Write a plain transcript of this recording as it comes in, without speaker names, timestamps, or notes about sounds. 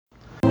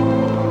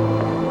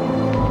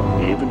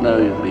know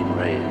you've been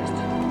raised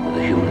as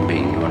a human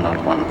being, you are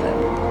not one of them.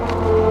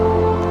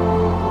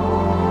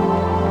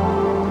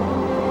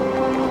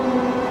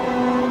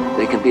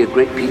 They can be a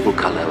great people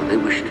color if they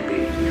wish to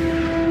be.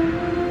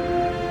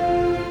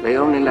 They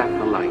only lack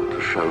the light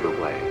to show the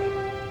way.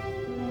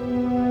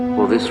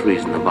 For this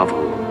reason, above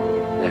all,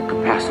 their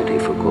capacity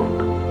for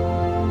good,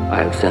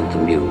 I have sent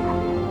them you,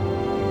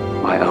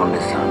 my only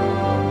son.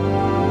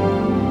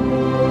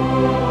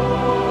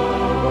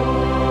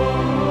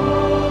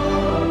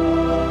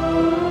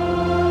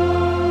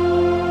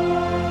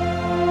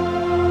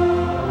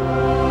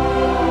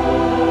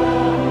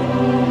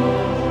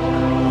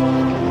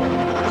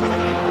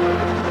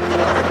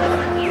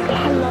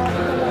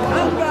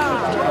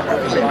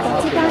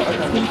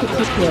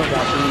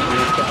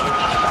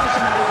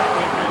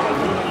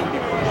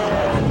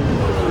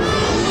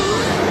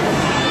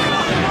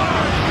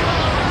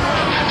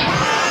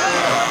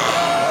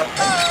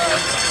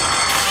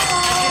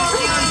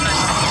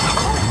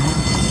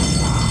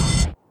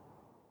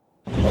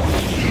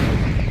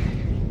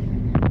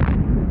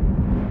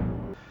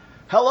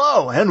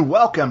 Hello, and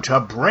welcome to a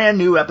brand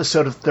new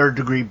episode of Third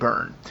Degree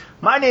Byrne.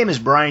 My name is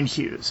Brian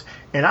Hughes,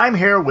 and I'm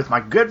here with my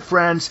good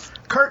friends,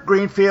 Kurt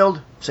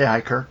Greenfield. Say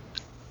hi, Kurt.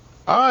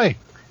 Hi.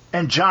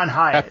 And John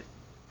Hyatt.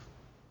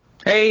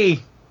 Hey.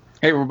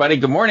 Hey, everybody.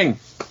 Good morning.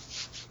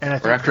 And I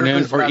think or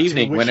afternoon or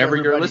evening, whenever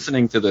everybody... you're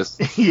listening to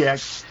this. Yeah.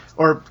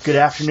 Or good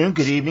afternoon,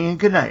 good evening, and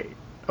good night.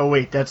 Oh,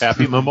 wait, that's...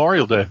 Happy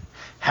Memorial Day.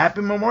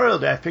 Happy Memorial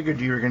Day. I figured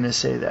you were going to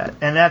say that.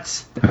 And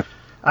that's...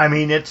 I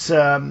mean, it's...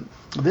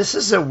 this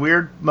is a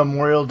weird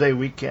Memorial Day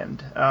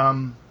weekend.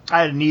 I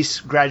had a niece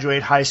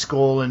graduate high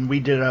school, and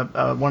we did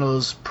one of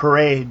those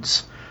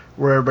parades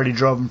where everybody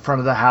drove in front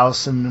of the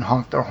house and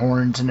honked their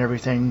horns and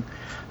everything.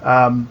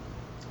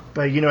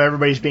 But, you know,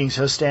 everybody's being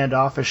so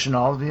standoffish and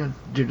all, you know,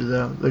 due to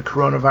the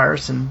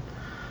coronavirus and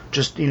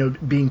just, you know,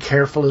 being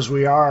careful as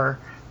we are.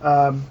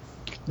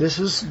 This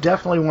is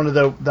definitely one of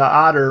the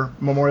odder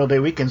Memorial Day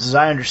weekends. As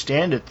I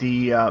understand it,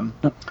 the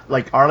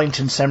like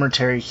Arlington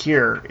Cemetery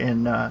here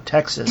in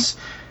Texas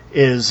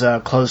is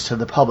closed to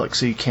the public,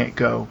 so you can't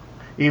go.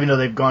 Even though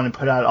they've gone and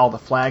put out all the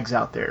flags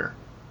out there,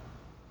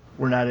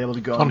 we're not able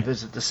to go and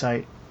visit the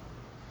site.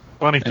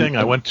 Funny thing,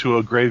 I went to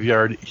a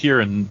graveyard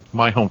here in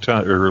my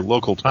hometown, or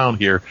local town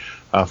here,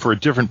 for a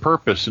different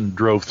purpose and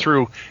drove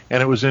through,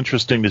 and it was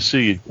interesting to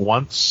see.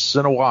 Once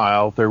in a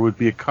while, there would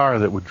be a car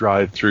that would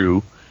drive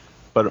through,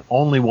 but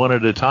only one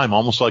at a time,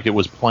 almost like it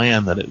was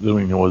planned that it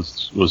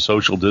was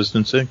social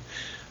distancing.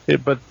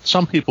 But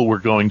some people were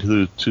going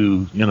to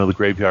you know, the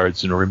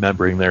graveyards and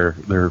remembering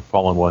their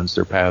fallen ones,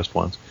 their past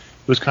ones.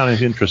 It was kind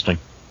of interesting.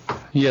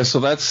 Yeah, so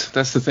that's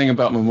the thing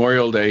about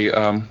Memorial Day.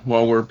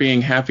 While we're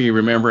being happy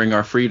remembering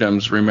our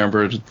freedoms,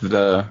 remember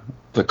the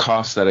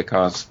cost that it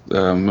costs.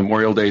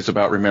 Memorial Day is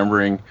about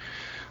remembering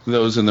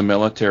those in the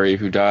military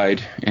who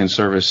died in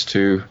service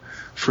to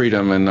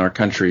freedom in our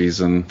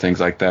countries and things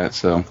like that.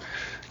 So,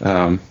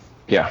 remember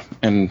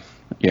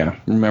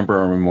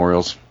our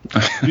memorials.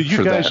 Did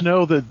you guys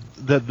know that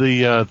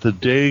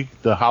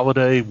the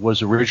holiday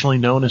was originally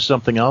known as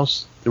something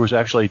else? There was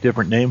actually a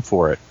different name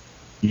for it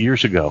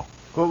years ago.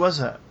 What was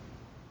that?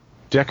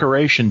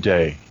 Decoration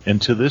Day. And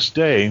to this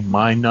day,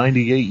 my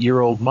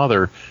 98-year-old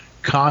mother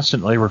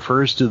constantly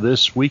refers to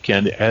this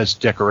weekend as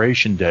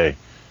Decoration Day,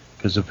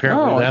 because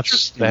apparently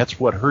that's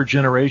what her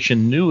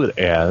generation knew it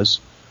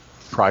as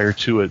prior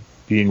to it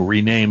being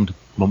renamed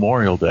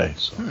Memorial Day.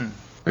 So.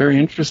 Very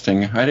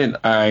interesting.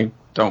 I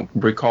don't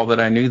recall that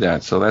I knew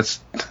that, so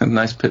that's a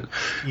nice bit.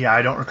 Yeah,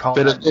 I don't recall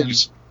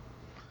that.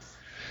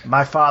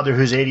 My father,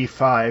 who's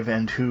 85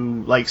 and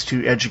who likes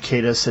to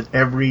educate us at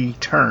every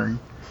turn,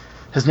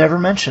 has never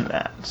mentioned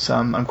that. So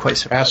I'm quite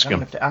surprised. Ask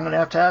him. I'm going to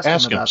have to ask him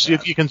about that. See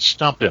if you can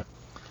stump him.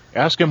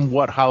 Ask him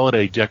what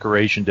holiday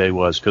Decoration Day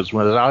was, because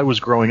when I was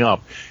growing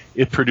up,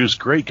 it produced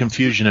great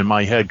confusion in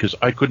my head because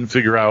I couldn't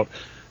figure out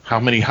how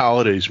many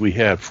holidays we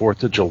had.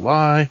 4th of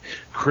July,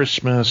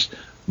 Christmas,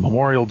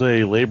 Memorial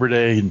Day, Labor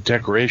Day, and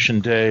Decoration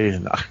Day,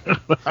 and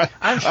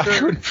I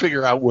couldn't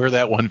figure out where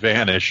that one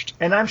vanished.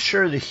 And I'm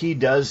sure that he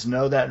does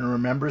know that and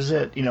remembers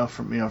it,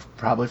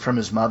 probably from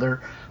his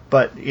mother.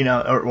 But they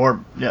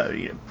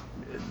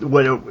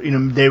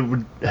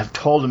would have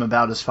told him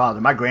about his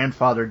father. My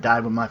grandfather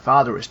died when my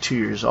father was 2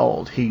 years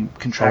old. He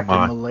contracted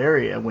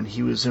malaria when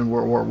he was in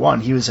World War I.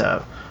 He was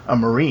a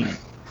Marine,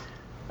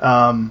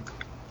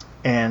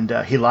 and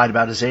he lied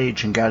about his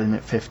age and got in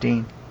at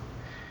 15.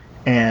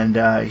 And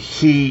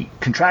he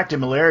contracted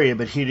malaria,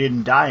 but he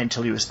didn't die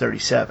until he was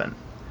 37.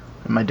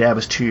 And my dad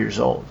was 2 years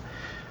old.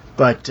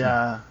 But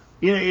my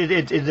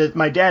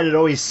dad had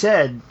always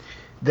said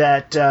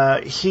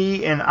that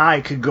he and I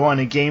could go on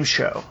a game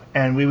show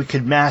and we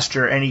could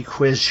master any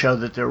quiz show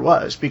that there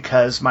was,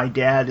 because my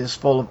dad is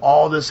full of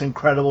all this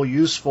incredible,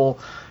 useful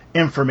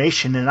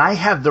information, and I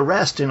have the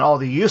rest and all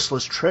the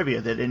useless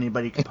trivia that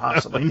anybody could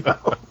possibly know.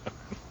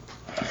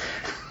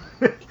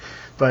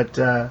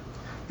 But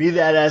be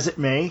that as it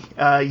may,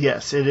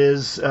 yes, it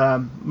is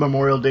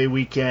Memorial Day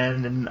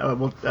weekend, and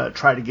we'll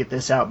try to get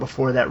this out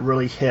before that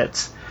really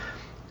hits.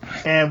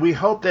 And we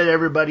hope that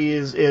everybody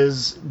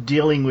is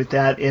dealing with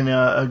that in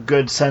a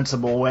good,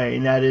 sensible way,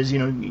 and that is,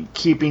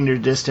 keeping their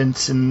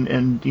distance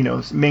and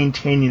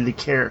maintaining the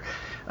care.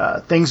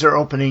 Things are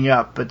opening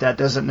up, but that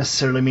doesn't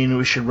necessarily mean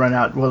we should run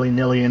out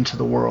willy-nilly into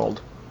the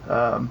world.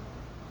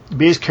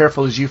 Be as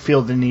careful as you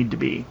feel the need to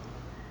be,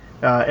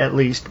 at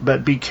least,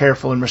 but be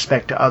careful in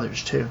respect to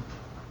others, too.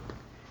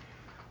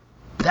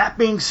 That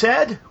being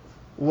said,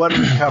 what are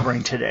we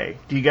covering today?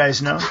 Do you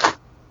guys know?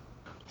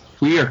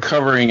 We are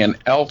covering an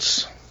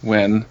Elseworlds.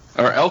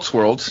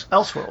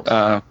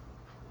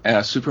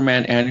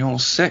 Superman Annual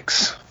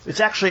 6. It's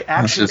actually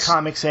Action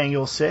Comics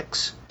Annual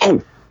 6.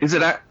 Oh, is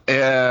it?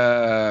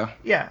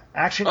 Yeah,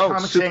 Action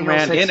Comics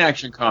Superman Annual 6. In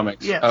Action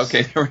Comics. Yes.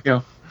 Okay, there we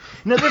go.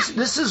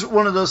 This is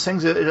one of those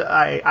things that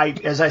I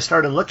as I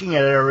started looking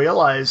at it, I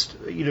realized,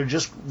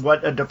 just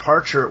what a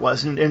departure it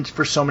was, and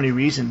for so many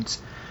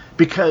reasons.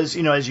 Because,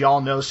 as you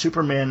all know,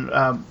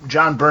 Superman,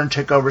 John Byrne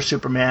took over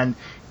Superman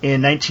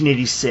in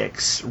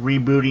 1986,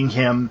 rebooting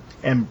him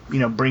and,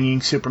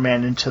 bringing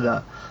Superman into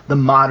the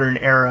modern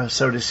era,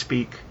 so to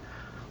speak,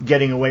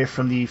 getting away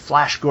from the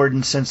Flash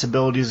Gordon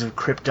sensibilities of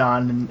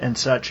Krypton and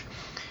such.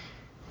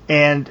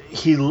 And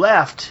he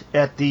left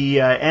at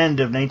the end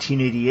of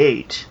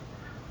 1988,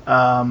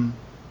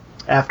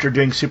 after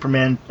doing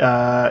Superman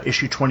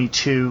issue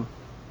 22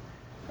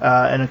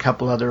 and a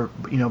couple other,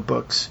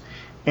 books.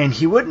 And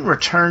he wouldn't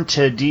return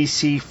to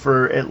DC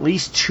for at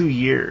least 2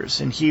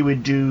 years, and he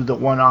would do the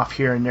one-off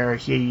here and there.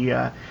 He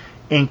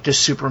inked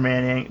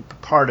a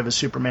part of a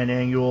Superman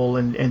annual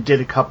and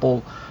did a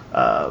couple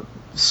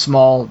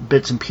small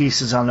bits and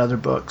pieces on other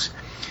books.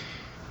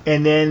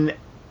 And then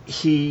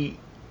he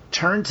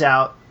turns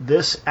out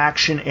this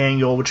Action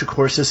Annual, which of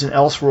course is an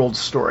Elseworlds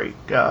story,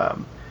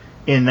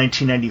 in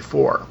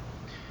 1994.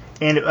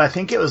 And I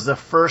think it was the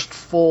first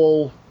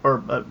full,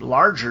 or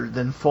larger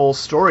than full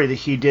story that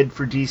he did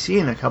for DC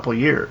in a couple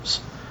years.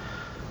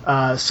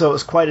 So it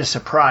was quite a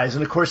surprise.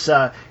 And of course,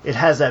 it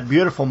has that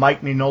beautiful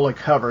Mike Mignola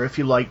cover, if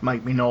you like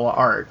Mike Mignola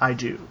art. I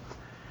do.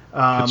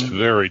 It's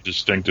very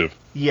distinctive.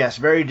 Yes,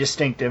 very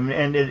distinctive.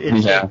 And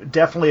it's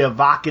definitely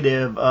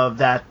evocative of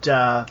that.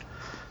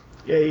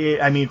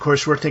 Of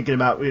course, we're thinking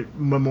about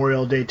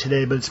Memorial Day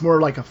today, but it's more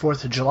like a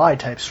 4th of July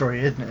type story,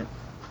 isn't it?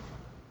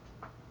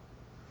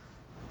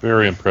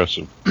 Very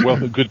impressive. Well,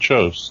 good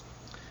choice.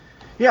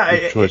 Yeah,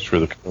 good choice for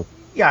the cover.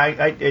 Yeah,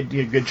 I did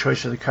a good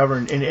choice for the cover,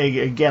 and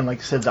again, like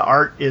I said, the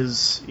art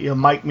is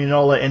Mike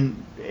Mignola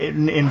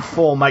in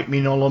full Mike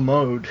Mignola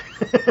mode,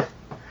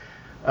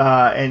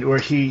 and where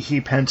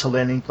he penciled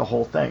and inked the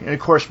whole thing, and of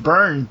course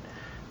Byrne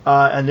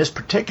in this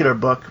particular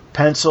book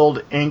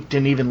penciled, inked,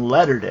 and even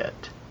lettered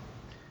it.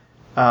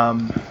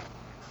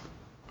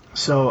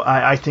 So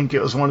I think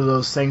it was one of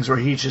those things where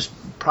he just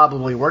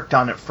probably worked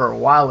on it for a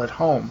while at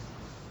home.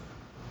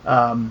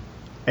 Again,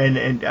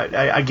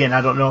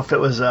 I don't know if it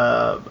was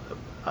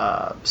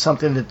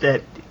something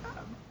that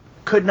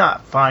could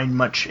not find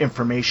much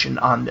information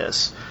on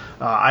this,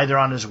 either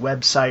on his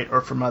website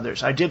or from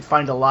others. I did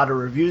find a lot of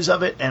reviews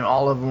of it, and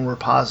all of them were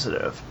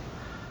positive.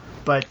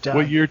 But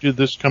what year did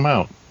this come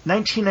out?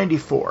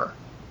 1994.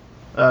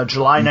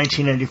 July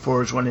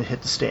 1994 is when it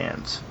hit the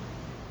stands.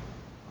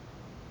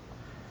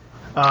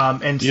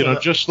 And so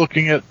just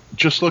looking at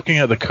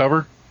the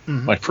cover,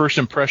 my first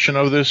impression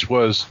of this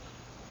was,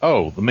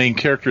 oh, the main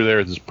character there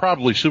is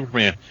probably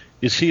Superman.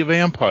 Is he a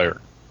vampire?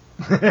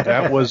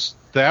 That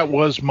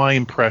was my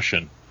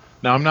impression.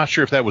 Now, I'm not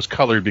sure if that was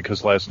colored,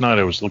 because last night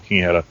I was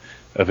looking at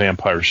a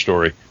vampire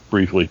story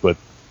briefly, but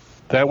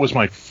that was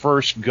my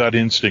first gut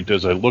instinct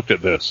as I looked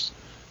at this,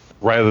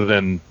 rather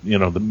than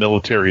the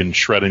military and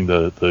shredding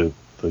the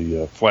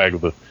flag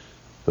of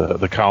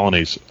the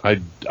colonies.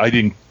 I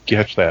didn't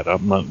catch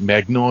that.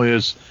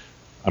 Magnolia's,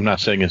 I'm not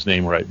saying his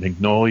name right,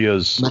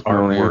 Magnolia's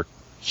artwork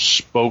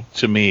spoke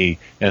to me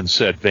and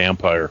said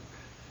vampire.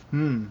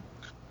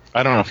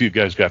 I don't know if you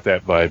guys got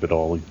that vibe at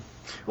all.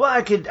 Well,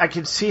 I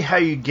could see how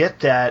you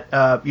get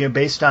that,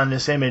 based on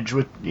this image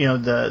with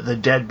the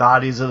dead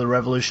bodies of the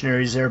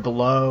revolutionaries there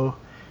below,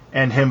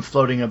 and him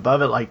floating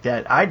above it like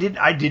that. I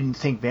didn't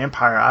think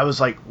vampire. I was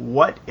like,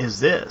 what is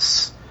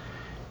this?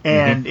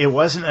 And it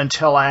wasn't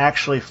until I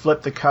actually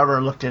flipped the cover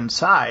and looked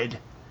inside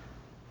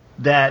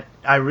that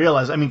I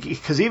realized.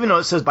 Because even though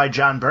it says by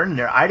John Byrne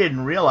there, I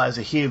didn't realize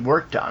that he had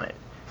worked on it.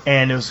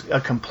 And it was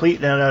a complete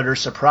and utter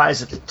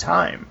surprise at the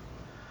time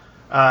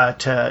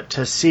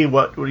to see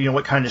what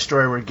kind of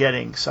story we're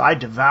getting. So I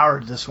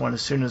devoured this one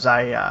as soon as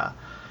I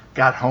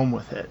got home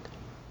with it,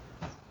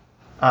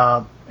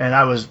 and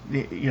I was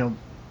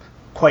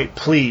quite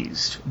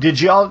pleased. Did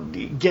y'all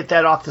get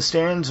that off the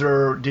stands,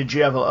 or did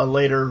you have a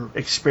later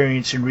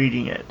experience in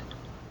reading it?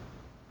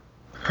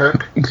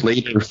 Kirk?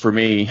 Later for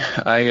me.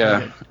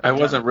 I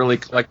wasn't really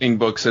collecting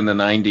books in the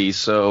 90s,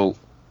 so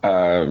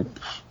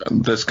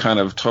this kind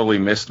of totally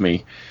missed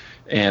me,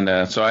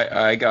 and so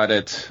I got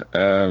it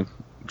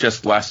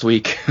just last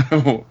week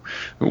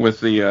with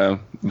the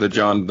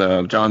John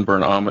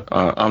Byrne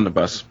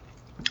omnibus,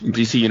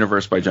 DC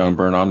Universe by John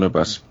Byrne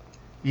omnibus.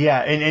 Yeah,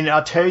 and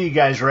I'll tell you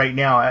guys right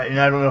now, and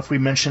I don't know if we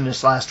mentioned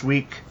this last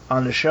week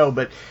on the show,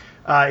 but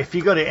If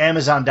you go to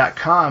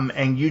Amazon.com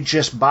and you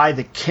just buy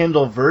the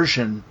Kindle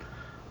version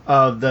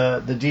of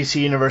the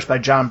DC Universe by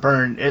John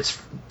Byrne, it's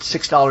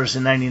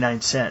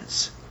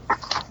 $6.99.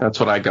 That's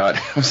what I got.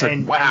 I was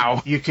like,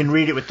 wow. You can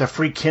read it with the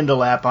free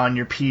Kindle app on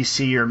your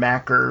PC or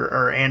Mac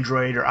or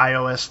Android or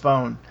iOS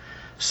phone.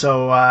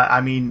 So,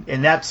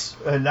 and that's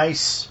a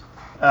nice...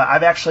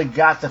 I've actually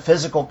got the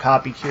physical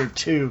copy here,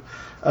 too,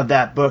 of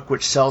that book,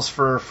 which sells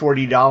for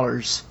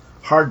 $40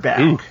 hardback.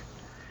 Ooh.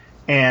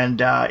 And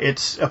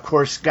it's, of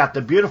course, got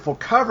the beautiful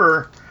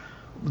cover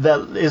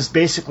that is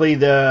basically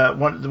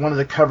one of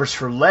the covers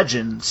for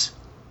Legends,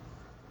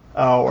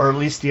 or at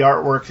least the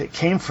artwork that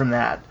came from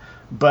that.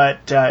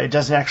 But it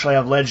doesn't actually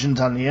have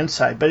Legends on the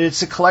inside. But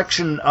it's a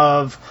collection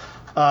of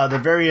the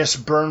various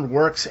Byrne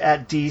works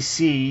at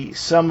DC.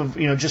 Some of,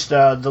 just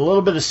the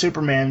little bit of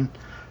Superman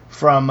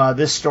from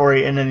this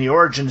story, and then the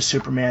origin of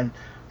Superman.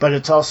 But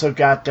it's also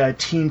got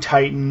Teen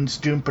Titans,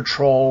 Doom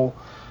Patrol,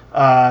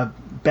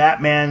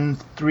 Batman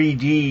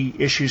 3D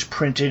issues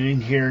printed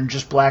in here in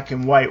just black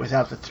and white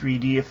without the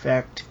 3D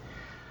effect.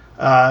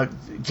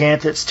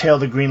 Ganthet's Tale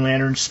of the Green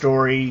Lantern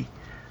story.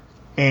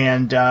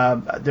 And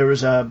there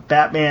was a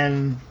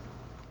Batman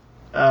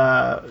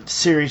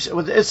series.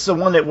 It's the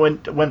one that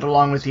went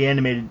along with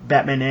the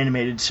Batman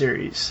animated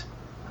series.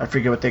 I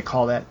forget what they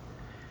call that.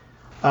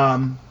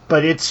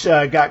 But it's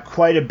got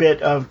quite a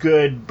bit of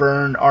good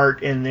Byrne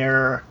art in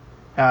there.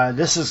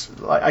 This is,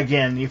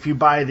 again, if you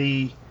buy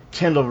the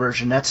Kindle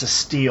version, that's a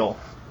steal.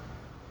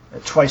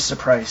 Twice the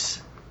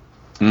price.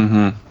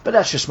 Mm-hmm. But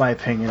that's just my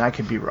opinion. I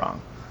could be wrong.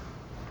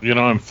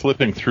 I'm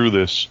flipping through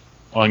this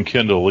on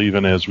Kindle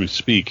even as we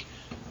speak.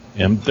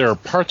 And there are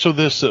parts of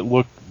this that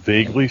look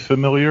vaguely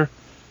familiar.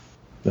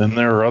 Then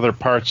there are other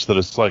parts that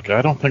it's like,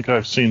 I don't think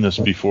I've seen this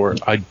before.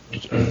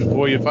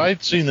 If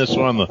I'd seen this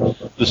on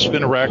the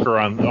spinner rack or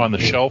on the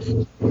shelf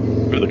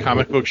for the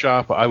comic book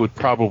shop, I would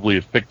probably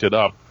have picked it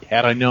up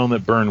had I known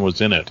that Byrne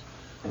was in it.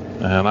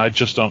 And I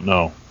just don't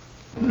know.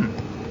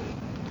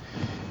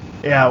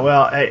 Yeah,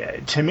 well,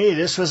 to me,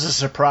 this was a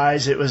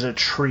surprise. It was a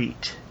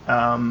treat.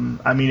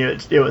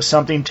 It was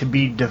something to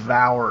be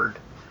devoured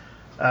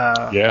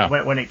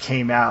when it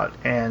came out,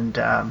 and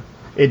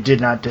it did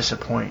not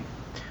disappoint.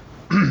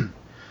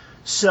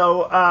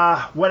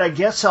 So what I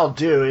guess I'll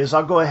do is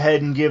I'll go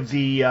ahead and give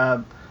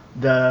the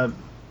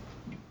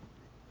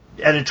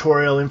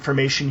editorial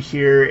information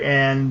here,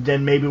 and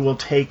then maybe we'll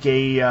take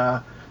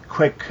a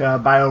quick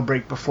bio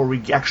break before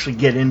we actually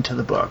get into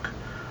the book.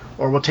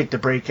 Or we'll take the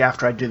break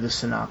after I do the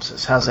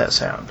synopsis. How's that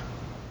sound?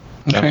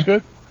 Sounds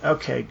good.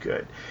 Okay,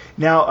 good.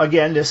 Now,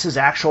 again, this is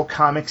Actual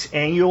Comics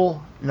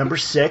Annual number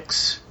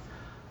 6.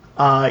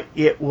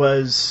 It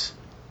was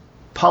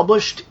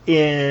published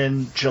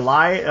in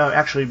July,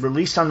 actually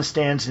released on the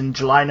stands in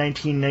July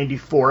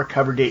 1994,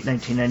 cover date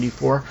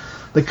 1994.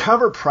 The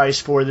cover price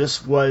for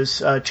this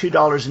was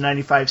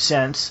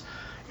 $2.95,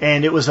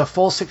 and it was a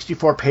full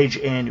 64-page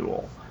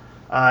annual,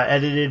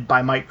 edited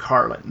by Mike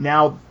Carlin.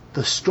 Now,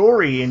 the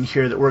story in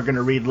here that we're going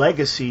to read,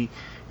 Legacy,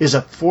 is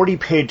a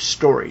 40-page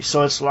story,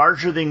 so it's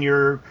larger than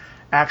your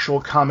actual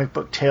comic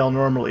book tale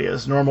normally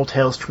is. Normal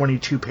tale is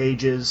 22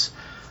 pages.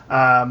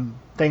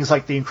 Things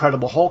like the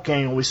Incredible Hulk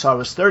annual we saw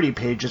was 30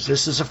 pages.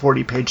 This is a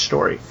 40-page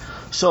story,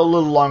 so a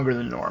little longer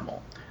than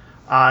normal.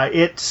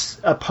 It's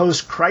a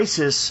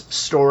post-crisis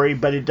story,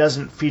 but it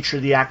doesn't feature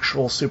the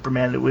actual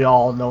Superman that we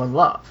all know and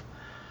love.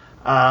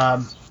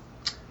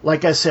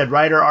 Like I said,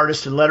 writer,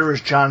 artist, and letterer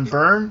is John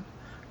Byrne.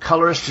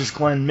 Colorist is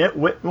Glenn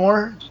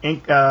Whitmore.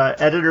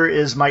 Editor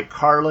is Mike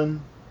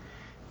Carlin.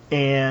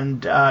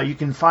 And you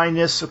can find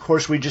this, of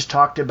course, we just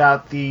talked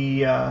about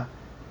the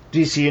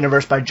DC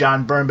Universe by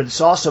John Byrne, but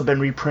it's also been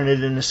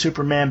reprinted in the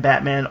Superman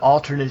Batman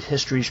Alternate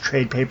Histories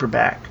trade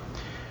paperback.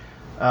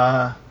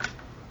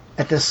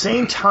 At the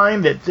same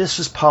time that this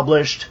was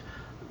published,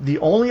 the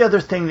only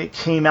other thing that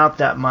came out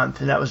that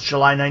month, and that was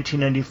July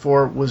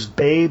 1994, was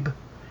Babe,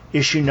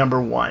 issue number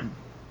 1.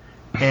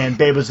 And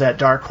Babe was that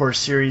Dark Horse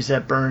series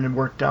that Byrne had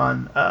worked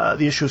on.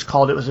 The issue was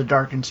called It Was a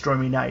Dark and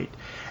Stormy Night.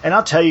 And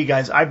I'll tell you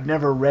guys, I've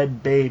never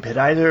read Babe. Had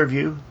either of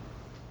you?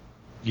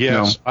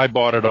 Yes, no. I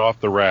bought it off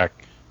the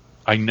rack.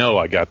 I know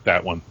I got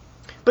that one.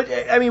 But,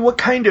 I mean, what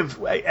kind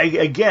of...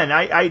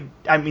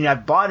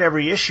 I've bought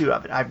every issue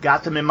of it. I've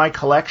got them in my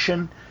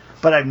collection,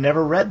 but I've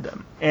never read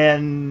them.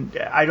 And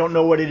I don't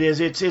know what it is.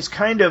 It's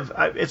kind of...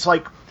 It's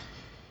like...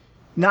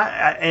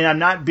 And I'm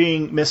not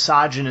being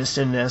misogynist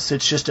in this.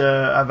 It's just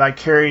a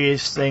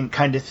vicarious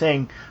kind of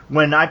thing.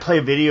 When I play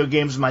video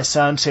games with my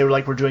son, say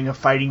we're doing a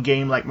fighting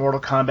game like Mortal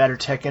Kombat or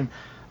Tekken,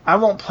 I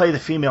won't play the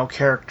female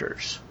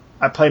characters.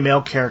 I play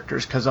male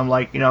characters because I'm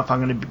like, if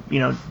I'm going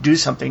to, do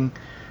something,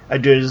 I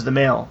do it as the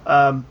male.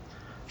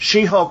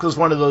 She-Hulk was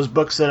one of those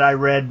books that I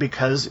read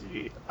because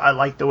I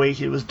liked the way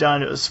it was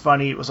done. It was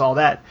funny. It was all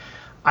that.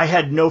 I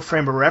had no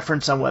frame of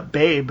reference on what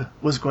Babe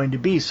was going to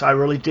be, so I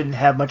really didn't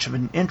have much of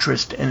an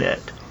interest in it.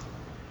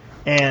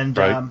 And,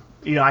 right.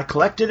 I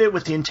collected it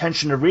with the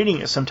intention of reading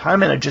it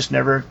sometime, and I just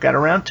never got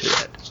around to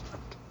it.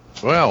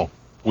 Well,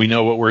 we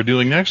know what we're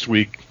doing next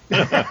week.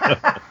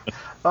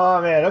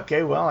 Oh, man,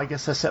 okay, well, I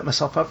guess I set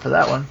myself up for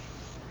that one.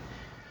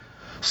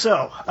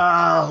 So,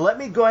 let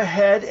me go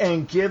ahead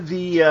and give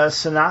the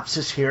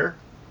synopsis here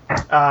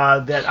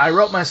that I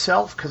wrote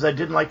myself because I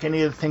didn't like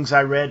any of the things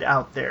I read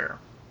out there.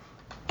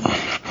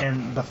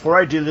 And before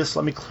I do this,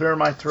 let me clear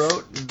my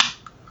throat and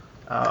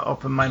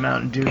open my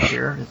Mountain Dew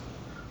here,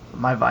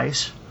 my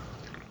Vice.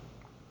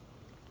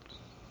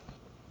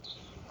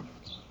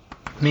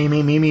 Me,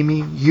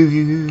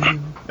 you.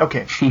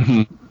 Okay,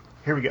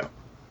 here we go.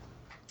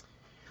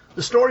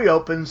 The story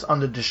opens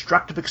on the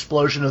destructive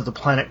explosion of the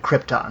planet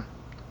Krypton.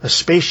 The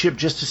spaceship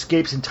just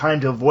escapes in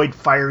time to avoid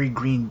fiery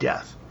green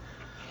death.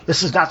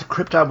 This is not the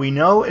Krypton we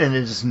know, and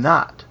it is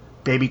not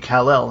baby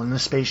Kal-El in the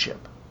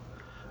spaceship.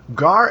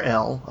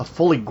 Gar-El, a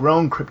fully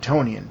grown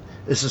Kryptonian,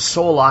 is the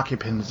sole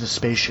occupant of the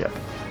spaceship.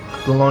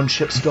 The lone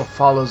ship still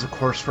follows a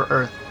course for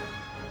Earth,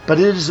 but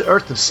it is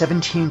Earth of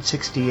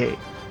 1768.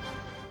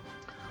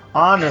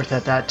 On Earth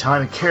at that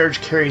time, a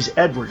carriage carries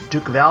Edward,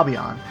 Duke of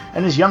Albion,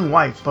 and his young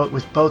wife,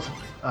 both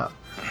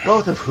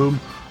of whom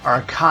are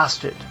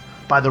accosted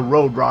by the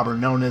road robber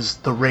known as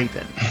the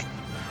Raven.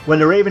 When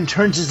the Raven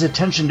turns his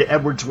attention to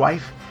Edward's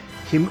wife,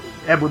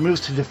 Edward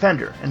moves to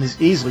defend her and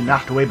is easily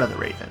knocked away by the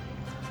Raven.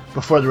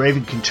 Before the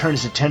Raven can turn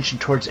his attention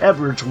towards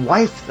Edward's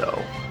wife,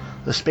 though,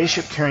 the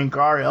spaceship carrying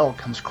Gar-El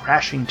comes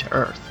crashing to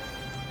Earth.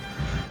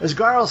 As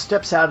Gar-El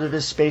steps out of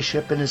his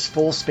spaceship in his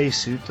full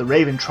spacesuit, the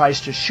Raven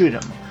tries to shoot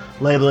him,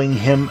 labeling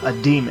him a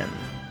demon.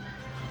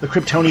 The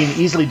Kryptonian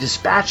easily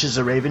dispatches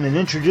the Raven and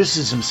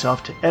introduces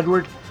himself to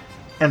Edward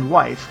and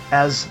wife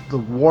as the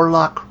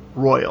Warlock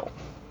Royal.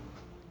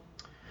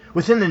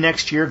 Within the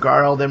next year,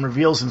 Gar-El then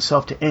reveals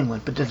himself to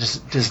England, but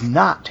does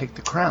not take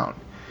the crown.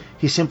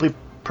 He simply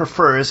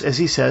prefers, as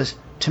he says,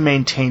 to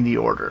maintain the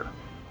order.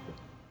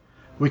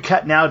 We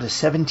cut now to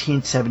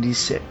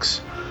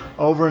 1776.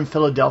 Over in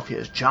Philadelphia,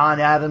 as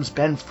John Adams,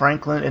 Ben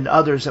Franklin, and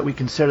others that we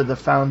consider the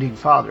Founding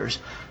Fathers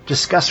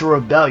discuss a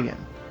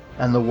rebellion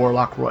and the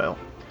Warlock Royal.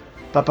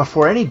 But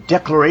before any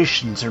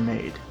declarations are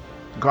made,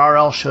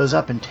 Gar-El shows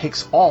up and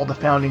takes all the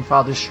Founding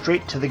Fathers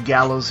straight to the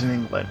gallows in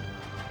England.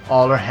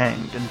 All are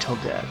hanged until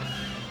dead.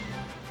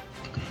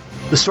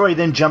 The story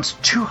then jumps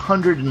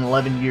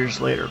 211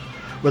 years later,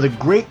 where the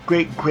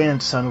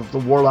great-great-grandson of the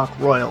Warlock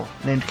Royal,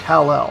 named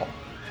Kal-El,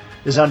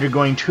 is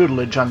undergoing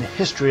tutelage on the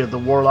history of the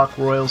Warlock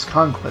Royal's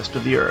conquest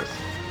of the Earth,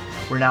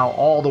 where now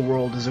all the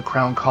world is a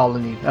crown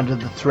colony under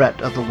the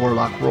threat of the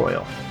Warlock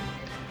Royal.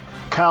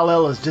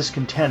 Kal-El is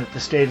discontent at the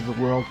state of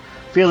the world,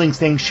 feeling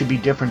things should be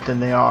different than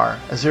they are,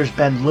 as there's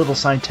been little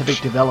scientific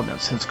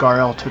development since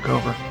Gar-El took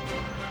over.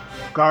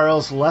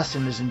 Kal-El's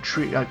lesson is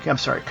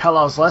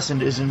interrupted,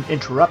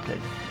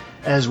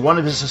 as one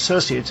of his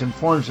associates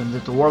informs him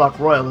that the Warlock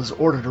Royal has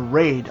ordered a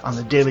raid on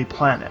the Daily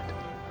Planet.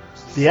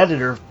 The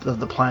editor of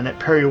the Planet,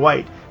 Perry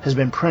White, has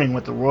been printing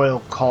what the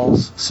Royal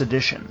calls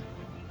sedition.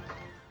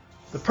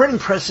 The printing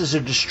presses are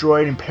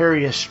destroyed and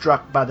Perry is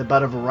struck by the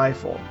butt of a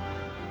rifle.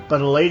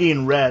 But a lady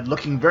in red,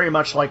 looking very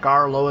much like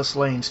our Lois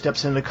Lane,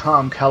 steps in to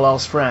calm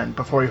Kal-El's friend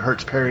before he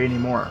hurts Perry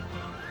anymore.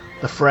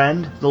 The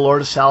friend, the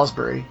Lord of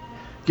Salisbury,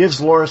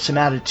 gives Laura some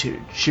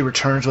attitude. She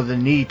returns with a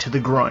knee to the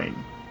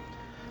groin.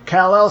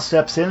 Kal-El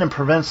steps in and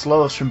prevents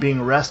Lois from being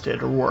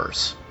arrested, or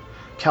worse.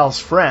 Kal's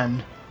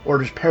friend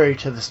orders Perry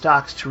to the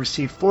stocks to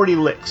receive 40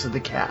 licks of the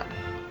cat.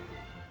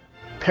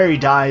 Perry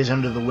dies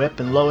under the whip,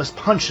 and Lois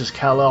punches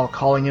Kal-El,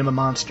 calling him a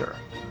monster.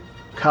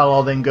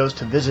 Kal-El then goes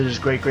to visit his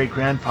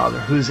great-great-grandfather,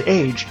 who is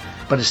aged,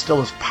 but is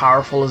still as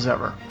powerful as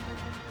ever.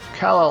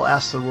 Kal-El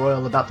asks the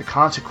Royal about the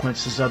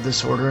consequences of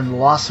this order and the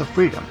loss of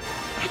freedom.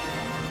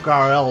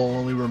 Gar-El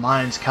only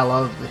reminds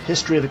Kal-El that the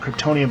history of the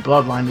Kryptonian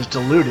bloodline is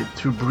diluted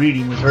through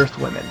breeding with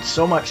Earthwomen,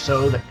 so much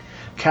so that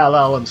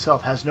Kal-El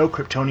himself has no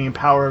Kryptonian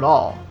power at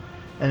all,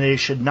 and that he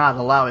should not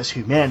allow his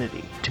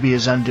humanity to be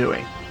his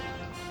undoing.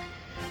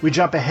 We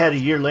jump ahead a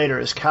year later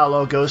as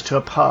Kal-El goes to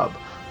a pub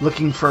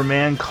looking for a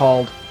man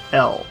called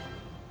El.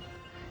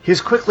 He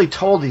is quickly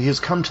told that he has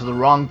come to the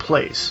wrong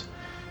place.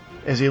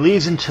 As he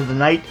leaves into the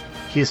night,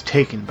 he is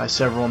taken by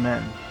several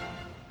men.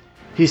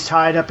 He's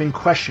tied up and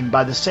questioned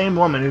by the same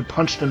woman who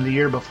punched him the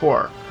year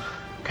before.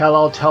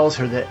 Kal-El tells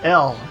her that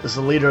El is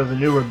the leader of the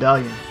new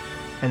rebellion,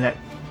 and that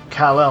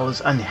Kal-El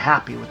is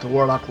unhappy with the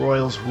Warlock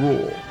Royal's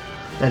rule,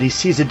 that he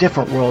sees a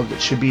different world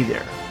that should be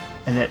there,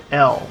 and that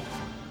El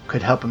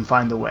could help him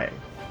find the way.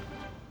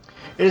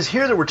 It is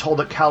here that we're told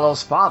that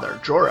Kal-El's father,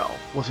 Jor-El,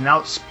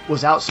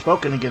 was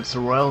outspoken against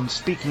the Royal, and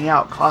speaking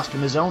out cost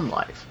him his own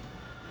life.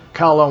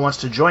 Kal-El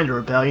wants to join the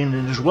rebellion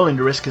and is willing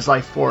to risk his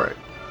life for it.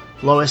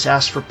 Lois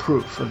asks for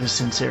proof of his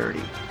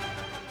sincerity.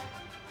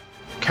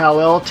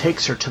 Kal-El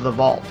takes her to the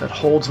vault that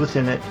holds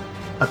within it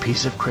a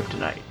piece of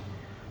kryptonite.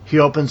 He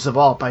opens the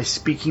vault by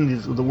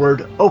speaking the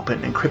word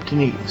open in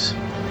Kryptonese.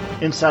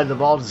 Inside the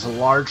vault is a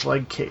large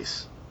lead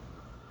case.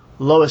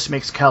 Lois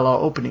makes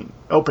Kal-El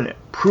open it,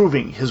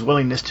 proving his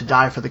willingness to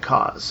die for the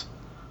cause.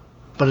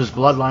 But his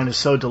bloodline is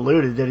so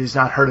diluted that he's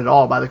not hurt at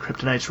all by the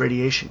kryptonite's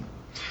radiation.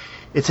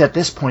 It's at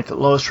this point that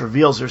Lois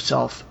reveals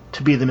herself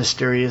to be the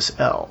mysterious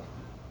El.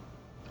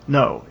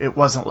 No, it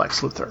wasn't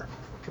Lex Luthor.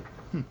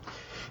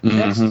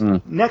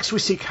 Next we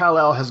see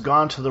Kal-El has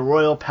gone to the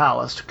royal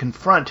palace to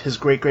confront his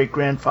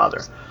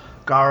great-great-grandfather,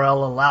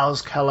 Gar-El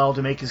allows Kal-El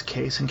to make his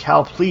case, and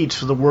Kal pleads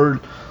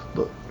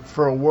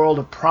for a world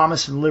of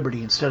promise and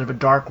liberty instead of a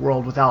dark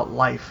world without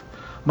life,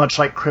 much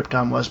like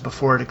Krypton was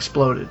before it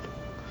exploded.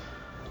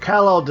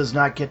 Kal-El does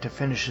not get to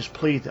finish his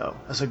plea, though,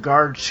 as a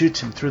guard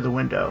shoots him through the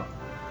window.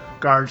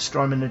 Guards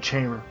storm into the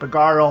chamber, but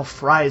Gar-El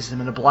fries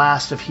them in a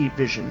blast of heat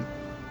vision.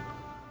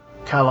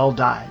 Kal-El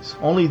dies.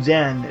 Only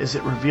then is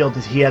it revealed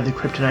that he had the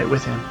kryptonite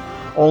with him.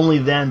 Only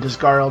then does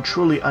Gar-El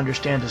truly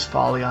understand his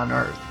folly on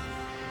Earth.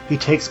 He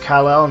takes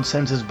Kal-El and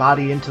sends his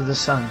body into the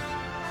sun.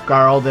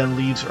 Gar-El then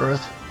leaves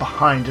Earth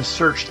behind to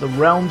search the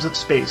realms of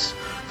space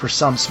for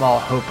some small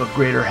hope of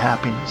greater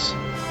happiness.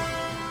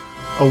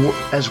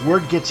 As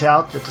word gets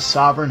out that the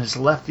Sovereign has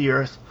left the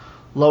Earth,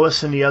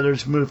 Lois and the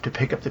others move to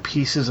pick up the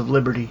pieces of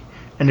liberty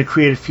and to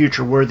create a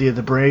future worthy of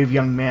the brave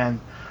young man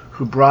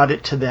who brought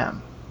it to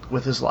them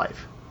with his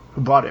life.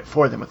 Who bought it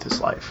for them with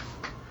his life.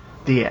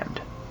 The end.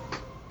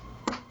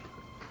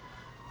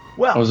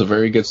 Well, that was a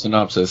very good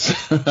synopsis.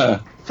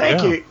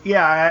 Thank you.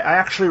 Yeah, I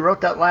actually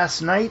wrote that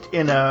last night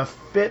in a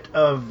fit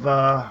of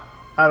I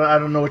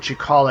don't know what you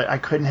call it. I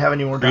couldn't have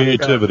any more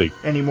creativity,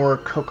 any more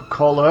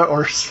Coca-Cola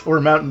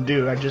or Mountain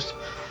Dew. I just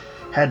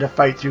had to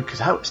fight through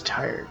because I was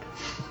tired.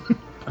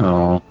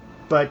 Oh.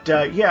 But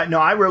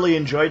I really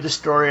enjoyed the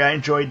story. I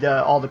enjoyed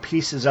all the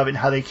pieces of it and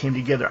how they came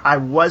together. I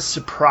was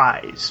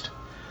surprised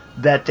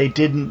that they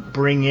didn't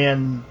bring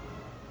in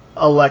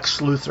a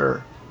Lex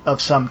Luthor of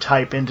some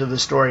type into the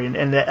story,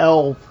 and the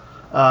L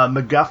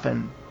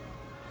MacGuffin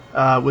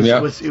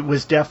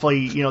was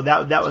definitely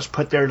that was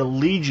put there to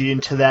lead you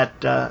into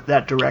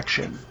that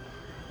direction,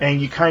 and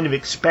you kind of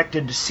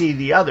expected to see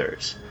the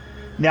others.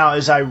 Now,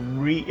 as I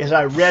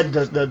read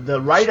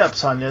the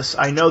write-ups on this,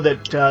 I know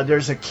that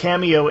there's a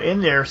cameo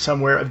in there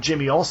somewhere of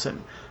Jimmy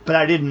Olsen, but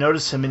I didn't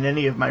notice him in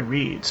any of my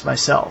reads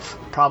myself.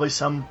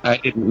 I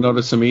didn't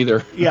notice him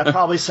either. Yeah,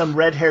 probably some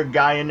red-haired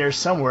guy in there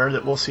somewhere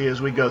that we'll see as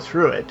we go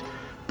through it.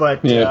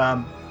 But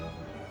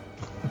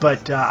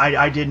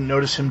I didn't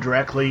notice him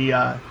directly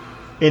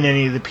in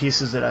any of the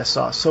pieces that I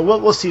saw. So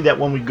we'll see that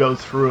when we go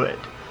through it.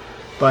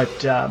 But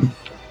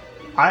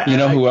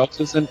who else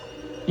isn't?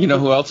 You know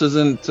who else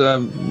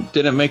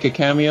didn't make a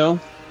cameo?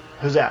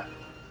 Who's that?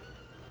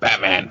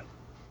 Batman.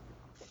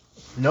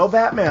 No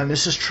Batman.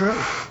 This is true.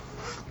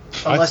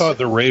 I thought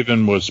the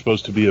Raven was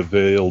supposed to be a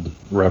veiled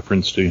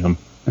reference to him.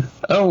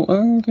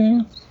 Oh,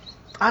 okay.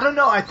 I don't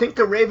know. I think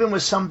the Raven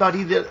was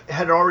somebody that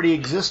had already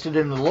existed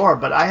in the lore,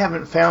 but I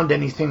haven't found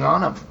anything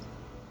on him.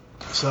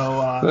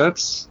 So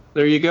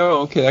there you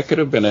go. Okay, that could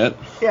have been it.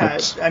 Yeah,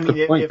 I mean,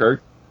 good point,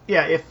 Kurt.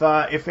 Yeah,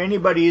 if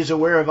anybody is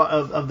aware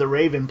of the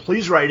Raven,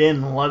 please write in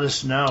and let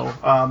us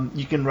know.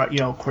 You can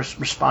of course,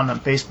 respond on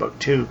Facebook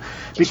too,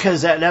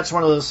 because that's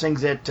one of those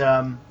things that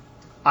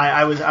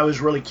I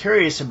was really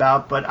curious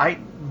about, but I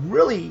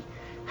really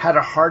had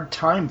a hard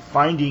time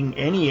finding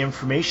any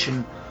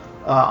information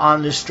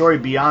on this story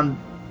beyond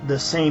the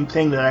same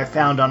thing that I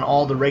found on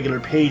all the regular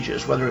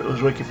pages, whether it was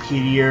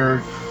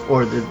Wikipedia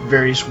or the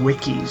various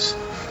wikis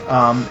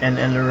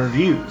and the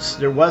reviews.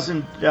 There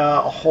wasn't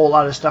a whole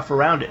lot of stuff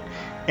around it.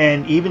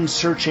 And even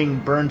searching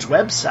Byrne's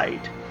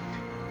website,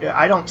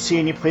 I don't see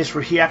any place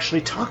where he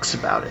actually talks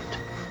about it.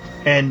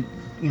 And,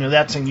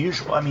 that's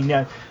unusual. I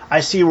mean, I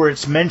see where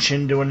it's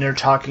mentioned when they're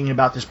talking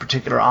about this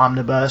particular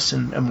omnibus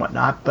and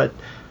whatnot, but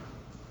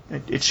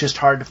it's just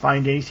hard to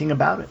find anything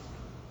about it.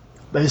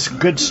 But it's a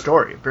good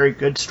story, a very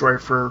good story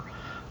for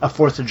a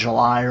 4th of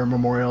July or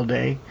Memorial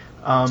Day.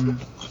 And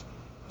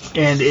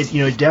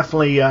it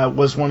definitely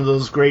was one of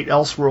those great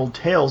Elseworld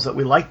tales that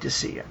we like to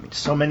see. I mean,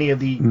 so many of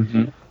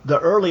the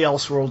early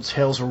Elseworld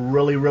tales were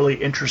really, really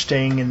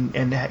interesting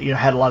and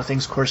had a lot of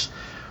things. Of course,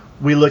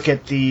 we look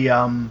at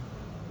the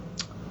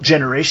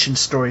generation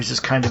stories as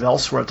kind of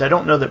Elseworlds. I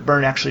don't know that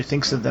Byrne actually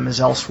thinks of them as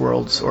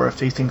Elseworlds or if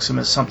he thinks of them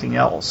as something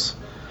else.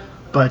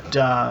 But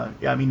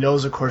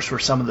those, of course, were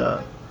some of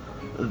the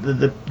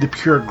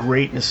pure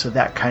greatness of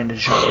that kind of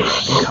genre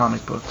in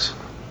comic books.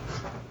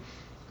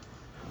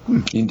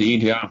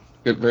 Indeed, yeah.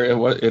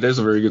 It is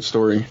a very good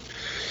story.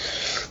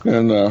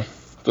 And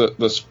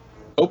the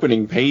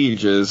opening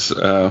page was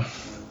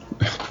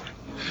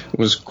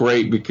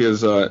great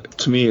because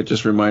to me it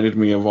just reminded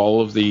me of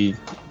all of the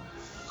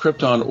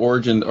Krypton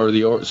origin or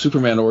the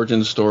Superman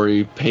origin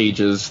story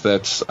pages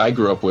that I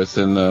grew up with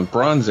in the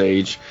Bronze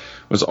Age.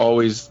 Was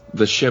always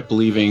the ship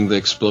leaving the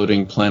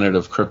exploding planet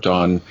of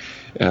Krypton,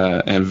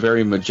 and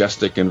very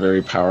majestic and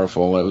very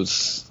powerful. I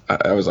was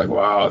like,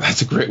 wow,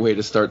 that's a great way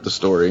to start the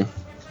story.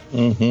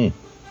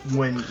 Mm-hmm.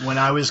 When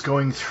I was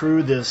going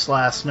through this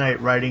last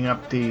night, writing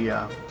up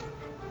the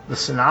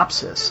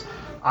synopsis,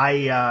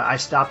 I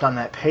stopped on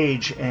that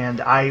page and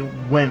I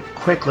went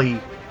quickly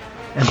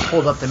and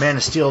pulled up the Man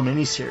of Steel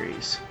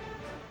miniseries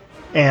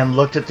and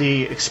looked at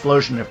the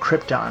explosion of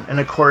Krypton. And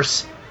of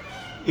course,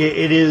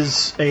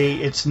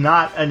 it's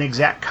not an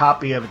exact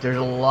copy of it. There's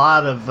a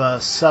lot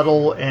of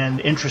subtle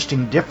and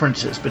interesting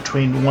differences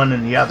between one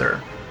and the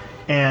other.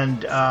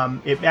 And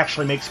it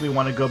actually makes me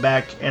want to go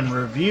back and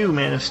review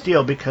Man of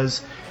Steel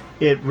because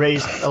it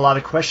raised a lot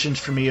of questions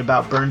for me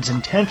about Byrne's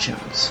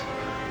intentions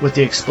with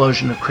the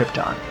explosion of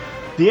Krypton.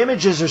 The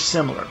images are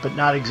similar, but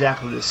not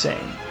exactly the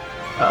same.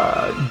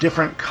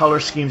 Different color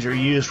schemes are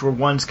used, where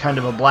one's kind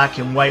of a black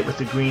and white with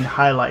the green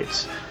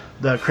highlights.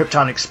 The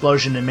Krypton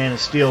explosion in Man of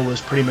Steel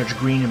was pretty much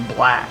green and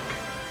black,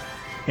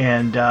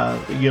 and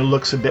it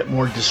looks a bit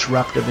more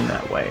disruptive in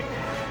that way.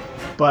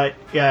 But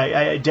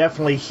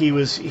definitely he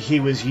was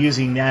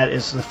using that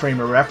as the frame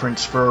of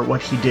reference for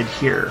what he did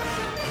here,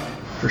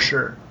 for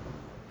sure.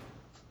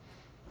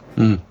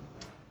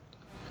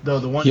 Though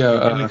the one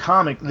in the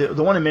comic,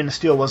 the one in Man of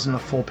Steel wasn't a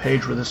full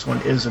page, where this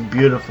one is a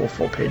beautiful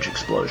full page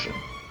explosion.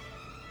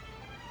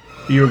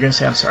 You were going to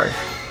say, I'm sorry.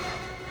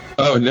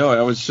 Oh no,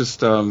 I was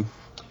just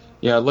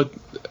look,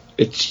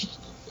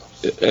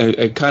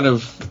 I kind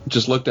of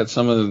just looked at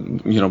some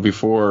of the,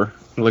 before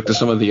I looked at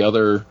some of the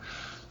other,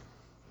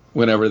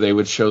 whenever they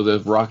would show the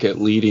rocket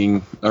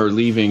leaving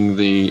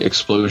the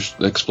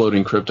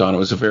exploding Krypton, it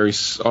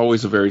was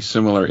always a very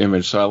similar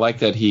image. So I like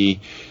that he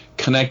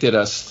connected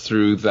us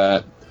through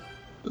that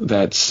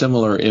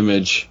similar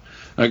image.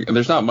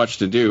 There's not much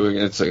to do.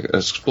 It's an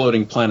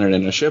exploding planet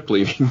and a ship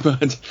leaving,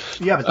 but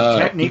the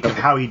technique of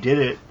how he did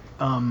it.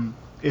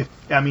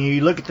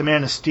 You look at the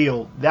Man of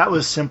Steel, that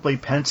was simply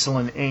pencil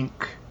and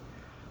ink.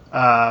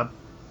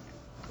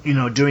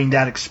 Doing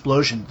that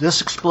explosion.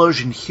 This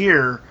explosion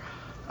here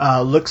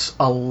looks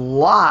a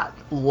lot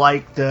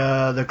like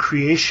the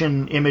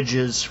creation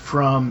images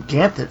from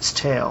Ganthet's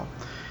Tale,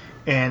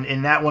 and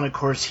in that one, of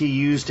course, he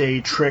used a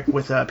trick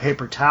with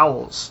paper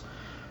towels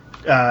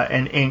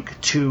and ink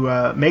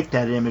to make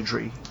that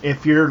imagery.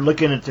 If you're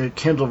looking at the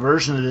Kindle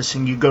version of this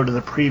and you go to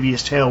the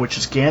previous tale, which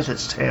is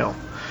Ganthet's Tale,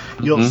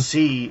 you'll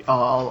see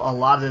a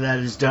lot of that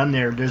is done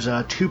there. There's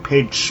a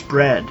 2-page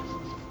spread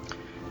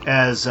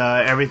as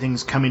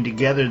everything's coming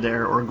together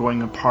there or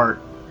going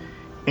apart,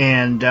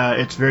 and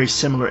it's very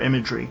similar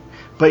imagery.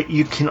 But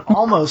you can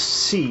almost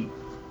see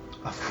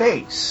a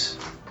face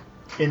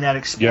in that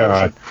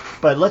explosion.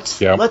 But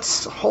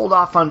let's hold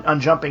off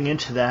on jumping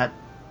into that.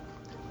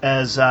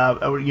 As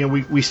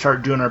we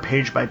start doing our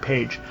page by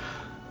page,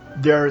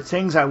 there are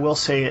things I will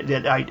say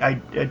that I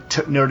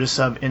took notice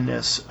of in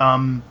this.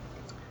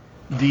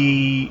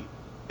 The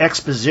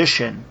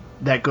exposition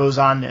that goes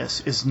on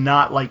this is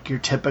not like your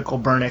typical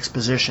Byrne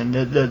exposition.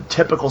 The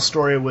typical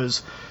story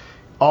was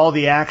all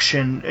the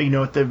action,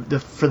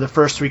 at for the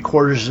first 3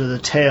 quarters of the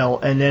tale,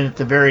 and then at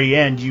the very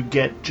end you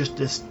get just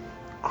this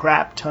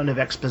crap ton of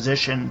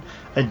exposition,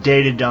 a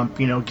data dump,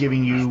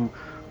 giving you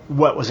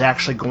what was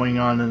actually going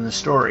on in the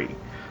story.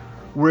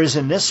 Whereas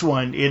in this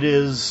one, it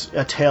is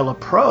a tale of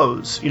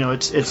prose.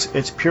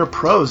 It's pure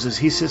prose as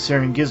he sits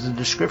there and gives the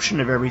description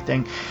of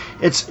everything.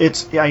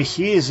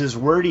 He is as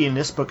wordy in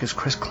this book as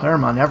Chris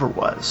Claremont ever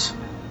was,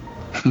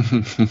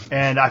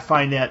 and I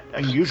find that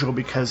unusual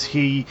because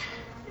he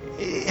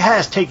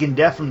has taken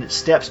definite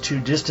steps to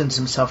distance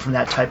himself from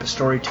that type of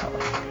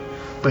storytelling.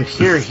 But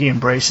here he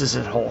embraces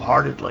it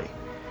wholeheartedly,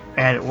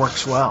 and it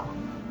works well.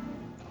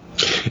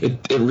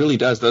 It really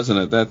does, doesn't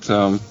it?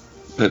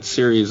 That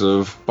series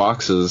of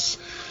boxes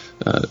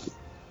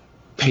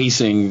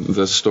pacing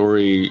the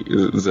story,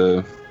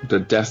 the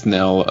death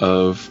knell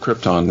of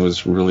Krypton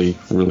was really,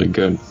 really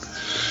good.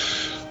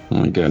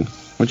 Really good.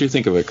 What do you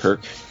think of it,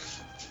 Kirk?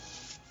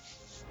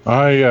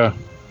 I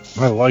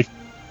like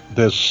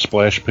this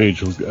splash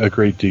page a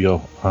great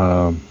deal,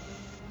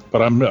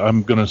 but I'm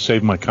going to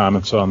save my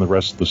comments on the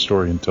rest of the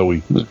story until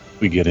we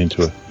get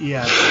into it.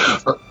 Yeah.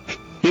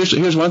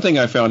 Here's one thing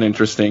I found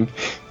interesting.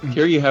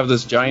 Here you have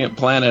this giant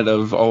planet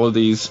of all of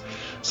these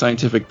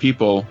scientific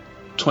people,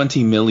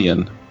 20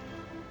 million.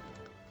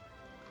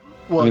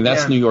 Well,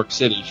 that's New York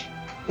City.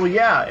 Well,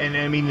 yeah,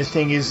 and the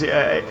thing is,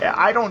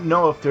 I don't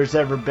know if there's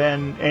ever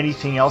been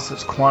anything else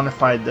that's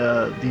quantified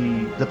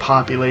the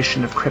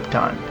population of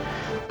Krypton,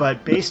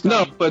 but based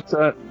on...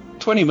 but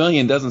 20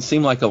 million doesn't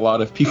seem like a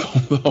lot of people,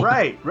 though.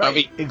 Right,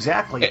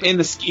 exactly. In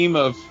the scheme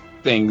of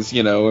things,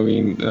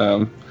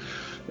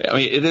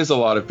 it is a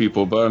lot of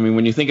people, but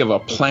when you think of a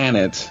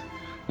planet,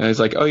 and it's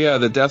like, oh yeah,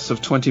 the deaths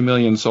of 20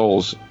 million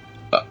souls.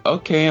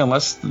 Okay,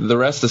 unless the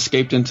rest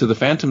escaped into the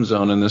Phantom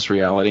Zone in this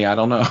reality, I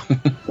don't know.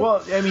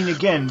 Well,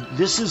 again,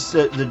 this is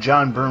the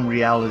John Byrne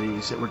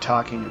realities that we're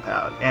talking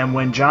about. And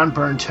when John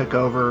Byrne took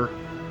over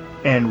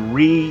and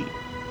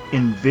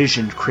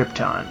re-envisioned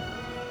Krypton,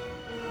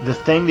 the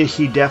thing that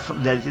he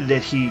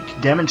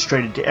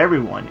demonstrated to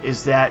everyone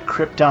is that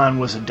Krypton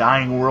was a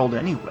dying world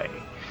anyway.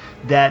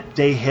 That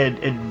they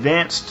had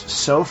advanced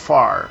so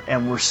far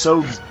and were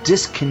so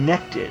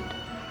disconnected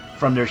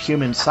from their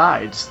human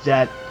sides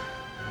that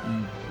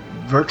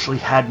virtually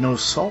had no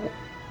soul.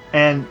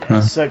 And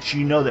as such,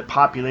 that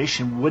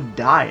population would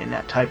die in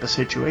that type of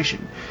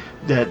situation.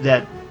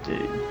 That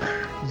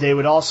they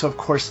would also, of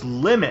course,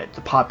 limit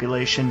the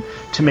population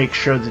to make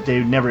sure that they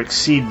would never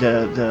exceed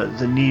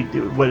the need,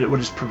 what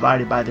is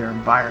provided by their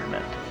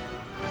environment.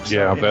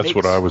 Yeah, that's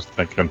what I was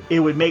thinking. It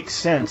would make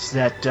sense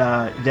that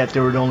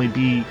there would only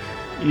be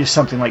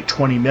something like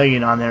 20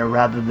 million on there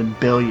rather than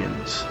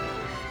billions.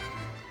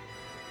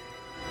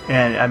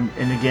 And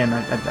again,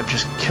 I've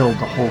just killed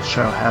the whole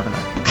show, haven't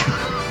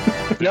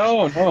I?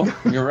 No,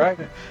 you're right.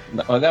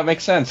 No, that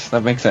makes sense.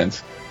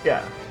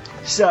 Yeah.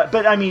 So,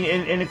 but I mean,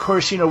 and of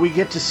course, we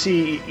get to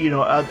see,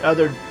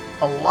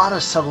 a lot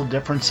of subtle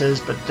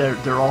differences, but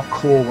they're all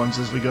cool ones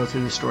as we go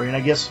through the story. And I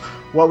guess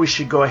what we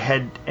should go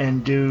ahead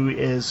and do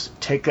is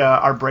take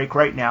our break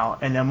right now,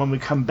 and then when we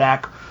come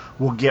back,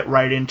 we'll get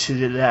right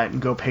into that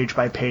and go page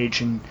by page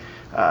and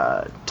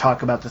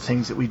talk about the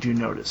things that we do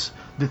notice.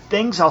 The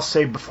things I'll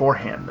say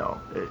beforehand,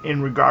 though,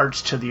 in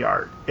regards to the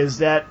art, is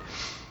that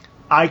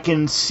I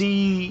can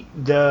see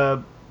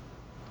the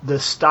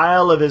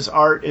style of his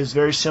art is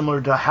very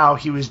similar to how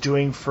he was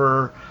doing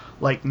for,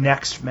 like,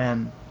 Next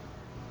Men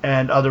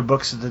and other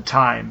books at the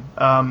time.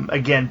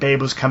 Again,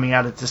 Babe was coming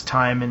out at this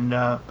time,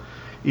 and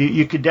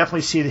you could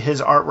definitely see that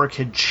his artwork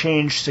had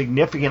changed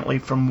significantly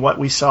from what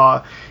we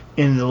saw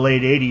in the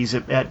late 80s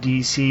at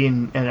DC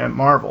and at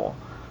Marvel.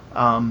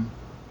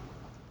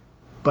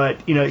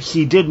 But,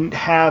 he didn't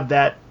have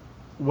that,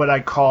 what I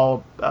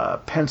call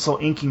pencil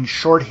inking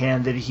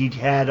shorthand that he'd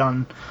had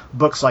on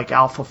books like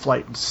Alpha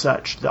Flight and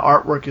such. The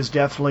artwork is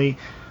definitely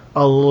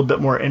a little bit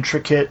more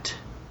intricate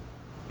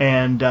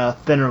and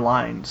thinner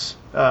lines.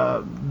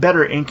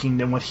 Better inking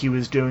than what he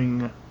was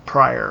doing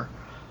prior.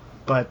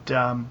 But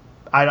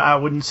I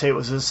wouldn't say it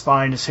was as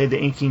fine to say the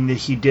inking that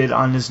he did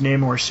on his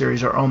Namor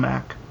series or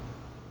OMAC.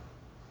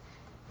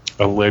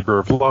 A labor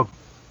of love.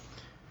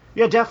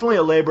 Yeah, definitely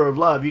a labor of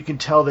love. You can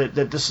tell that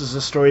this is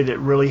a story that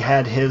really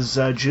had his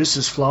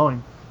juices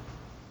flowing.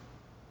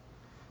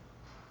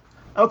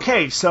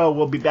 Okay, so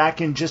we'll be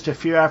back in just a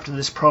few after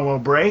this promo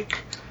break,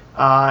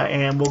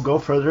 and we'll go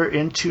further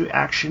into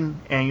Action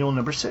Annual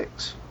number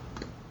 6.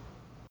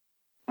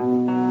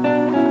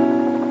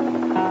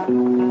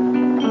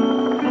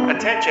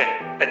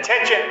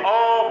 Attention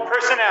all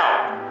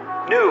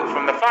personnel. New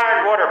from the Fire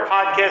and Water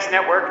Podcast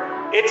Network,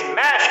 it's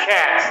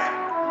MASHcast.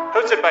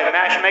 Hosted by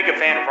MASH mega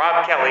fan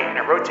Rob Kelly and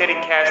a rotating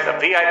cast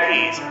of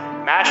VIPs,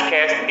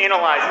 MASHcast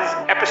analyzes,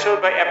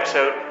 episode by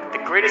episode, the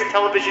greatest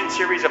television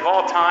series of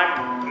all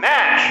time,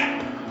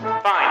 MASH.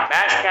 Find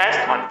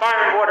MASHcast on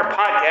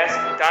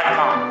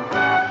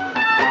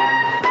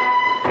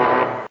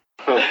fireandwaterpodcast.com.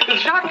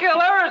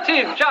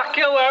 Jocularity!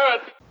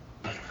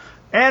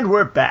 And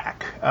we're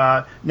back.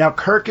 Now,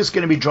 Kirk is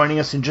going to be joining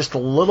us in just a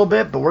little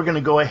bit, but we're going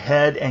to go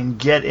ahead and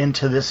get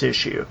into this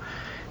issue.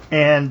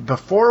 And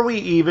before we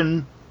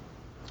even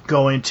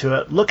go into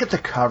it, look at the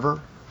cover.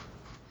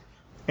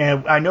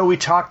 And I know we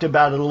talked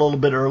about it a little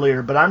bit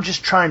earlier, but I'm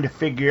just trying to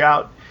figure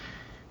out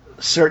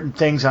certain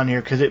things on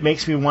here because it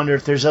makes me wonder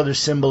if there's other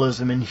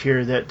symbolism in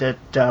here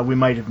that we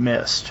might have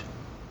missed.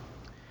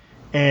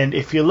 And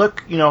if you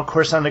look, of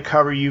course, on the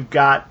cover, you've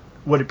got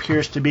what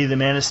appears to be the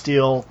Man of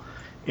Steel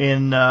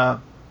in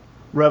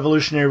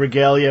revolutionary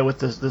regalia with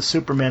the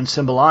Superman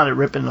symbol on it,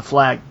 ripping the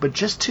flag. But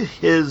just to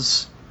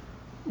his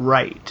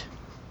right,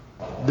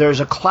 there's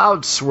a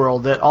cloud swirl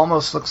that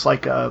almost looks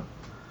like a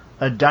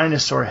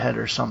dinosaur head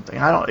or something.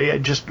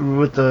 Just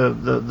with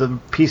the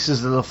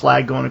pieces of the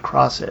flag going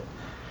across it.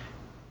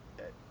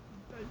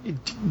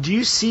 Do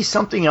you see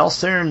something else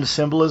there in the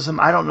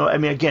symbolism? I don't know. I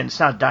mean, again, it's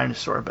not a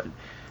dinosaur, but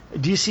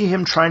do you see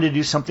him trying to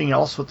do something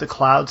else with the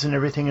clouds and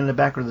everything in the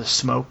back, or the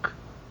smoke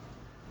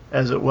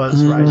as it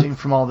was rising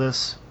from all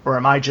this? Or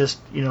am I just,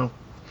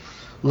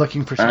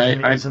 looking for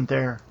something that isn't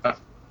there?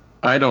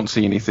 I don't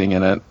see anything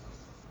in it.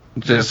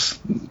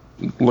 Just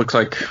looks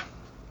like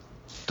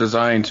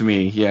design to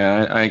me.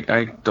 Yeah,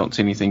 I don't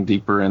see anything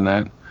deeper in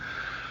that.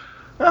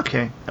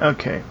 Okay.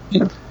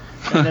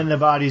 And then the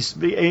bodies,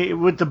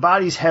 with the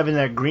bodies having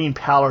that green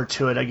pallor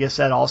to it, I guess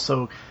that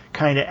also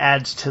kind of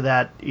adds to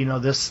that,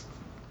 this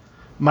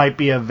might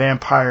be a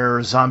vampire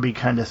or zombie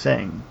kind of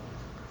thing.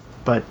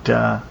 But,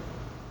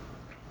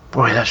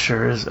 boy, that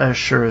sure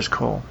is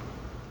cool.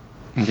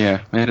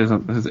 Yeah,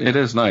 it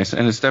is nice,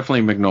 and it's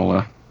definitely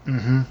Mignola.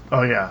 Mm-hmm.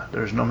 Oh, yeah,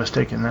 there's no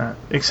mistaking that.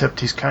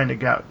 Except he's kind of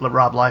got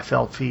Rob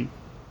Liefeld feet.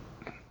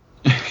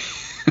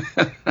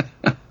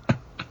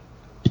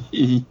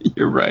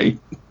 You're right.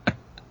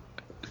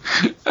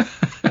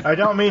 I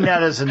don't mean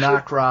that as a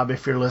knock, Rob,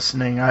 if you're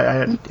listening.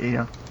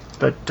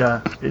 But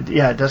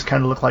it does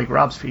kind of look like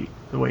Rob's feet,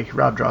 the way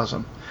Rob draws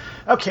them.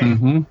 Okay.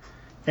 Mm-hmm.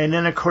 And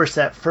then, of course,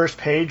 that first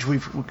page,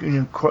 we've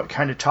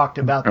kind of talked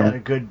about that a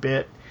good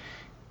bit.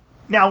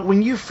 Now,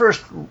 when you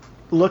first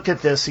looked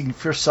at this and you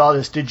first saw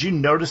this, did you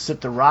notice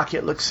that the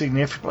rocket looks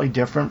significantly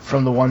different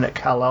from the one that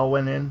Kal-El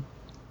went in?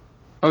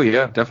 Oh,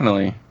 yeah,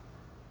 definitely.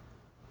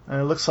 And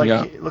it looks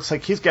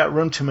like he's got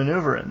room to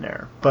maneuver in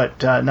there,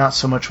 but not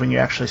so much when you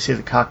actually see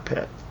the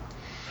cockpit.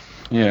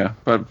 Yeah,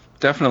 but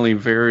definitely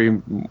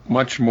very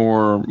much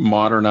more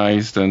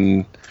modernized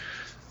and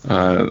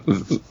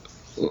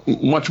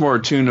much more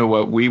attuned to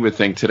what we would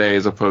think today,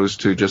 as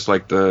opposed to just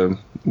like the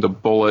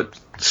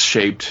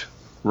bullet-shaped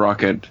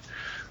rocket,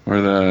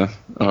 or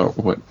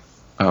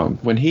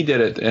when he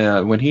did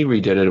it, when he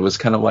redid it, it was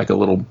kind of like a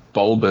little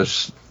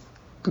bulbous,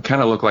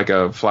 kind of looked like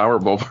a flower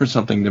bulb or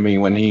something to me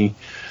when he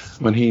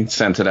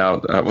sent it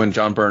out, when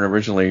John Byrne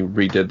originally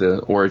redid the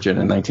Origin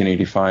in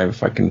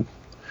 1985,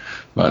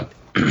 but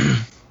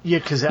yeah,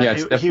 because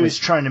he was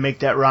trying to make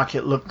that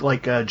rocket look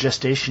like a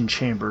gestation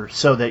chamber,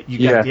 so that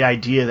you got the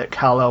idea that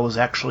Kal-El was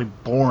actually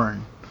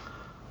born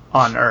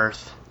on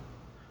Earth.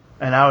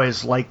 And I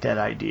always liked that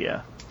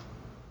idea.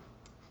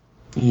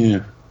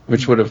 Yeah,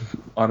 which would have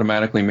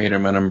automatically made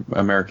him an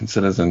American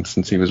citizen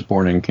since he was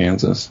born in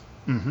Kansas.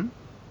 Mm-hmm.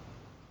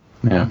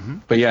 Yeah,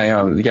 but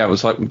it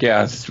was like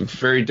it's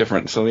very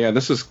different. So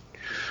this is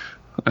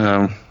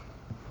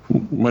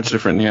much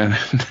different. Yeah,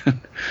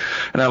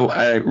 and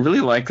I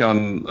really like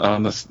on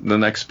the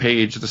next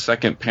page, the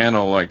second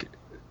panel, like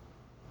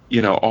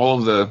all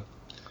of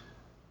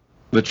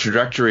the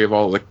trajectory of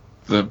all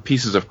the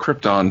pieces of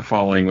Krypton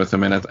falling with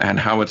him and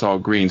how it's all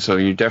green. So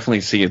you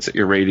definitely see it's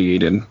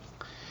irradiated.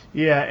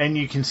 Yeah, and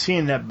you can see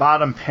in that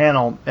bottom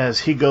panel as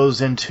he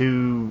goes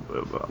into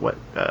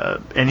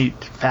any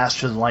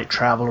faster than light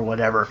travel or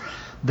whatever,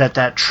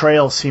 that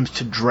trail seems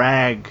to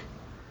drag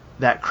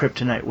that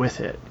kryptonite with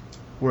it.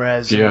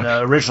 Whereas in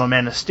the original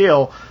Man of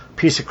Steel, a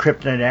piece of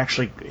kryptonite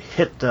actually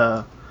hit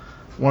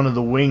one of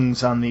the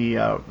wings on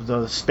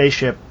the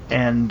spaceship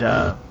and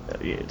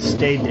it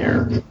stayed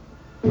there.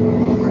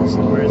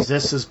 Whereas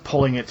this is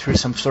pulling it through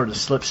some sort of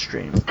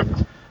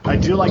slipstream. I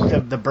do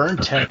like the Byrne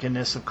tech in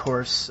this, of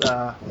course.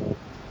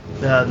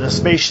 The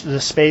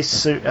space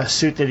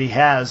suit that he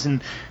has,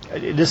 and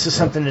this is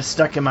something that's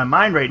stuck in my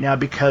mind right now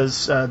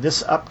because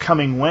this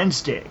upcoming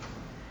Wednesday,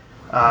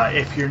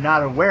 if you're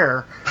not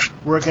aware,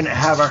 we're going to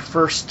have our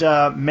first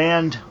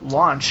manned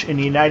launch in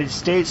the United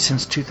States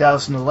since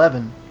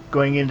 2011,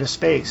 going into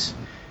space,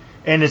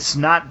 and it's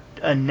not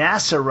a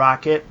NASA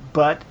rocket,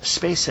 but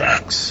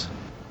SpaceX.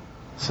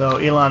 So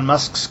Elon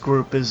Musk's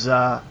group is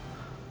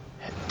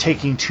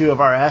taking 2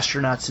 of our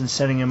astronauts and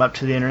sending them up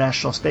to the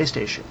International Space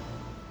Station.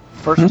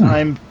 First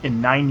time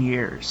in 9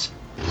 years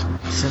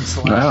since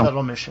the last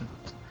shuttle mission.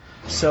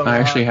 So I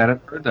actually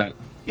hadn't heard that.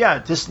 Yeah,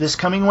 this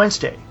coming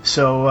Wednesday.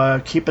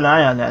 So keep an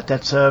eye on that.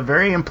 That's a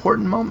very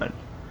important moment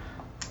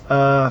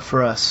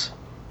for us.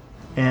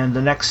 And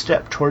the next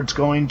step towards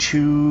going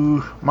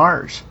to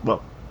Mars.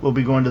 Well, we'll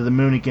be going to the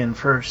moon again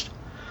first.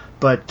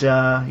 But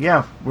they're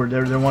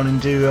wanting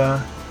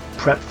to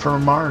prep for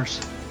Mars.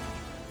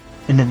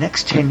 In the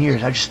next 10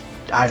 years,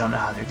 I don't know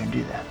how they're going to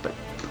do that, but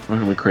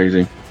Really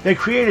crazy. They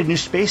created new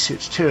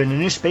spacesuits too, and the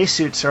new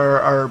spacesuits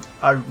are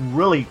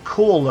really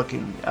cool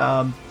looking.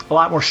 A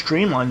lot more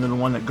streamlined than the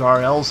one that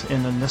Gar-L's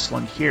in this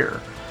one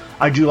here.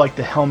 I do like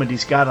the helmet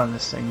he's got on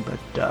this thing, but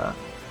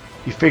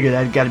you figure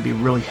that'd got to be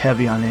really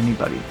heavy on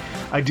anybody.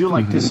 I do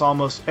like this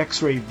almost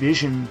X-ray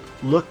vision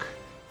look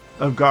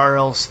of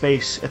Gar-L's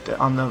face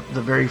on the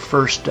very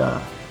first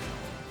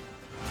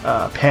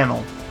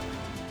panel.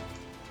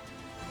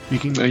 You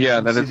can see the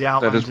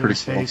outlines of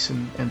his face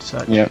and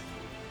such. Yeah.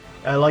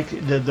 I like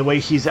the way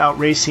he's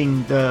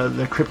outracing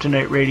the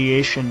kryptonite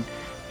radiation,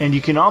 and you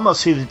can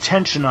almost see the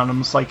tension on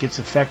him. It's like it's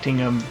affecting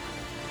him,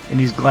 and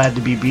he's glad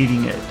to be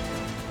beating it.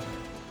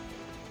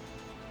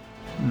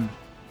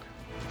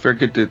 Very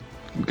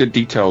good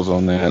details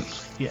on that.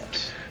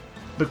 Yes.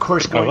 But of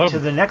course, going to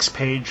the next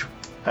page.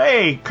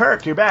 Hey,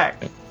 Kirk, you're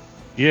back.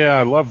 Yeah,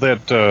 I love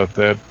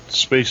that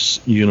space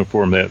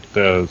uniform,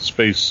 that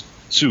space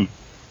suit.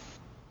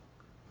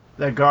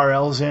 That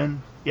Gar-L's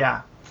in?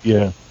 Yeah.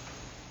 Yeah.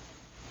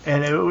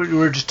 And we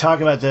were just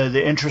talking about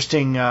the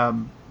interesting,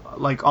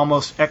 like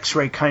almost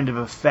X-ray kind of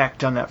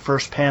effect on that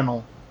first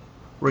panel,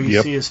 where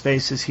you see his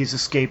face as he's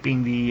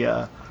escaping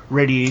the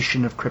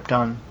radiation of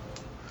Krypton.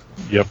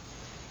 Yep.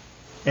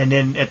 And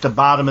then at the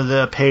bottom of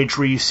the page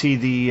where you see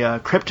the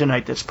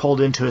kryptonite that's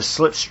pulled into a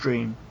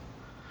slipstream,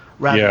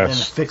 rather than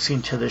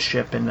affixing to the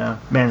ship in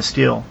Man of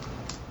Steel.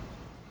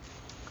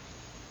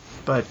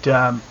 But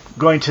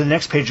going to the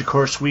next page, of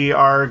course, we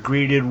are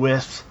greeted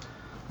with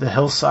the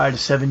hillside of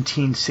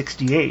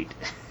 1768.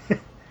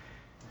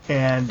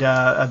 And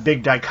a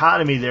big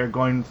dichotomy there,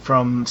 going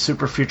from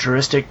super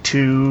futuristic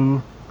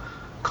to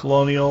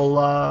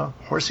colonial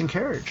horse and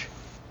carriage.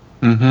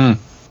 Mm-hmm.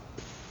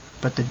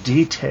 But the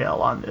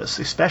detail on this,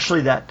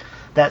 especially that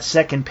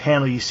second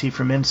panel you see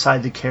from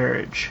inside the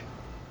carriage.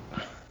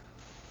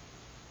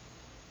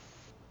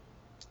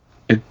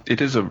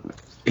 It is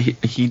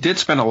he did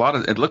spend a lot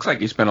of, it looks like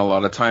he spent a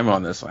lot of time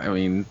on this. I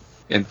mean,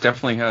 it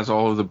definitely has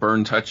all of the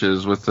Byrne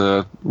touches with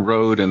the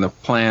road and the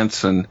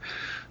plants, and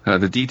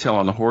the detail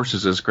on the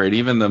horses is great.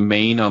 Even the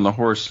mane on the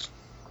horses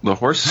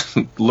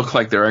look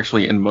like they're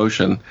actually in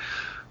motion.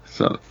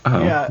 So,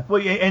 yeah,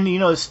 well, and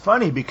it's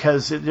funny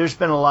because there's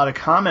been a lot of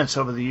comments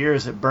over the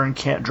years that Byrne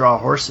can't draw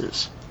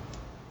horses.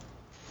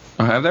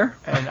 Oh, have there?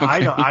 And Okay.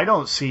 I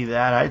don't see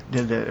that.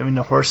 I mean,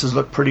 the horses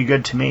look pretty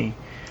good to me.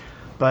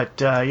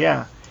 But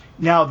yeah.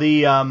 Now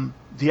the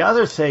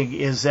other thing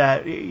is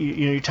that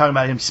you're talking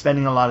about him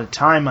spending a lot of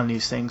time on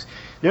these things.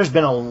 There's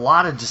been a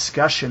lot of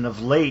discussion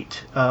of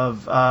late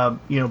of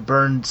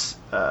Byrne's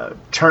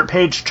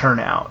page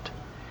turnout,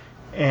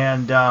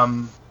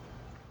 and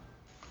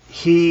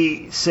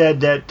he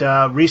said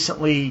that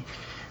recently,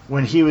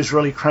 when he was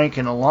really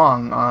cranking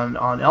along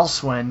on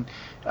Elsewin,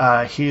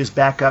 he was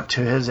back up to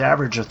his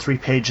average of 3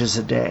 pages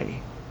a day.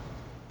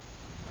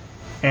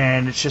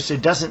 And it's just,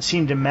 it doesn't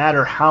seem to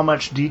matter how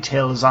much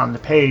detail is on the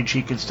page,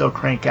 he can still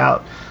crank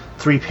out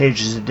 3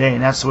 pages a day.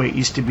 And that's the way it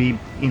used to be,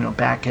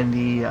 back in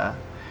the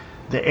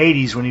the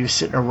 80s when he was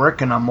sitting there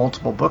working on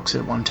multiple books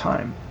at one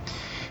time.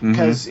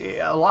 Because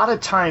a lot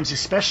of times,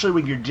 especially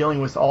when you're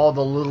dealing with all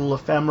the little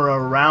ephemera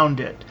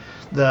around it,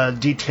 the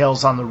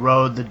details on the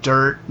road, the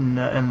dirt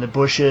and the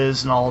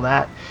bushes and all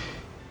that,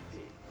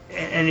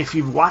 and if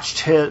you've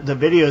watched the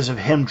videos of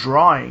him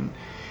drawing,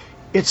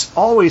 it's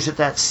always at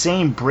that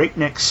same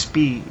breakneck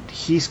speed.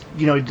 He's,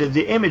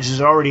 the image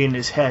is already in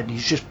his head.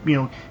 He's just,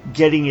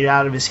 getting it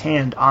out of his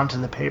hand onto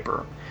the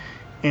paper.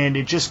 And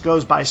it just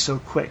goes by so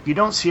quick. You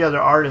don't see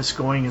other artists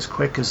going as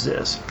quick as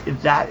this.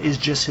 That is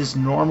just his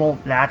normal,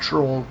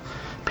 natural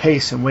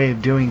pace and way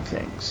of doing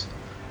things.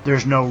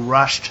 There's no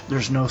rushed.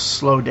 There's no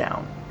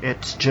slowdown.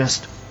 It's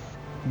just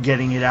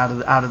getting it out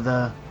of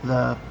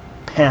the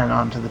pen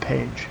onto the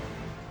page.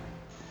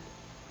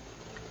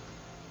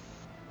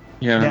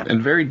 Yeah,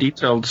 and very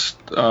detailed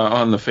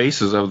on the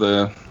faces of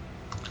the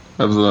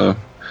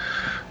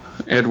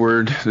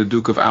Edward, the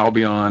Duke of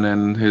Albion,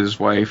 and his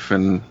wife,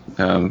 and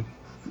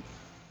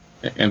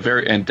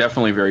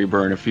definitely very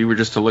Byrne. If you were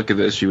just to look at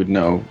this, you would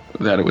know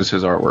that it was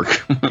his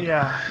artwork.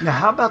 Yeah. Now,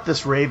 how about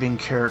this Raven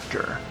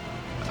character?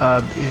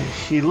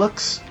 He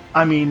looks.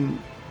 I mean,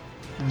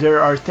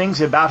 there are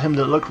things about him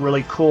that look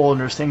really cool,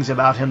 and there's things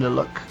about him that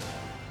look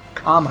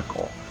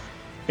comical.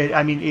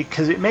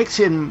 Because it makes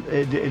him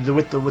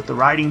with the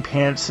riding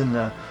pants and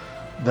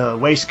the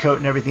waistcoat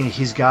and everything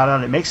he's got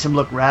on. It makes him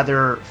look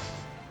rather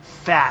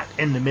fat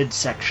in the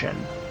midsection.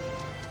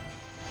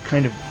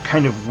 Kind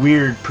of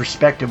weird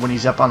perspective when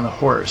he's up on the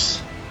horse.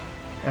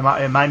 Am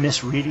I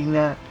misreading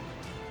that?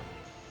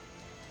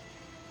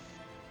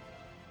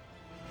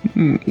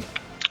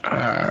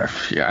 Yeah,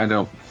 I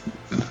don't.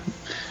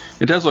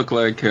 It does look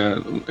like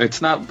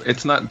it's not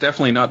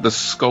definitely not the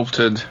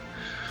sculpted.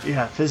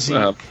 Yeah,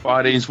 physique.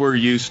 Bodies we're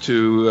used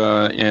to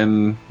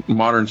in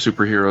modern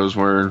superheroes,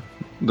 where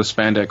the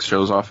spandex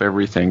shows off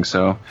everything.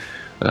 So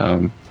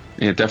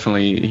he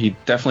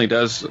definitely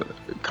does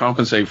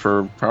compensate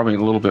for probably a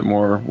little bit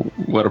more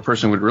what a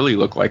person would really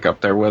look like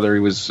up there, whether he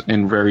was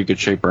in very good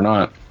shape or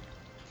not.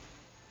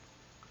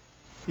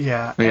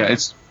 Yeah. Yeah,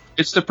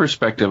 it's the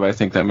perspective, I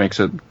think, that makes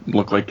it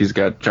look like he's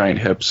got giant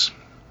hips.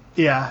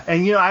 Yeah,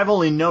 and I've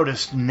only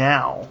noticed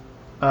now,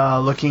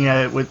 looking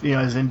at it with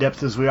as in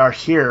depth as we are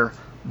here,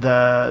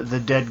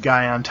 the dead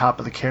guy on top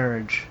of the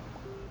carriage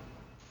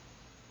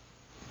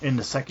in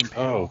the second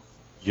panel. Oh,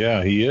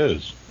 yeah, he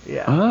is.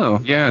 Yeah. Oh,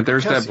 yeah.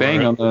 There's that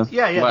bang on the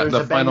there's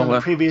a bang on the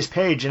left. previous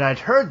page, and I'd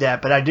heard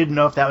that, but I didn't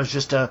know if that was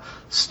just a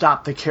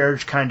stop the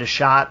carriage kind of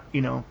shot,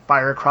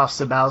 fire across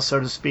the bow, so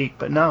to speak.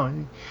 But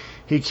no,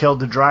 he killed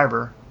the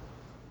driver.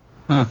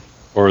 Huh.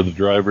 Or the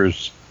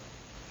driver's.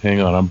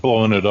 Hang on, I'm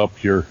blowing it up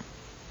here.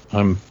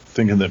 I'm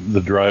thinking that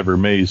the driver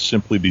may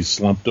simply be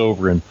slumped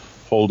over and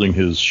holding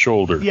his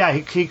shoulder. Yeah,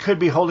 he could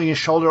be holding his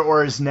shoulder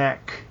or his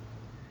neck.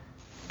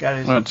 Got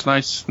his. Well,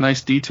 it's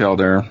nice detail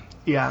there.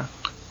 Yeah.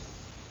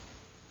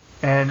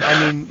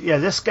 And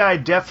this guy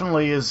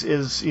definitely is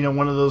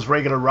one of those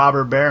regular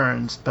robber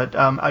barons. But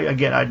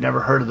I'd never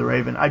heard of the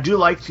Raven. I do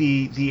like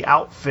the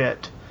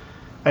outfit.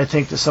 I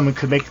think that someone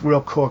could make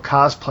real cool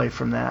cosplay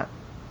from that.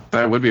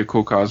 That would be a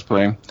cool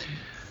cosplay.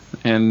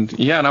 And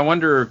I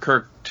wonder,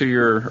 Kirk, to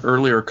your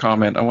earlier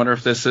comment, I wonder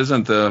if this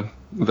isn't the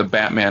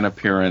Batman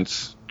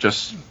appearance.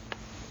 Just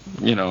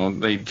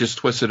they just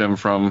twisted him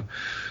from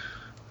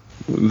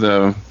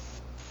the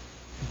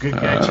good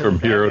guy from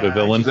hero to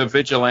villain, the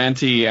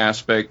vigilante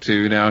aspect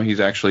to now he's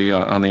actually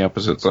on the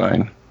opposite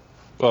side.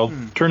 Well,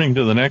 turning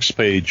to the next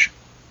page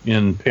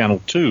in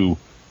panel 2,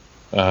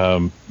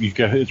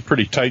 it's a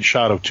pretty tight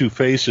shot of two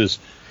faces.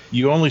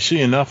 You only see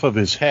enough of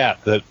his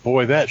hat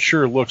that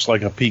sure looks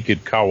like a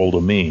peaked cowl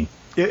to me.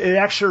 It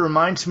actually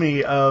reminds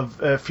me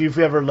of, if you've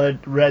ever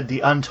read the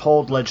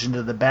Untold Legend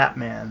of the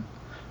Batman,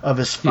 of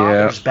his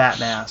father's bat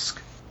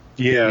mask.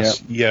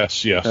 Yes.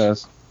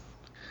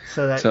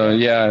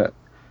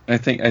 I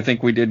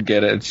think we did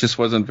get it. It just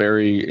wasn't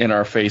very in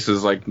our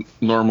faces like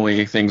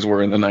normally things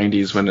were in the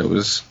 90s when it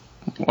was.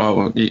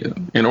 Well,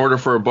 in order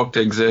for a book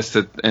to exist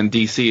in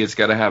DC, it's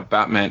got to have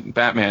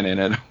Batman in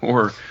it,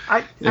 or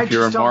if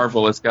you're a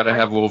Marvel, it's got to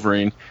have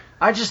Wolverine.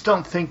 I just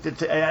don't think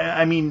that.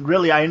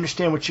 Really, I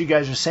understand what you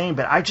guys are saying,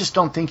 but I just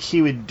don't think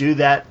he would do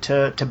that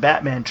to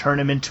Batman, turn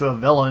him into a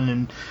villain,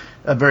 and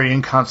a very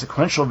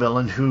inconsequential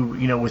villain who,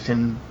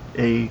 within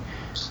a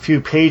few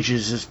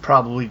pages is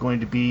probably going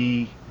to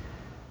be.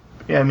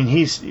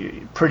 He's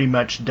pretty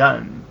much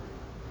done.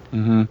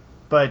 Mm-hmm.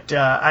 But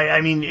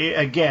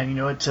again,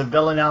 it's a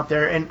villain out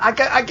there, and I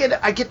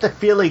get the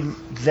feeling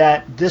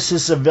that this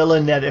is a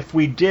villain that if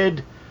we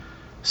did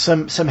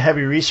some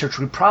heavy research,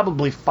 we'd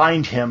probably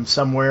find him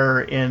somewhere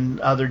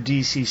in other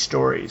DC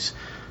stories.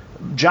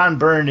 John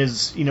Byrne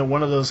is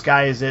one of those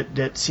guys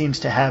that seems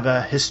to have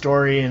a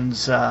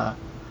historian's I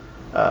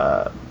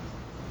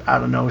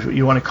don't know what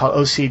you want to call it,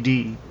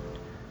 OCD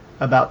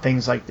about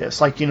things like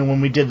this. Like when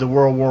we did the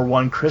World War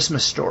I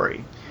Christmas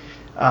story.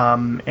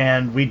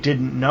 And we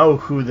didn't know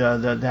who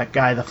that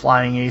guy, the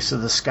Flying Ace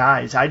of the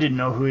Skies. I didn't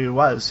know who he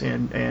was,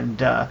 and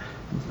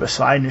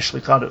so I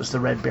initially thought it was the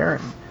Red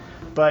Baron.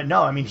 But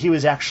no, I mean, he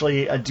was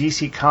actually a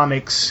DC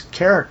Comics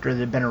character that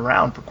had been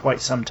around for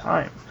quite some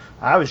time.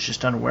 I was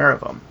just unaware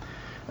of him.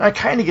 And I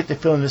kind of get the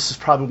feeling this is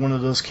probably one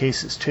of those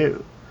cases,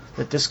 too,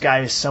 that this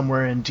guy is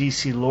somewhere in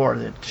DC lore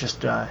that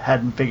just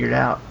hadn't figured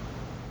out.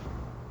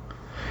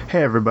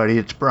 Hey, everybody,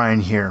 it's Brian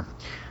here.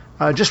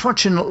 Just want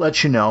to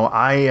let you know,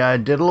 I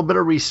did a little bit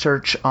of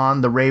research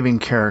on the Raven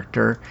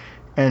character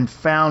and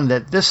found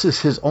that this is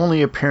his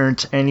only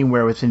appearance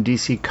anywhere within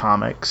DC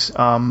Comics.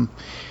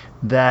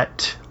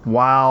 That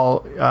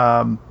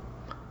while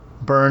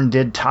Byrne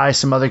did tie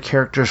some other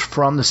characters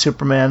from the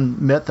Superman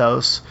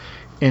mythos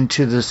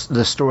into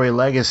the story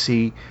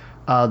Legacy,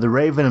 the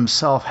Raven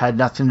himself had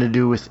nothing to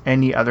do with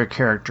any other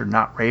character,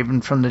 not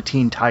Raven from the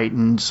Teen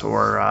Titans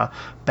or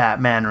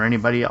Batman or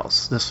anybody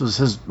else. This was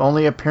his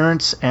only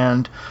appearance,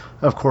 and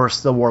of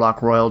course the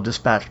Warlock Royal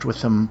dispatched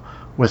with him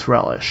with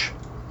relish.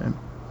 And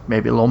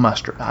maybe a little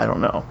mustard, I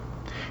don't know.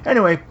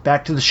 Anyway,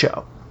 back to the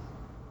show.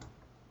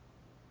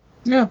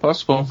 Yeah,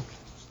 possible.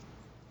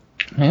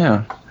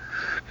 Yeah.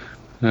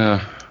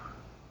 I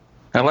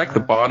like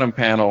the bottom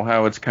panel,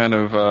 how it's kind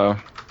of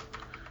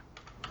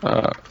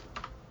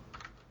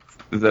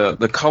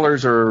the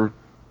colors are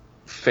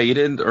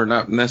faded, or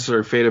not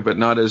necessarily faded, but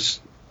not as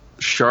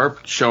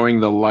sharp, showing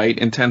the light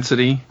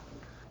intensity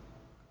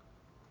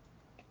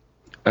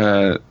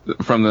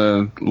from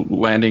the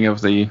landing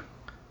of the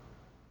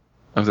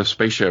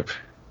spaceship.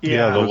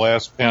 Yeah, the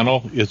last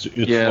panel, it's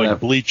like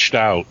bleached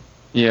out.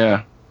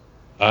 Yeah.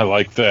 I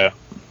like that.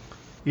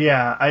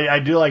 Yeah, I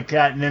do like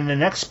that. And then the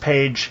next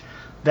page,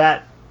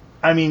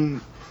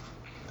 I'm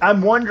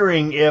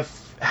wondering if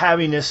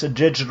having this a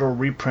digital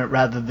reprint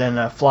rather than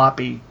a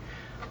floppy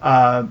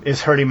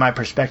is hurting my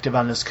perspective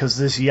on this, because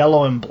this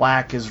yellow and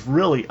black is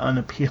really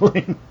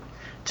unappealing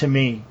to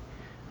me.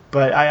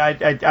 But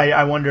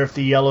I wonder if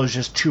the yellow is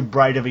just too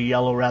bright of a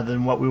yellow rather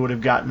than what we would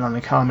have gotten on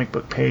the comic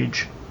book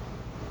page.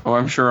 Oh,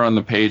 I'm sure on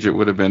the page it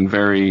would have been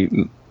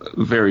very,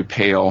 very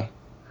pale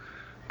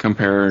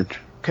compared.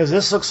 Because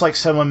this looks like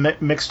someone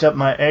mixed up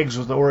my eggs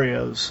with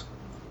Oreos.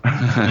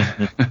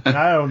 And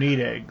I don't eat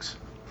eggs.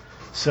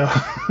 So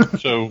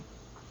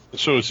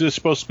is this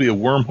supposed to be a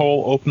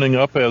wormhole opening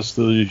up as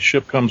the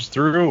ship comes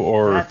through,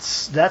 or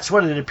that's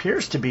what it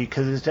appears to be,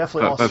 because it's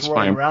definitely all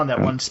swirling around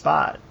that one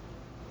spot.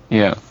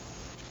 Yeah.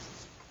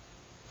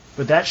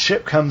 But that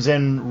ship comes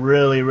in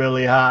really,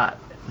 really hot.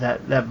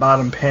 That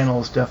bottom panel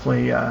is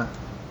definitely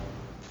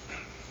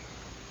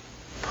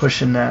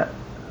pushing that.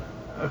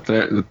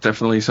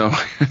 Definitely so.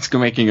 It's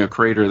making a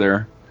crater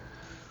there.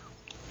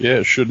 Yeah,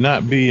 it should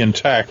not be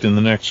intact in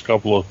the next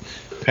couple of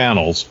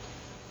panels.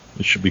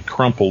 It should be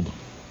crumpled.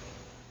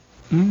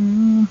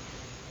 Well,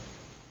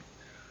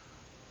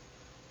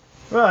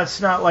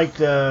 it's not like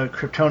the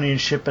Kryptonian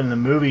ship in the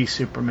movie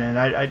Superman.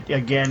 I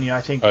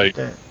think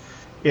that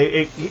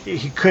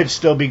he could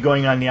still be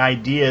going on the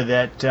idea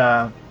that.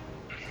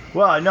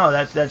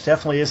 That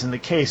definitely isn't the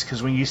case,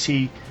 because when you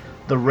see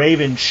the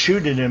Raven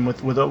shoot at him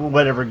with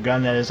whatever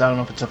gun that is, I don't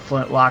know if it's a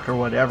flintlock or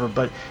whatever,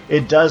 but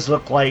it does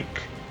look like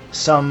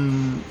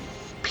some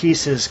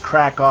pieces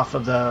crack off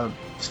of the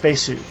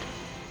spacesuit.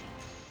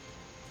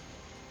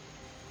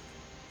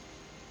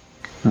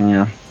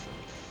 Yeah.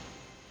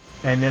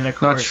 And then, of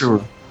course,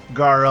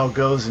 Gar-El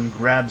goes and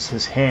grabs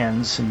his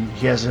hands, and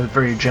he has a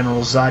very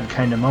General Zod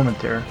kind of moment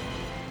there.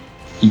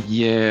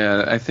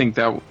 Yeah, I think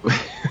that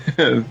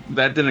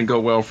that didn't go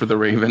well for the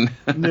Raven.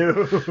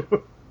 No.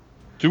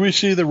 Do we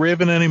see the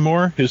Raven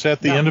anymore? Is that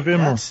the end of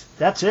him?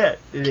 That's it.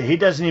 He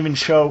doesn't even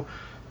show,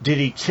 did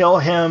he kill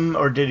him,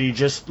 or did he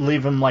just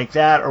leave him like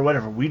that, or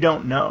whatever. We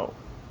don't know.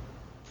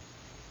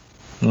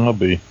 I'll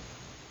be.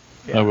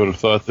 Yeah. I would have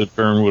thought that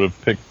Byrne would have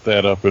picked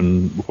that up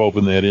and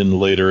woven that in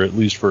later, at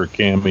least for a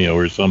cameo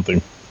or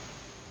something.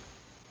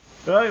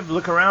 Well,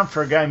 look around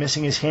for a guy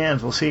missing his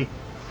hands. We'll see.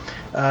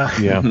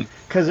 Yeah.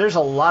 Because there's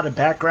a lot of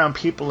background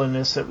people in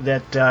this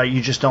that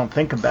you just don't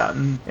think about.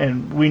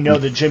 And we know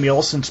that Jimmy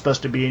Olsen's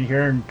supposed to be in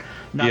here. And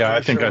I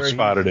think I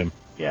spotted him.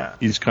 Yeah.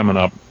 He's coming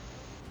up.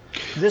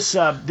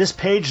 This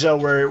page, though,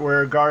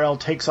 where Gar-El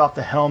takes off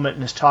the helmet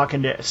and is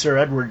talking to Sir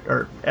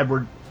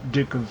Edward,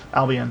 Duke of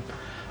Albion,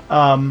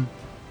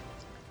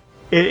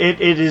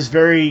 it is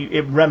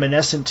very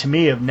reminiscent to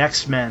me of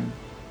Next Men.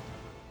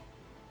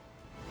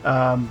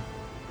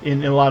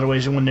 In a lot of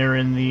ways, when they're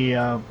in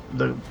the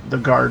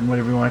garden,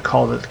 whatever you want to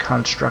call it, the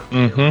construct.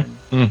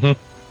 Mm-hmm. Mm-hmm.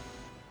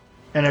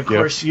 And of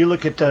course, you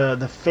look at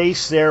the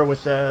face there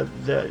with the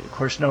of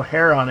course no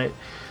hair on it.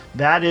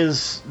 That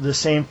is the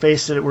same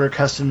face that we're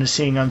accustomed to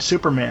seeing on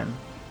Superman.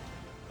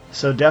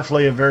 So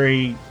definitely a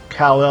very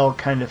Kal-El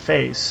kind of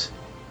face,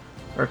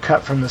 or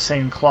cut from the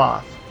same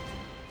cloth.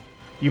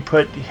 You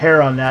put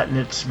hair on that, and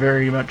it's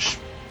very much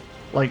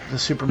like the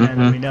Superman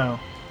that we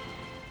know.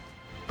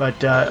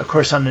 But, of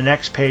course, on the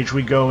next page,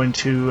 we go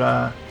into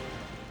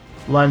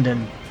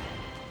London.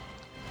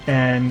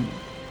 And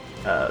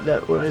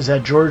is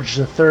that George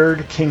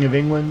III, King of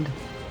England,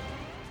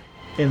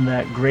 in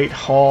that great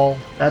hall?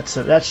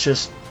 That's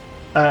just...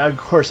 of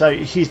course,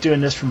 he's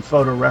doing this from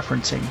photo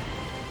referencing.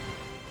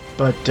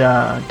 But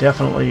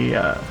definitely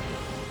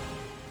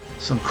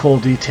Some cool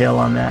detail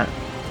on that.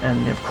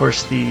 And, of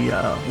course, the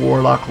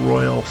Warlock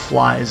Royal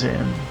flies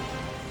in.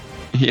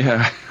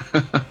 Yeah.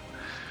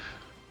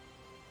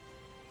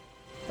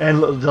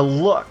 And the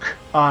look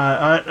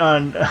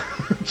on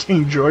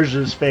King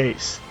George's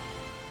face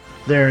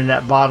there in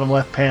that bottom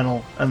left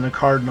panel and the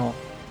Cardinal.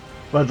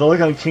 But the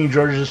look on King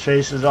George's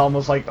face is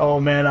almost like, oh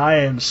man,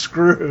 I am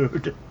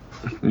screwed.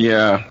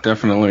 Yeah,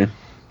 definitely.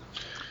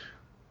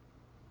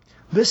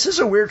 This is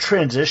a weird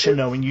transition,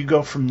 though, when you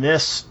go from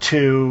this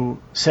to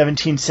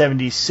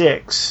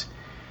 1776.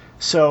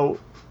 So,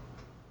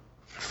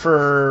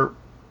 for,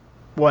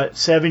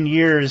 7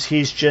 years,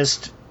 he's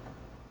just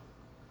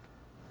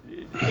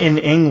in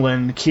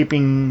England,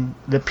 keeping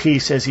the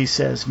peace, as he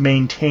says,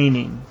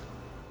 maintaining,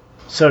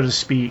 so to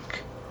speak.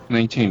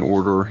 Maintain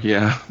order,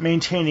 yeah.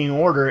 Maintaining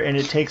order, and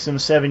it takes him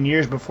 7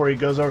 years before he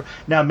goes over.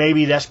 Now,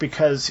 maybe that's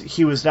because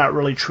he was not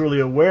really truly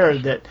aware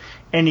that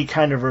any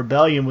kind of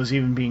rebellion was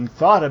even being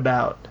thought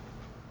about.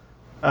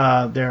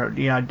 I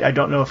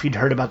don't know if he'd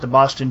heard about the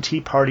Boston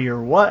Tea Party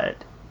or what,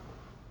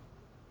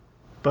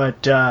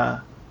 but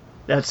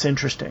that's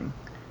interesting.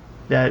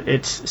 That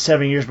it's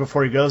 7 years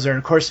before he goes there, and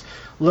of course,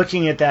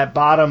 looking at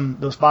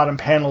those bottom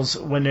panels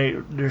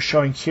when they're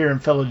showing here in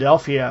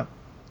Philadelphia,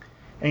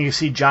 and you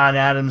see John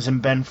Adams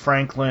and Ben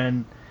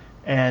Franklin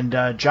and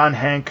John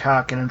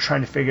Hancock, and I'm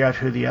trying to figure out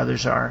who the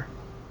others are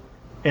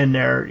in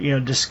there,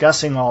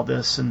 discussing all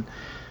this. And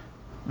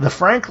the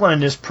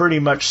Franklin is pretty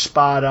much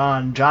spot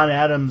on. John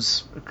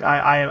Adams,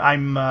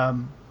 I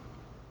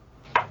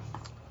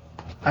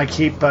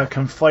keep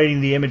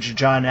conflating the image of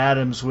John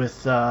Adams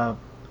with that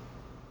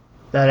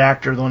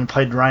actor, the one who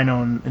played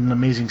Rhino in The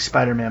Amazing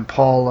Spider-Man,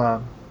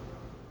 Paul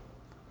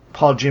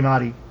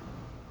Giamatti,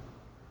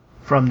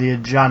 from the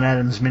John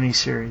Adams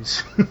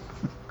miniseries,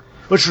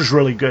 which was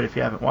really good if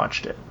you haven't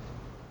watched it.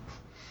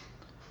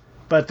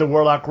 But the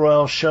Warlock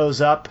Royal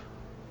shows up,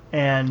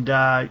 and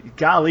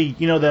golly,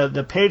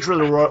 the page where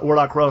the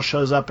Warlock Royal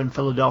shows up in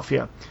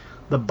Philadelphia,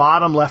 the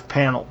bottom left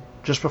panel,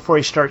 just before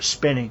he starts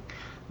spinning,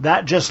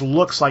 that just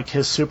looks like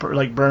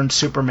like Byrne's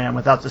Superman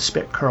without the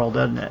spit curl,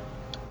 doesn't it?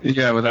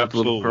 Yeah, without the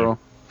little curl.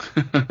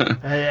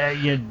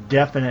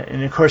 Definite.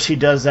 And of course he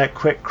does that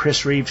quick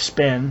Chris Reeve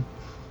spin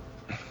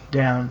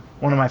down.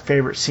 One of my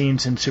favorite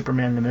scenes in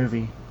Superman the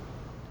movie.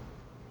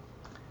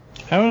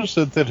 How is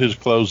it that his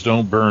clothes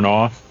don't burn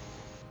off?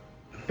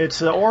 It's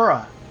the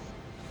aura.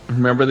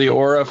 Remember the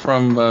aura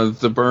from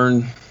the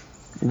Byrne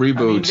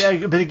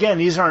reboot? But again,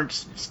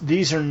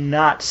 these are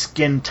not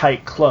skin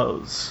tight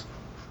clothes.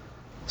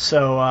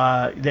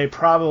 So they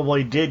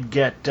probably did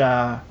get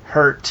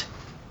hurt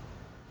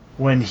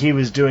when he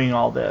was doing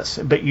all this.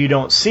 But you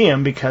don't see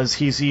him because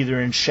he's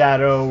either in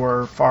shadow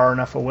or far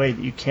enough away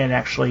that you can't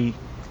actually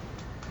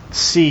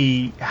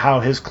see how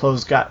his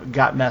clothes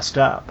got messed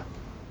up.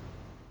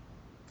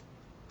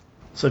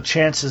 So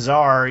chances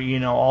are,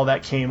 all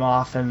that came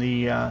off, and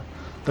the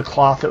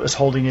cloth that was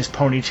holding his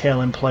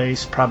ponytail in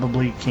place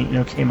probably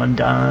came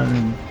undone.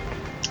 And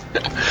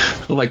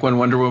like when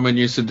Wonder Woman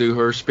used to do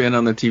her spin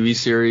on the TV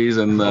series,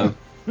 and the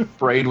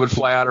braid would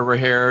fly out of her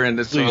hair, and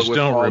please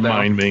don't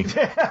remind me.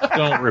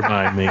 Don't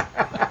remind me.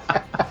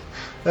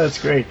 That's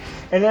great.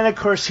 And then, of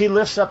course, he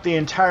lifts up the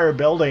entire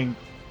building.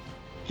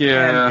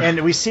 Yeah.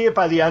 And we see it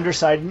by the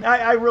underside. And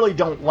I really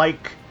don't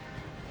like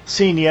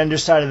seeing the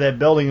underside of that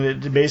building.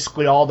 That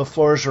basically all the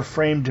floors are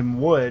framed in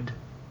wood.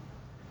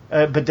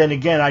 But then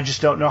again, I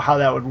just don't know how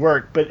that would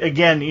work. But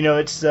again,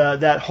 it's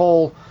that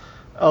whole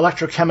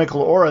electrochemical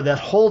aura that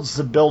holds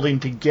the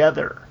building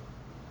together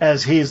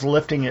as he's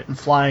lifting it and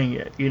flying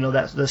it.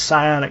 That's the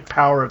psionic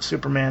power of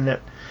Superman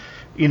that,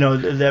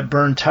 that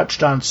Byrne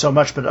touched on so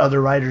much, but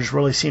other writers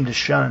really seem to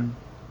shun.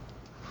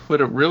 Would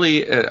it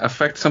really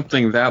affect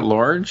something that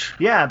large?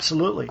 Yeah,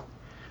 absolutely.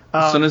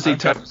 As soon as he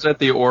touches it,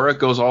 the aura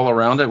goes all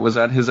around it. Was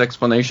that his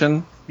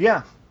explanation?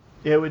 Yeah.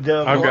 It would.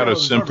 I've got a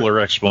simpler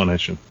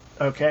explanation.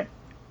 Okay.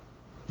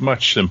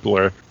 Much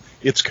simpler.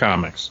 It's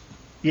comics.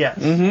 Yes.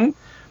 Mm-hmm.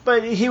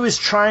 But he was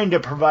trying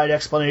to provide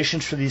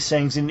explanations for these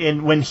things.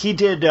 And when he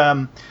did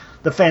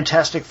the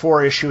Fantastic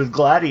Four issue with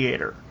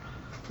Gladiator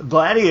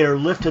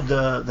lifted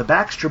the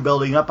Baxter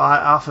building up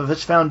off of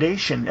its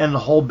foundation, and the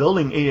whole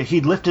building,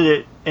 he lifted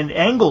it and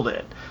angled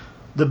it.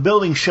 The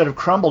building should have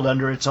crumbled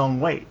under its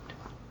own weight.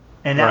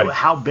 And that, right.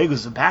 How big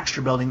was the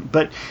Baxter building?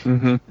 But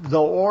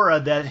the aura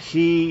that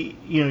he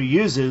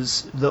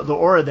uses, the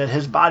aura that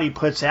his body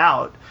puts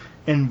out,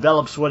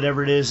 envelops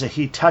whatever it is that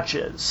he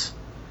touches.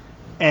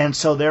 And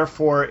so,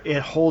 therefore,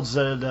 it holds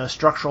the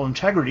structural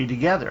integrity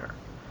together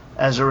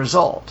as a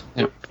result.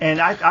 Yep. And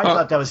I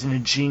thought that was an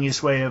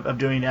ingenious way of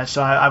doing that.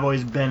 So I've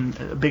always been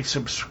a big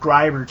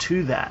subscriber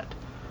to that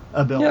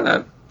ability.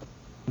 Yeah,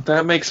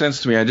 that makes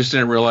sense to me. I just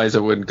didn't realize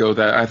it would go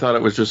that. I thought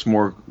it was just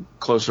more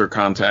closer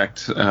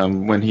contact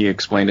when he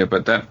explained it,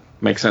 but that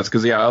makes sense.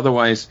 Because,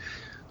 otherwise,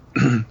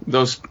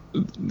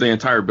 the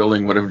entire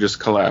building would have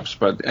just collapsed.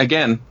 But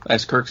again,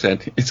 as Kirk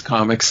said, it's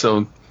comics,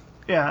 so...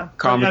 Yeah,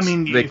 comics,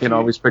 they can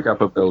always pick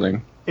up a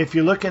building. If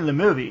you look in the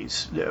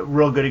movies, a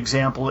real good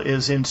example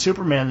is in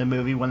Superman the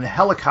movie when the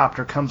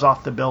helicopter comes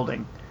off the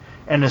building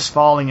and is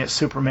falling at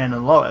Superman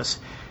and Lois.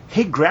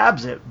 He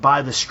grabs it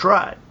by the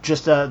strut,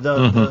 just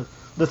the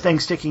thing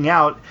sticking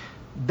out.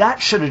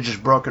 That should have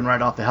just broken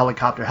right off the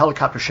helicopter.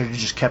 Helicopter should have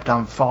just kept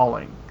on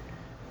falling.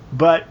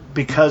 But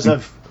because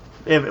of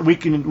we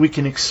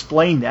can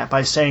explain that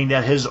by saying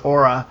that his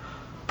aura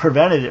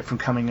prevented it from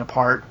coming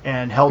apart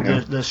and held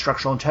the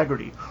structural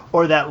integrity,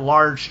 or that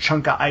large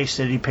chunk of ice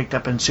that he picked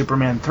up in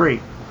Superman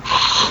 3.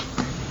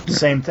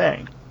 Same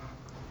thing.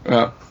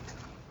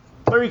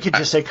 Or you could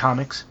just say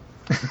comics.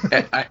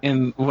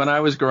 And when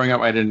I was growing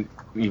up, I didn't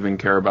even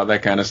care about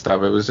that kind of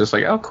stuff. It was just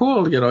like, oh,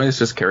 cool, he's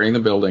just carrying the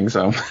building.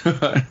 So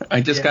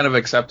I just kind of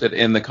accepted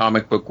in the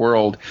comic book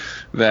world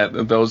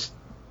that those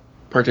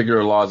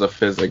particular laws of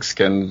physics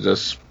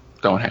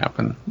don't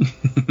happen.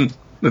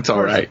 It's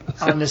all right.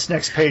 On this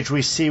next page,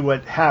 we see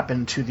what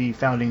happened to the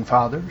Founding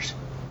Fathers.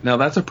 Now,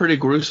 that's a pretty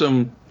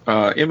gruesome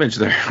image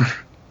there.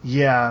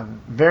 Yeah,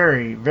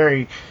 very,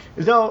 very.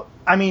 Though,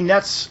 I mean,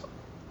 that's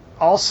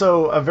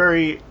also a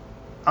very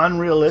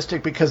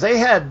unrealistic, because they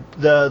had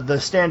the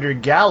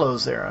standard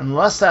gallows there.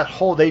 Unless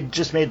they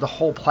just made the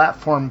whole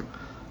platform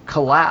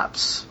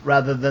collapse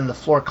rather than the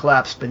floor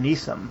collapse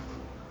beneath them.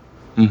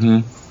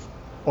 Mm-hmm.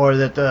 Or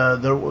that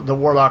the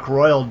Warlock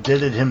Royal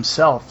did it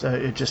himself.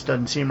 It just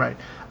doesn't seem right.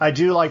 I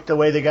do like the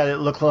way they got it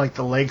look like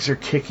the legs are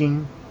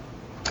kicking.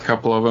 A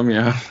couple of them,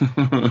 yeah.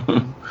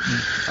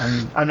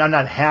 I'm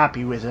not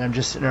happy with it. I'm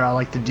just sitting there. I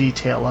like the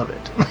detail of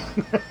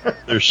it.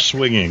 They're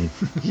swinging.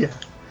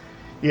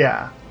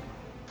 Yeah.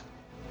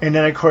 And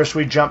then, of course,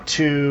 we jump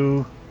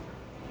to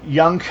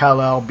young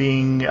Kal-El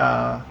being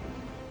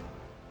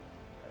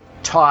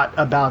taught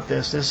about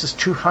this. This is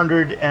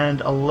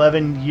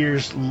 211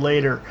 years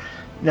later.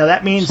 Now,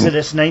 that means that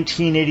it's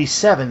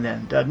 1987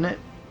 then, doesn't it?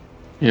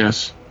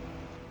 Yes.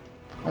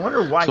 I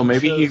wonder why. So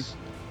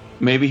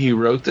maybe he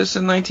wrote this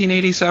in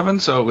 1987,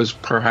 so it was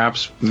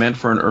perhaps meant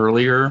for an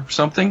earlier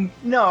something?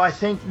 No, I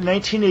think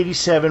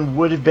 1987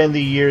 would have been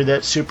the year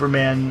that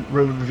Superman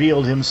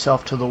revealed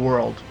himself to the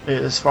world,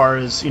 as far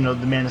as, the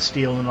Man of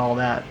Steel and all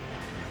that.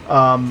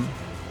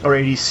 Or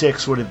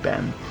 86 would have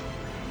been.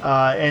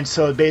 And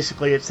so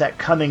basically it's that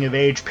coming of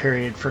age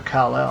period for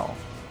Kal-El.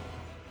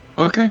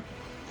 Okay.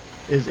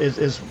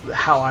 Is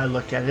how I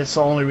look at it. It's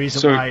the only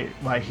reason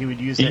why he would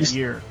use that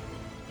year.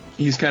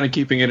 He's kind of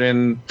keeping it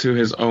into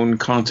his own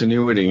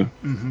continuity.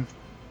 Mm-hmm.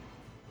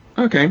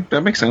 Okay,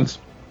 that makes sense.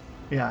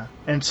 Yeah,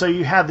 and so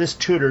you have this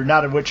tutor,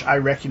 not of which I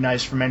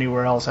recognize from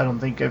anywhere else. I don't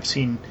think I've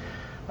seen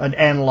an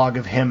analog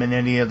of him in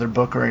any other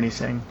book or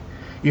anything.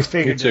 You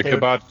figured it's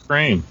about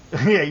Crane.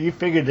 Yeah, you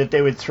figured that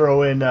they would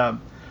throw in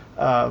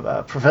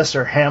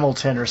Professor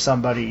Hamilton or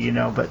somebody,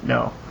 but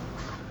no.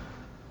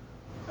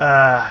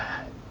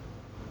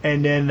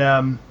 And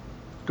then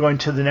going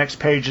to the next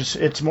page,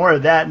 it's more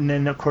of that, and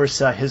then of course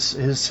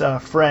his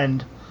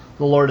friend,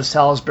 the Lord of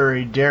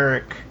Salisbury,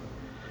 Derek,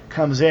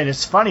 comes in.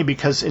 It's funny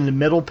because in the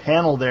middle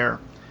panel there,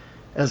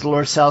 as the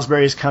Lord of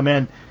Salisbury has come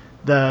in,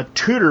 the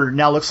tutor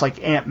now looks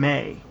like Aunt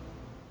May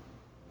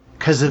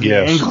because of the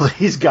angle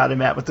he's got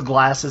him at, with the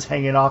glasses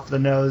hanging off the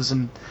nose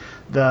and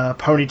the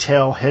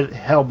ponytail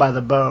held by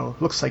the bow.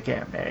 Looks like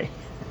Aunt May.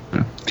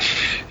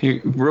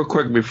 Real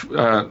quick,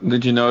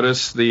 did you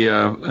notice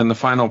in the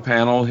final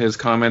panel, his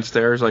comments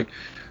there is like,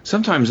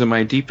 sometimes in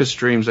my deepest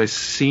dreams, I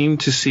seem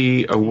to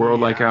see a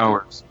world like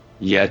ours,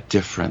 yet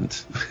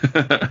different.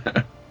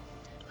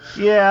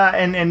 Yeah,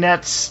 and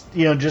that's,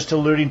 just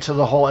alluding to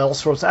the whole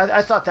Elseworlds.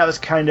 I thought that was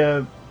kind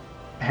of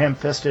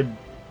ham-fisted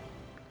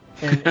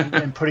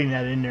in putting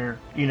that in there.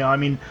 I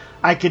mean,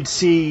 I could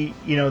see,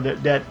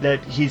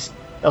 that he's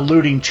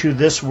alluding to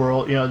this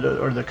world,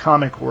 or the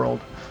comic world.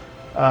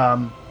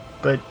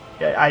 But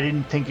I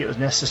didn't think it was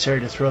necessary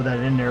to throw that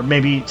in there.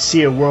 Maybe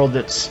see a world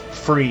that's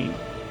free,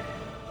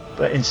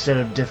 but instead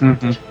of different.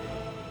 Mm-hmm.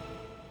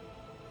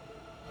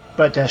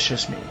 But that's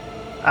just me.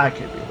 I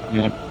could be wrong.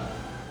 Yeah.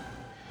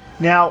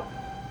 Now,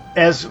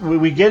 as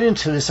we get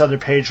into this other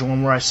page, the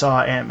one where I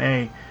saw Aunt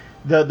May,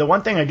 the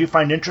one thing I do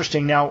find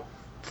interesting, now,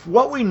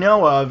 what we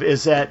know of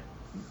is that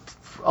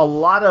a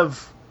lot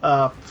of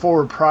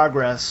forward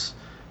progress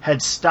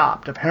had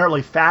stopped.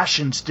 Apparently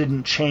fashions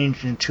didn't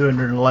change in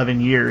 211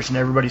 years, and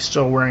everybody's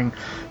still wearing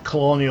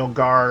colonial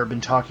garb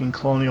and talking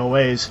colonial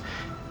ways.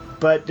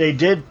 But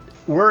they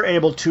were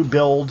able to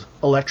build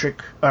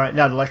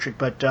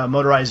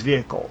motorized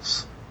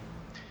vehicles.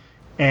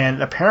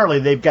 And apparently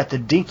they've got the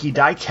dinky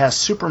die-cast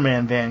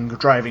Superman van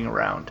driving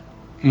around.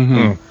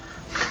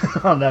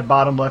 Mm-hmm. On that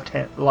bottom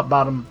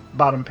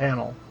bottom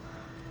panel.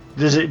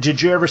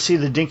 Did you ever see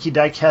the dinky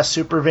die-cast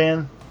Super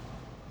van?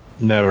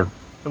 Never.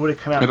 It would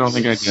have come out in the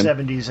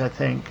 70s, I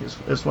think,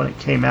 is when it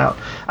came out.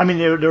 I mean,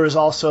 there was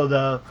also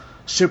the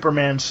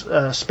Superman's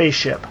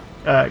spaceship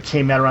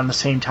came out around the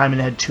same time,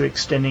 and it had two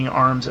extending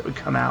arms that would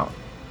come out.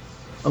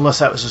 Unless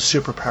that was a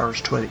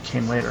Superpowers toy that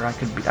came later. I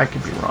could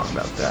be wrong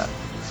about that.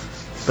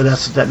 But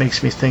that's what that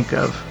makes me think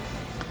of.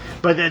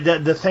 But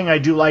the thing I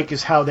do like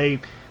is how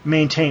they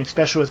maintain,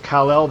 especially with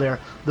Kal-El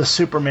there, the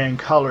Superman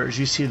colors.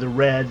 You see the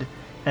red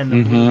and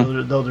the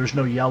blue, though there's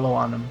no yellow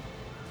on them.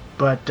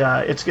 But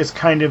it's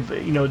kind of,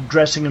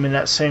 dressing them in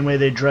that same way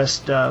they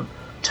dressed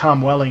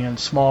Tom Welling in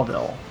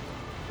Smallville,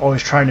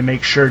 always trying to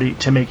make sure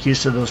to make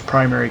use of those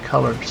primary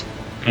colors.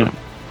 Yeah.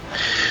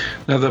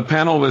 Now the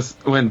panel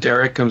with when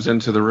Derek comes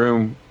into the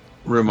room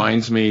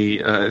reminds me,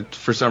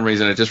 for some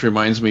reason, it just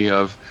reminds me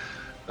of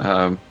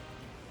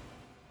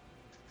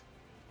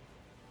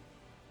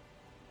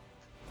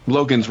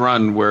Logan's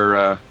Run,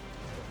 where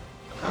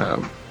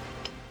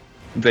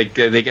they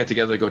get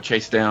together to go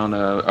chase down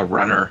a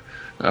runner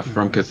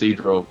from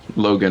Cathedral,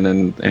 Logan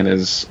and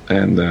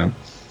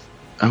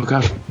oh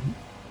gosh,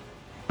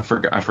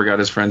 I forgot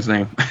his friend's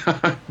name.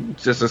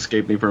 Just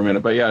escaped me for a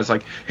minute. But yeah, it's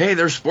like, hey,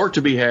 there's sport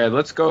to be had.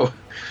 Let's go.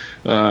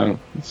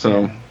 It's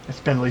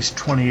been at least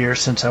 20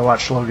 years since I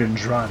watched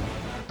Logan's Run.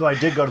 Though I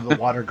did go to the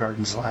Water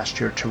Gardens last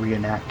year to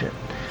reenact it.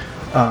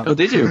 Oh,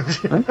 did you?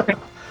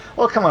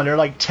 Well, come on, they're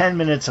like 10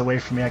 minutes away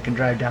from me. I can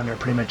drive down there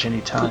pretty much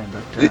any time.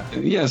 But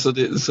yeah. So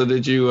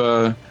did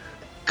you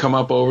come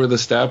up over the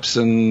steps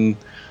and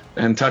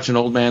touch an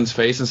old man's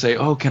face and say,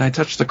 "Oh, can I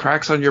touch the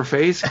cracks on your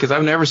face? Because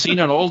I've never seen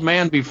an old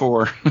man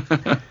before."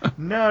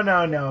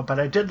 No. But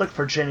I did look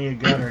for Jenny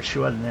Gunner. She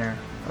wasn't there.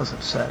 I was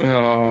upset.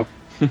 Oh.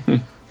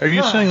 Are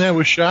you saying that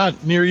was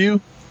shot near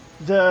you?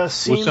 The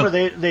scene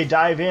where they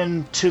dive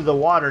into the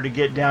water to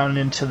get down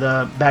into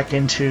back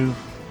into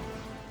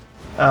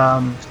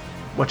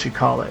what you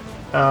call it.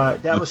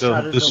 That was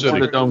shot at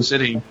the Dome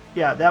City.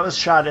 Yeah, that was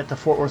shot at the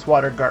Fort Worth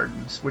Water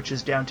Gardens, which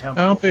is downtown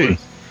Fort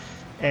Worth.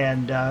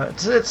 And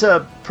it's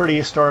a pretty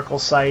historical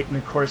site, and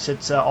of course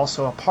it's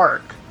also a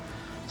park.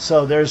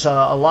 So there's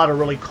a lot of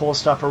really cool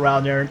stuff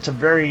around there. It's a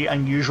very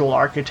unusual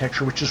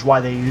architecture, which is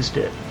why they used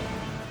it.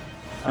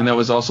 And that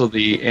was also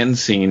the end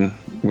scene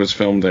was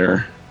filmed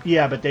there.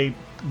 Yeah, but they,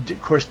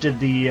 of course, did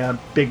the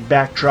big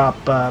backdrop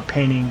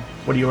painting.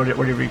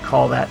 Whatever you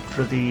call that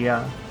for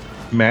the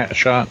matte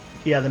shot.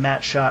 Yeah, the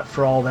matte shot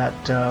for all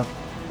that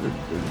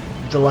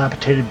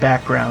dilapidated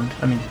background.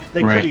 I mean,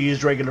 they could have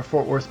used regular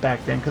Fort Worth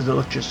back then because it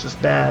looked just as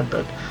bad,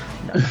 but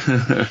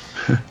no.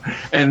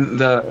 And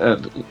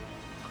the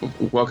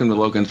welcome to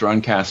Logan's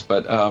Run cast,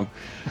 but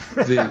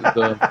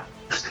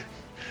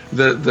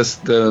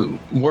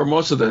where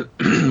most of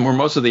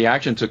the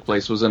action took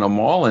place was in a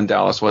mall in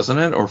Dallas, wasn't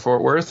it, or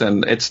Fort Worth?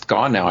 And it's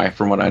gone now,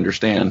 from what I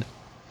understand.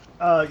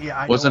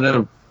 Yeah, wasn't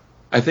it?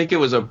 I think it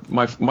was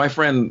my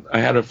friend. I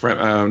had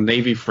a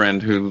Navy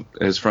friend who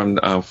is from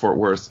Fort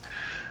Worth,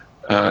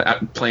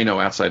 Plano,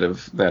 outside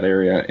of that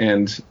area,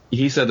 and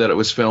he said that it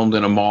was filmed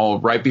in a mall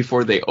right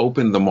before they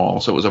opened the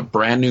mall. So it was a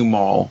brand new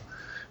mall,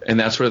 and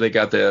that's where they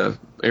got the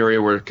area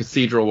where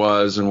Cathedral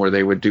was, and where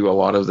they would do a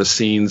lot of the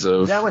scenes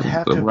of that would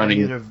have to running,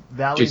 be either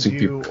Valley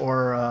View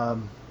or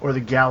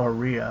the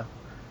Galleria.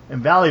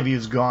 And Valley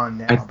View's gone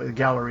now, but the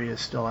Galleria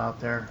is still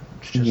out there.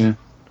 It's just, yeah.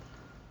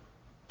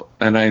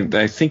 And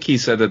I think he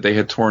said that they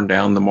had torn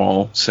down the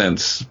mall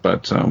since,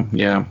 but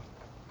yeah.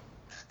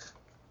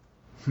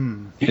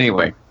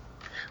 Anyway,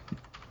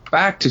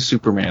 back to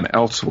Superman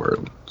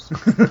Elseworlds.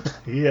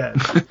 Yes.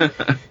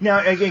 Now,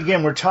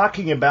 again, we're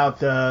talking about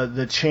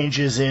the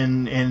changes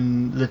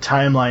in the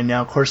timeline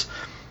now. Of course,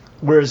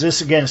 whereas this,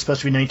 again, is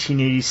supposed to be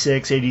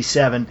 1986,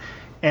 87,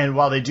 and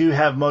while they do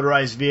have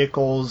motorized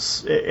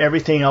vehicles,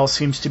 everything else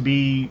seems to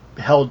be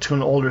held to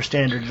an older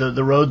standard.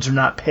 The roads are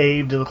not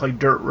paved. They look like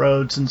dirt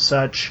roads and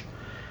such.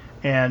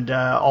 And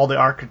all the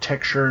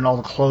architecture and all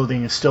the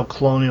clothing is still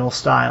colonial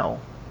style.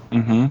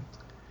 Mm-hmm.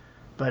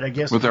 But I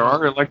guess... Well, there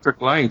are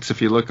electric lights.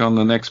 If you look on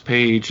the next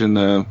page in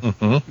the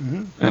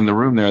in the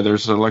room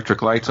there's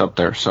electric lights up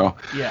there. So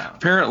yeah.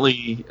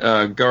 Apparently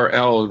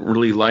Gar-El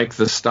really liked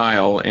the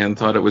style and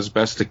thought it was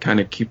best to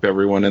kind of keep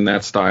everyone in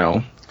that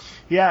style.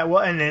 Yeah,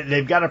 well, and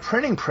they've got a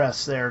printing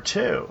press there,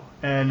 too.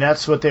 And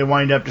that's what they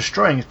wind up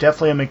destroying. It's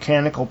definitely a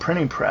mechanical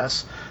printing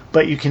press.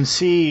 But you can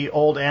see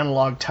old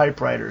analog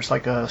typewriters,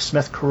 like a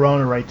Smith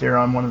Corona right there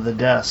on one of the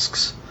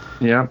desks.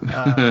 Yeah.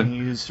 He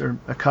used a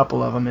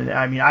couple of them. And,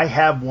 I mean, I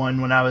have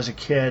one when I was a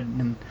kid,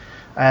 and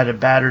I had a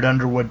battered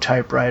Underwood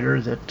typewriter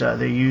that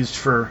they used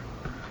for...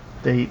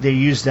 They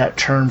used that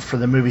term for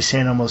the movie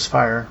St. Elmo's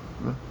Fire.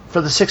 For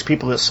the 6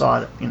 people that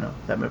saw it,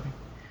 that movie.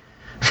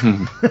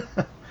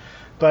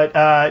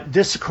 But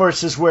this, of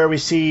course, is where we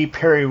see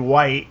Perry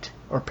White,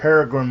 or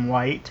Peregrine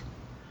White.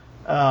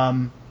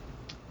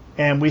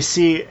 And we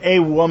see a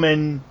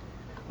woman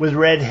with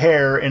red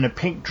hair in a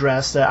pink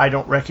dress that I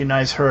don't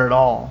recognize her at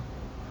all.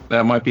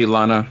 That might be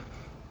Lana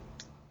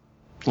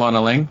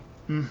Lang?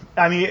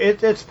 I mean,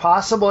 it's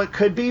possible it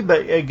could be,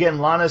 but again,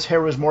 Lana's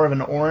hair was more of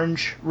an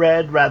orange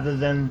red rather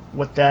than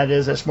what that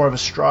is. That's more of a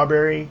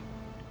strawberry.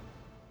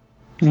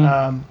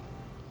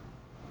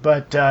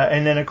 But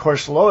and then, of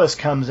course, Lois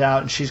comes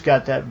out, and she's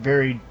got that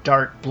very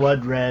dark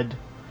blood red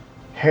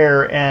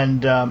hair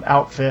and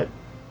outfit.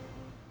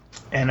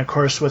 And, of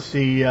course, with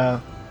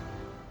the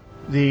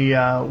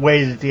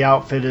way that the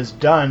outfit is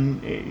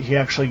done, he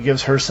actually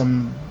gives her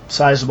some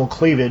sizable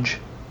cleavage.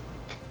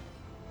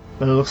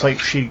 But it looks like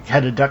she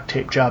had a duct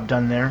tape job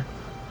done there.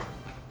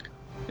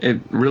 It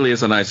really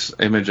is a nice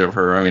image of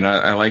her. I mean,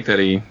 I like that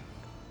he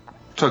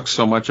took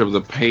so much of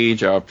the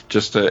page up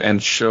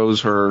and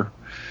shows her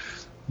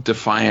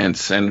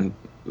defiance and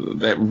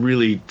that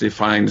really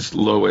defines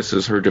Lois,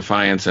 is her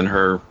defiance and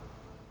her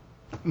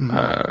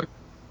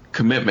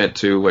commitment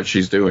to what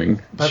she's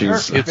doing. But her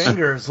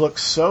fingers look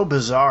so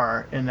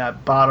bizarre in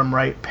that bottom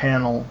right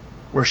panel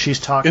where she's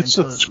talking it's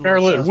to a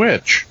Scarlet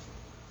Witch.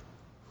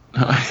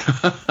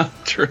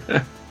 True.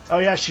 Oh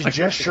yeah, she's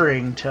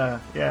gesturing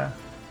to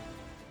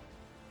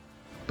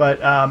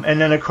But and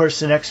then of course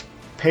the next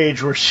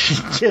page where she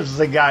gives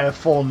the guy a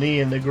full knee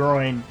in the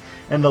groin,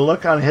 and the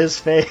look on his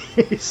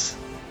face.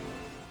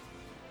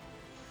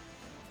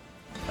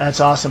 That's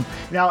awesome.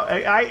 Now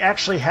I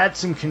actually had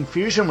some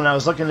confusion when I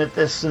was looking at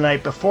this the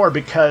night before,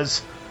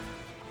 because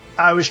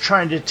I was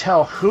trying to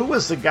tell who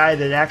was the guy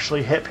that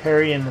actually hit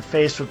Perry in the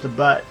face with the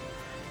butt.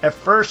 At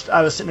first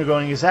I was sitting there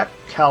going, is that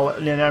Kal-El?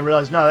 And then I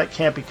realized, no, that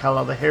can't be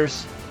Kal-El. The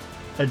hair's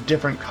a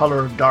different color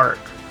of dark,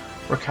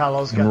 where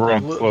Kal-El's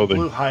got the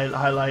blue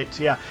highlights.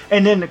 Yeah,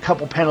 and then a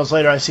couple panels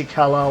later, I see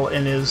Kal-El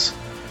in his,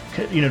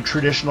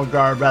 traditional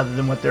garb rather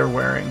than what they're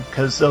wearing,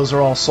 because those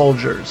are all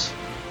soldiers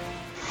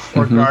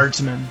or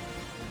guardsmen.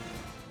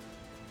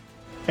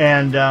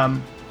 And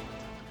of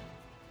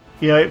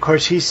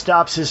course, he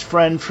stops his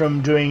friend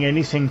from doing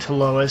anything to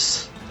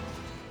Lois,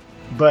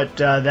 but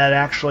that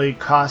actually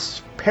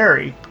costs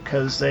Perry,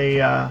 because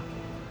they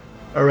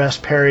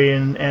arrest Perry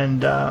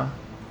and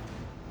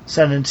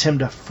sentence him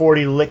to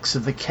 40 licks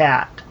of the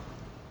cat.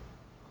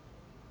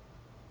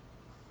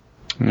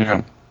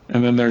 Yeah.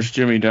 And then there's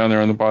Jimmy down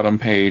there on the bottom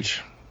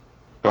page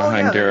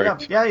behind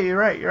Derek. Yeah, you're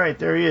right.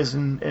 There he is.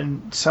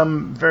 And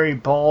some very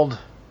bald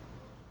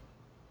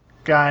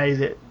guy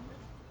that...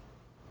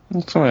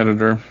 Some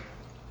editor.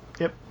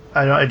 Yep.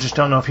 I just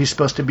don't know if he's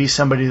supposed to be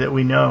somebody that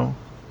we know.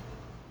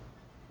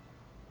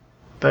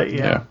 But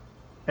yeah.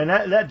 And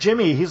that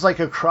Jimmy, he's like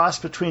a cross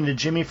between the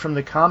Jimmy from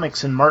the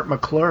comics and Mark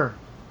McClure.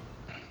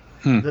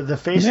 The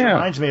face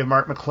reminds me of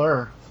Mark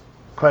McClure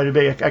quite a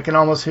bit. I can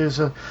almost hear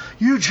his,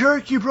 "You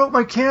jerk, you broke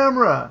my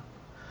camera."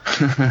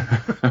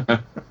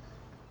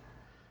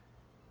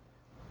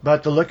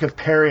 But the look of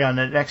Perry on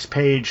the next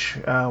page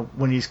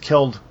when he's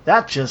killed,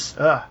 that just,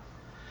 I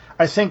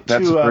think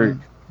to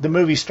the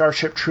movie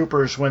Starship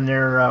Troopers when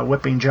they're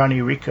whipping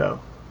Johnny Rico.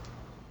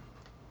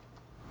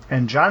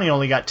 And Johnny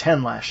only got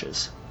 10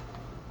 lashes.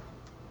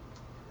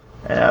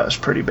 And that was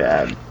pretty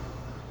bad.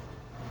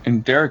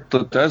 And Derek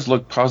does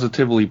look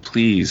positively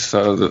pleased.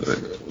 So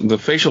the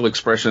facial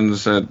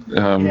expressions that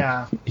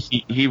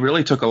he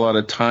really took a lot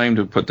of time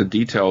to put the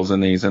details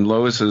in these. And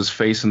Lois's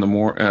face on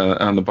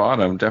the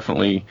bottom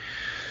definitely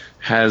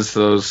has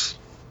those.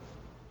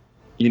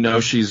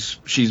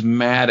 She's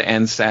mad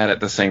and sad at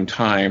the same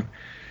time,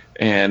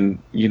 and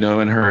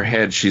in her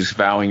head she's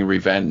vowing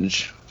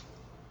revenge.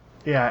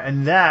 Yeah,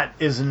 and that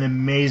is an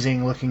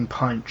amazing looking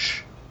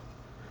punch.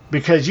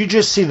 Because you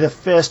just see the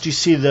fist, you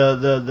see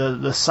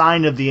the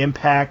sign of the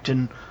impact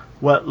and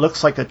what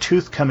looks like a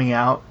tooth coming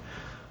out.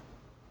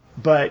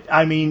 But,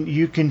 I mean,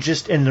 you can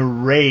just, in the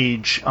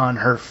rage on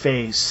her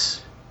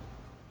face.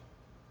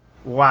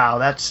 Wow,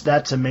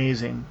 that's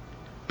amazing.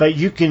 But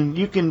you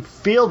can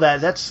feel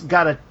that. That's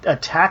got a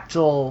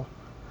tactile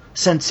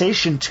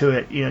sensation to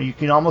it. You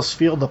can almost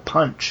feel the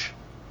punch.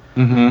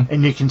 Mm-hmm.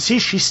 And you can see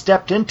she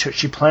stepped into it.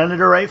 She planted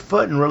her right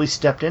foot and really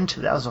stepped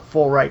into it. That was a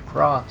full right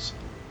cross.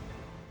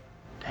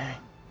 Dang.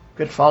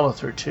 Good follow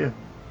through, too.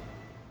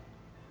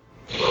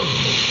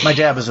 My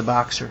dad was a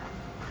boxer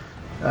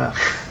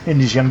in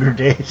his younger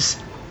days.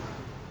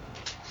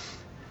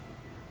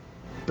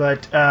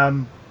 But,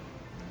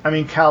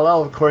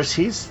 Kal-El, of course,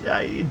 he's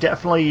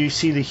definitely, you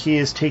see that he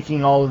is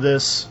taking all of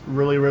this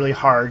really, really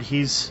hard.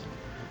 He's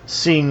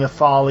seeing the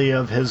folly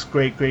of his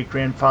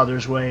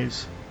great-great-grandfather's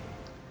ways.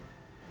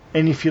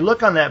 And if you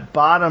look on that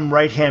bottom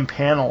right-hand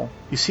panel,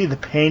 you see the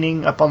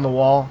painting up on the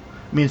wall.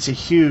 I mean, it's a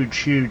huge,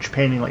 huge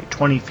painting, like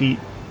 20 feet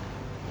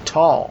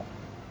tall.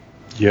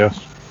 Yeah.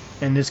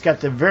 And it's got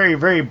the very,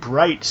 very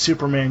bright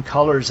Superman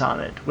colors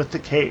on it with the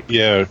cape.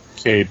 Yeah,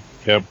 cape.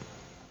 Yep.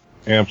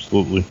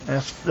 Absolutely.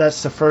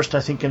 That's the first, I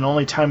think, and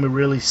only time we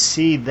really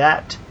see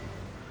that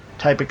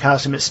type of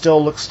costume. It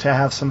still looks to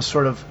have some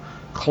sort of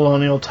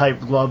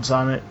colonial-type gloves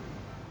on it.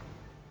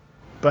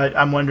 But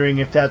I'm wondering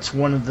if that's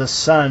one of the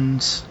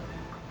sons,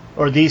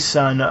 or the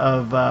son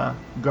of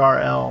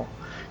Gar-El.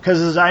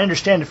 Because as I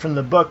understand it from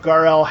the book,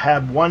 Gar-El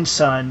had one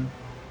son,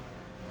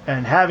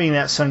 and having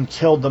that son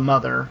killed the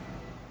mother.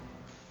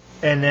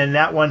 And then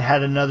that one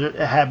had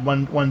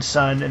one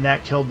son, and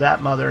that killed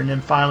that mother. And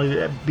then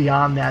finally,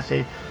 beyond that,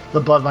 the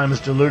bloodline was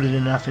diluted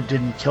enough it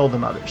didn't kill the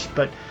mothers.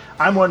 But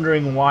I'm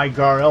wondering why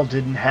Gar-El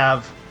didn't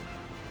have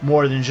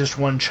more than just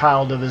one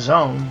child of his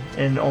own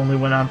and only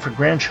went on for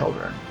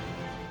grandchildren.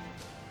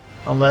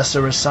 Unless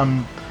there was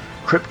some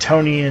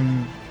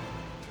Kryptonian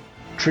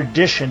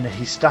tradition that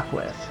he stuck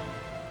with.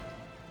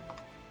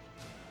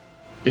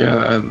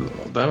 Yeah,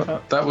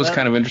 that was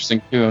kind of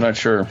interesting too. I'm not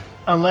sure.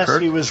 Unless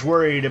Kirk? He was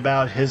worried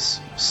about his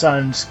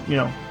sons,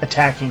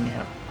 attacking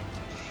him.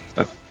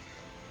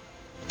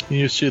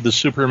 You see the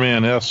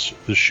Superman S,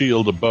 the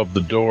shield above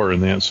the door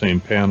in that same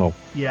panel.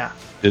 Yeah.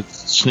 It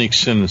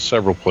sneaks in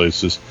several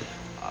places.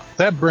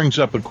 That brings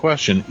up a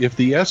question. If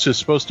the S is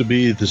supposed to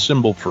be the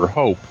symbol for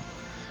hope,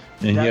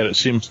 And yet it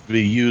seems to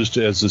be used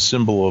as a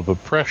symbol of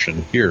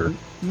oppression here.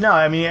 No,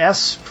 I mean,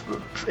 S,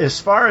 as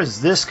far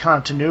as this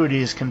continuity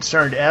is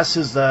concerned, S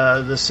is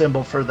the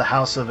symbol for the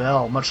House of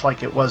L, much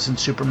like it was in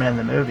Superman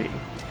the movie.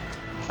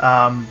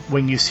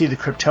 When you see the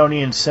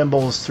Kryptonian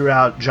symbols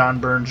throughout John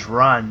Byrne's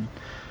run,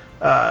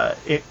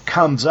 it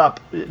comes up,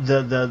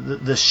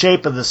 the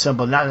shape of the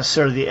symbol, not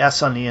necessarily the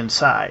S on the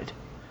inside,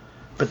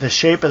 but the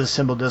shape of the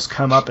symbol does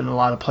come up in a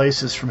lot of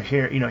places from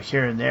here,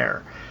 here and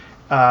there.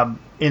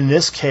 In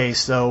this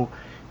case, though,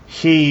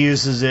 he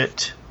uses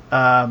it,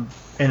 and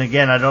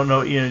again, I don't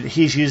know,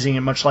 he's using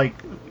it much like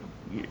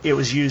it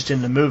was used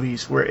in the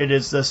movies, where it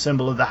is the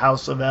symbol of the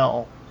House of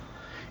L.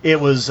 It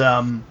was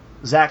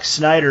Zack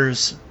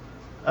Snyder's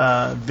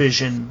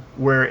vision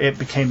where it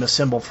became a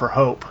symbol for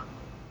hope.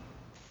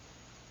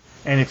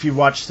 And if you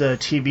watch the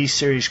TV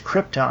series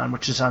Krypton,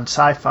 which is on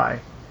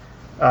Sci-Fi,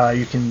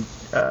 you can,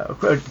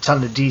 it's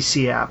on the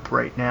DC app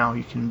right now,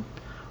 you can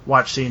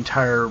watch the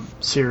entire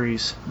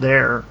series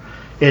there.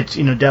 It's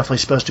definitely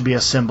supposed to be a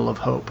symbol of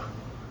hope,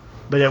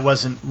 but it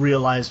wasn't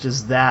realized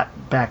as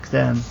that back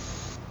then.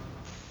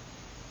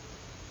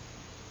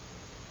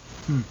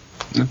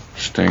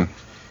 Interesting.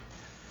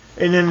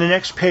 And then the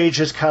next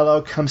page, as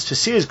Kal-El comes to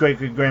see his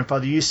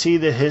great-great-grandfather, you see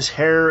that his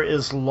hair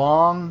is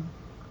long,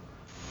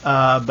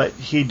 but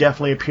he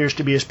definitely appears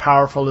to be as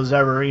powerful as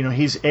ever.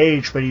 He's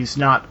aged, but he's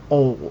not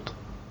old.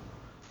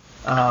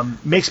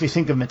 Makes me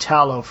think of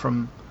Metallo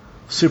from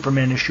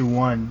Superman issue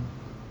 1.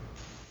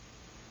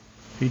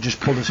 He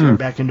just pulled his hair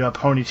back into a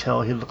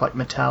ponytail. He looked like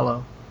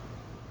Metallo.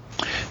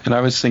 And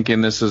I was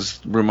thinking this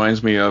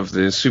reminds me of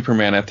the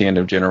Superman at the end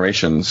of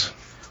Generations.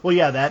 Well,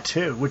 yeah, that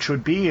too, which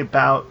would be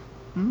about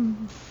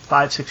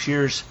 5-6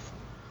 years,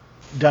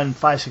 done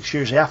 5-6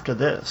 years after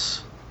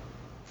this.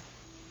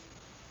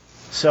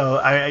 So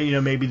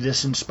maybe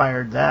this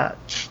inspired that.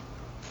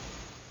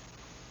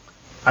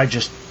 I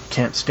just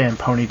can't stand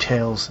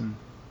ponytails and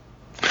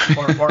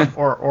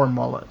or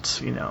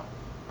mullets,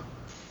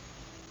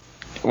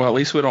 Well, at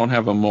least we don't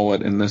have a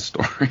mullet in this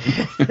story.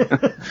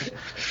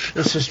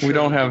 This is true. We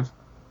don't have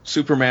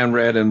Superman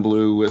red and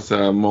blue with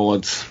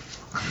mullets.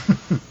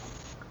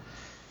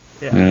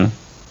 Yeah.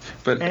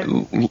 But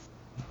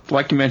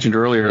like you mentioned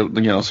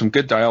earlier, some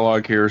good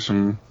dialogue here.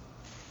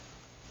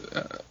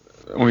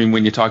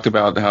 When you talked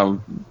about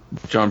how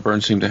John Byrne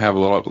seemed to have a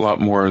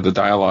lot more of the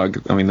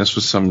dialogue, this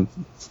was some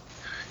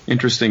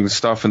interesting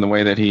stuff in the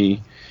way that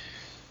he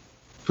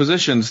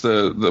positions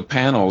the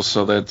panels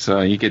so that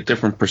you get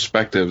different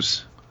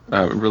perspectives.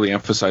 Really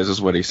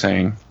emphasizes what he's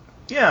saying.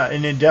 Yeah,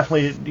 and it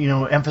definitely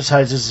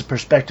emphasizes the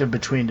perspective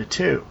between the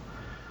two.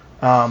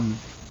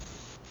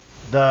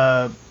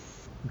 The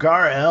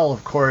Gar-El,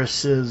 of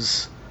course,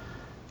 is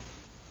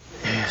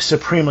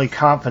supremely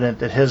confident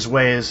that his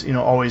way is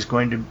always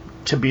going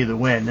to be the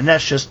win, and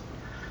that's just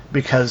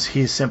because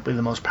he's simply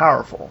the most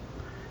powerful.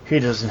 He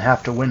doesn't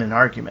have to win an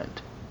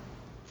argument.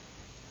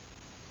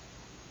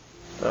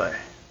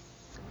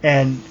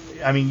 And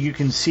you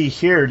can see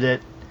here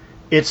that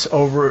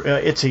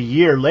it's a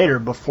year later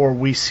before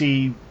we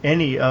see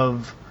any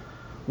of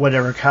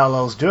whatever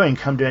Kal-El's doing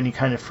come to any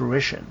kind of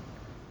fruition.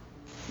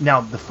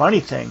 Now, the funny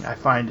thing I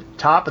find at the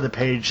top of the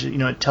page,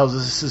 it tells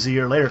us this is a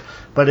year later,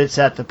 but it's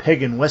at the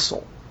Pig and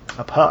Whistle,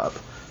 a pub.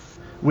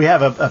 We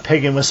have a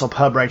Pig and Whistle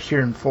pub right here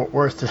in Fort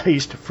Worth that I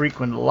used to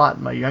frequent a lot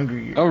in my younger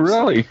years. Oh,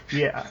 really?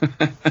 Yeah.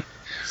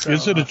 So,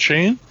 is it a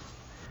chain?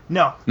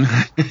 No.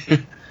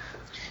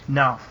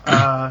 No.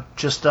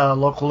 Just a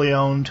locally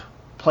owned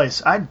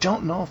place. I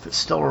don't know if it's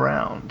still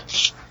around.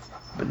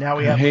 But now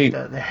we have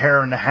the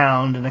Hare and the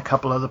Hound and a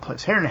couple other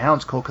places. Hare and the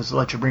Hound's cool because they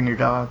let you bring your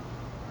dog.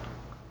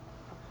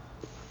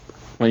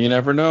 Well, you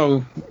never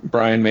know,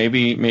 Brian.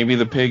 Maybe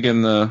the Pig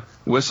and the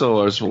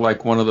Whistle is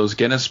like one of those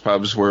Guinness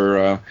pubs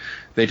where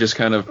they just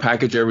kind of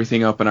package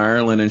everything up in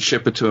Ireland and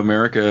ship it to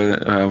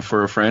America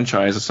for a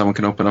franchise that someone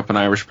can open up an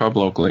Irish pub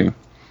locally.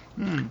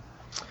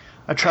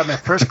 I tried my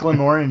first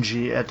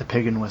Glenmorangie at the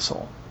Pig and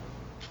Whistle,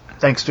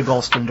 thanks to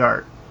Golston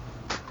Dart.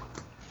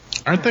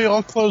 Aren't they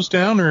all closed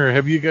down, or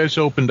have you guys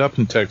opened up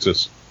in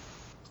Texas?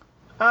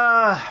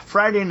 Last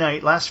Friday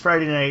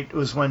night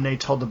was when they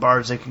told the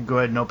bars they could go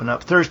ahead and open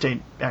up.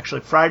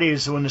 Friday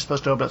is when they're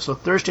supposed to open up. So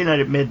Thursday night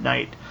at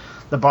midnight,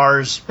 the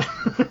bars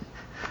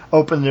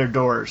open their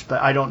doors.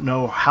 But I don't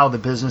know how the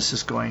business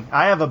is going.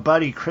 I have a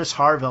buddy, Chris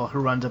Harville, who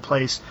runs a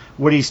place,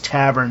 Woody's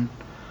Tavern,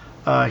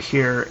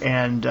 here,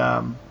 and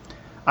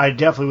I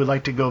definitely would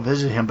like to go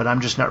visit him, but I'm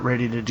just not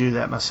ready to do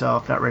that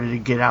myself. Not ready to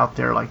get out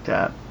there like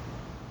that.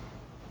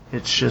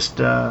 It's just,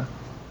 there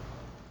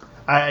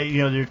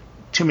are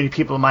too many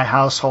people in my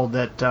household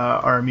that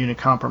are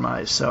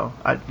immunocompromised, so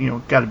I,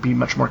 got to be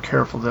much more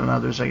careful than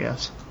others, I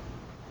guess.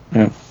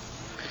 Yeah.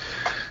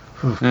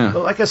 But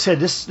like I said,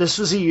 this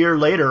was a year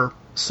later,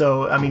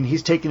 so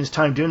he's taking his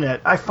time doing that.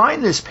 I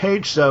find this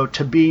page though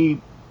to be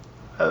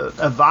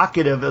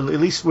evocative, at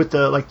least with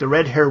the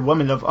red-haired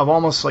woman, of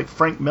almost like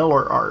Frank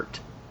Miller art.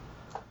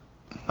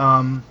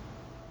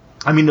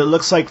 It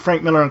looks like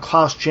Frank Miller and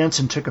Klaus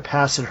Jensen took a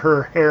pass at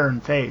her hair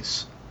and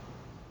face.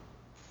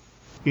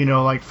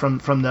 Like from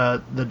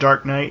the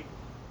Dark Knight,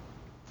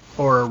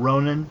 or a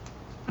Ronin.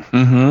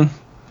 Mm-hmm.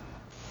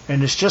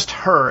 And it's just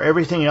her.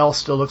 Everything else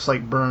still looks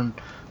like Byrne.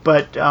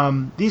 But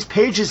these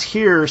pages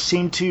here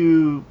seem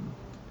to,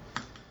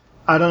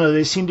 I don't know,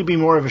 they seem to be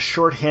more of a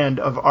shorthand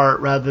of art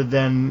rather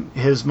than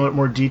his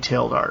more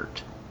detailed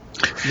art.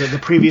 The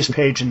previous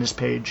page and this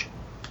page.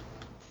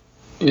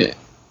 Yeah,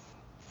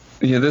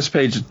 this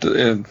page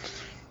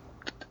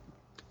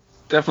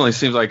definitely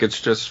seems like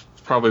it's just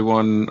probably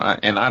one,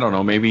 and I don't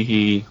know, maybe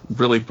he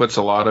really puts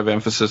a lot of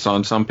emphasis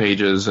on some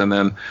pages, and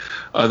then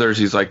others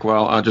he's like,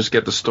 well, I'll just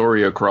get the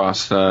story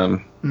across.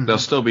 They'll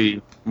still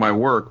be my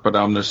work, but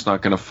I'm just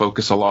not going to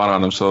focus a lot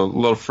on them. So a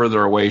little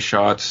further away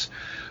shots,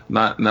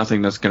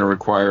 nothing that's going to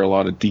require a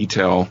lot of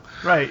detail.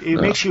 Right. It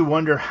makes you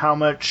wonder how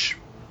much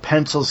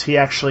pencils he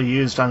actually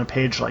used on a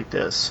page like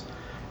this.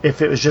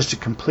 If it was just a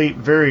complete,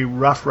 very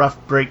rough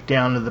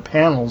breakdown of the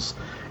panels,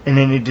 and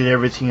then he did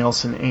everything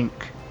else in ink.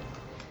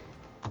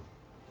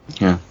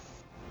 Yeah.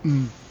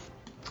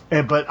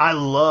 But I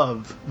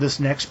love this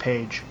next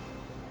page.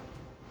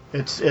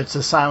 It's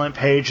a silent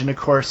page, and of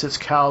course it's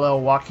Kal-El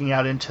walking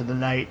out into the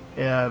night.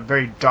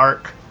 Very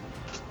dark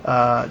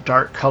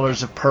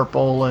colors of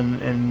purple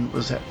and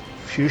was that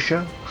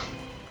fuchsia?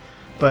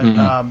 But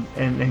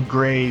and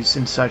grays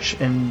and such.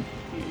 And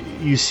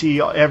you see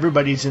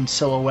everybody's in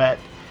silhouette,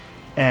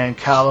 and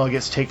Kal-El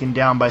gets taken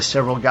down by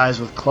several guys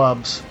with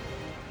clubs.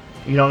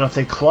 You don't know if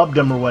they clubbed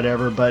him or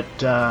whatever, but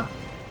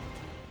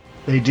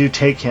they do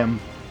take him.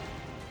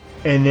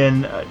 And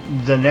then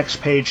the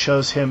next page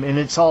shows him, and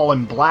it's all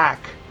in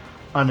black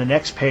on the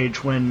next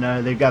page when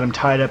they've got him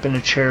tied up in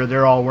a chair.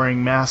 They're all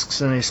wearing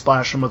masks, and they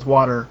splash him with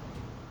water,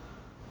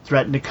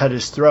 threaten to cut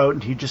his throat,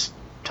 and he just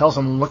tells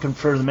them, I'm looking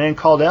for the man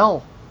called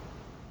L.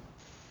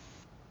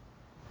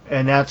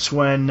 And that's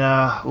when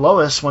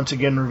Lois once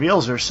again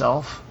reveals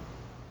herself,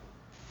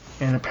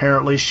 and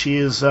apparently she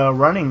is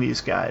running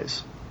these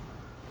guys.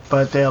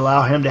 But they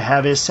allow him to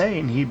have his say,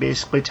 and he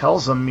basically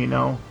tells them, you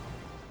know,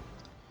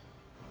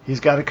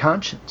 he's got a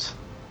conscience.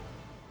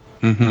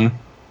 Mm-hmm.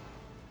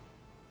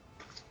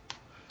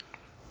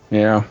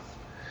 Yeah.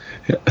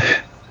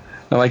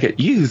 I like it.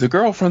 You, the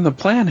girl from the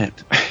planet.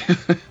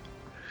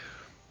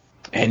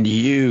 And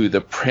you,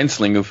 the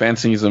princeling who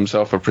fancies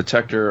himself a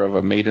protector of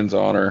a maiden's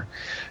honor.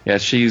 Yeah,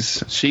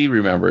 she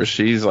remembers.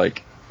 She's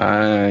like,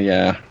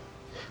 yeah.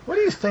 What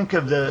do you think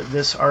of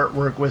this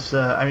artwork with,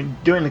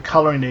 doing the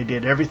coloring they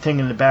did, everything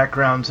in the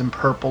background's in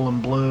purple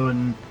and blue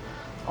and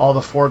all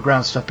the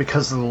foreground stuff,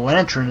 because the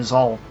lantern is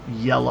all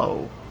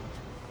yellow,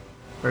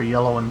 or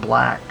yellow and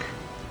black.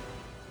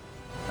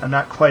 I'm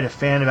not quite a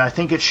fan of it. I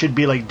think it should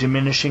be like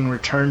diminishing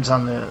returns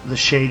on the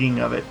shading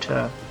of it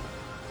to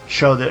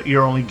show that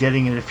you're only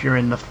getting it if you're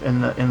in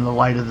the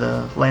light of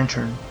the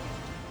lantern.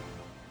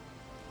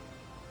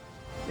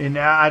 And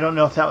I don't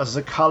know if that was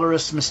a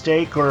colorist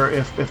mistake or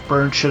if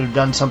Byrne should have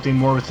done something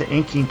more with the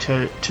inking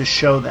to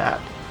show that,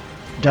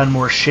 done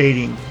more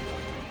shading.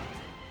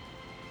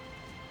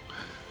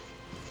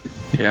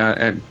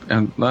 Yeah,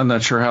 and I'm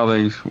not sure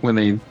how when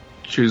they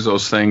choose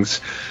those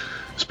things,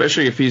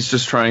 especially if he's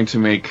just trying to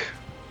make,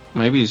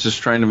 maybe he's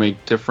just trying to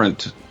make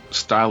different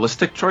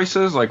stylistic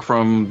choices, like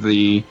from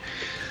the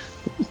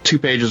 2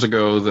 pages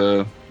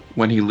ago,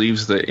 when he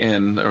leaves the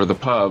inn or the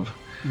pub,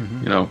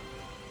 you know,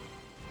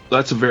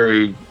 that's a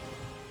very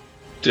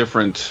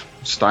different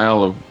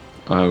style of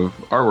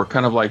artwork,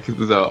 kind of like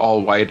the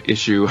all-white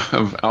issue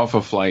of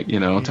Alpha Flight, you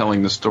know,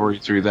 telling the story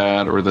through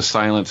that, or the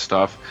silent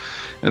stuff.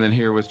 And then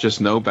here with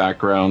just no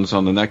backgrounds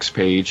on the next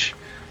page,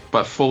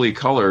 but fully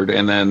colored.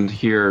 And then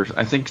here,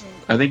 I think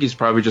he's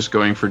probably just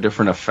going for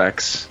different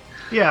effects.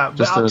 Yeah,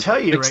 but I'll tell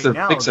you right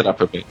now, fix it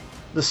up a bit.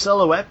 The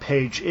silhouette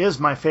page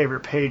is my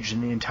favorite page in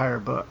the entire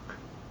book.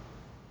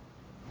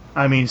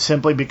 I mean,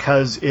 simply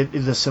because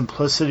the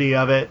simplicity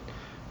of it,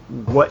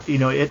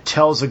 it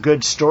tells a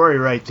good story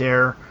right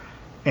there,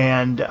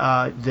 and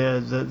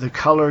the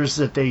colors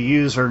that they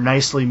use are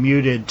nicely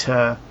muted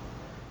to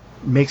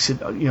makes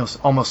it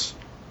almost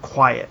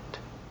quiet.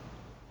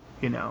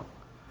 The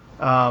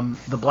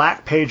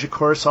black page, of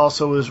course,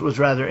 also was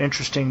rather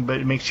interesting, but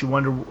it makes you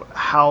wonder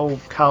how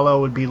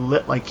Kal-El would be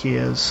lit like he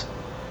is.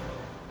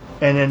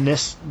 And then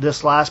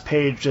this last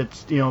page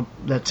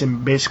that's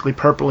in basically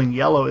purple and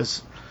yellow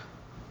is,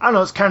 I don't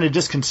know, it's kind of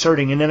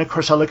disconcerting. And then, of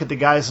course, I look at the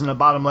guys in the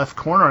bottom left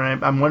corner,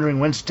 and I'm wondering,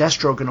 when's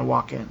Destro going to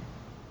walk in?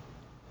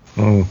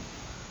 Oh.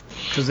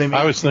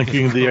 I was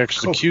thinking the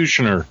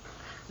Executioner.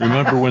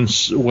 Remember when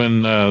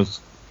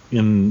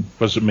in,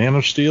 was it Man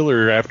of Steel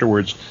or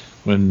afterwards,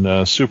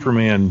 when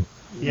Superman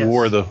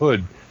wore the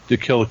hood to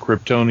kill a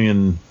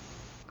Kryptonian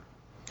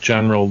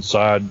general,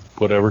 Zod,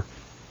 whatever?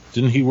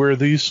 Didn't he wear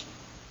these?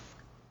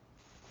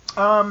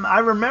 I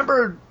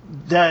remember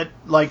that,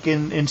 like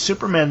in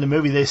Superman the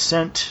movie, they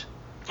sent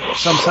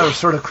some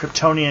sort of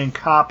Kryptonian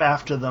cop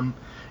after them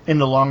in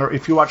the longer.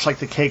 If you watch like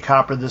the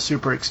K-Cop or the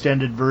super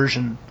extended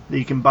version that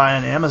you can buy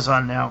on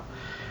Amazon now,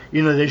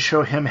 they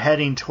show him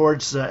heading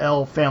towards the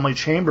L family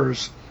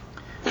chambers,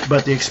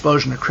 but the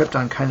explosion of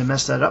Krypton kind of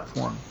messed that up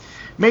for him.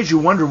 Made you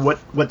wonder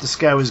what this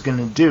guy was going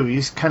to do.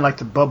 He's kind of like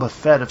the Boba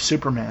Fett of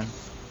Superman.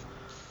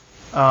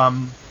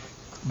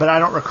 but I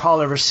don't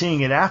recall ever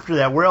seeing it after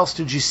that. Where else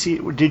did you see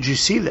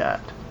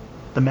that?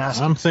 The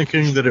Mask? I'm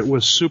thinking that it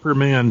was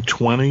Superman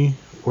 20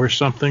 or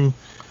something.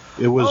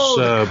 It was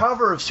the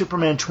cover of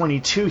Superman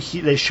 22.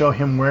 They show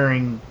him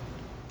wearing.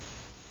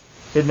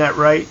 Isn't that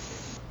right?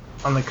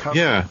 On the cover.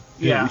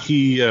 Yeah.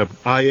 He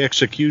Eye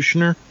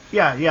Executioner.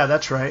 Yeah,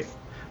 that's right.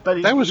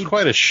 But that was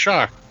quite a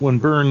shock when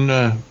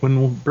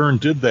Byrne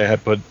did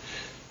that. But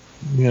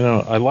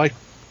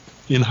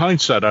in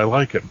hindsight, I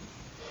like it.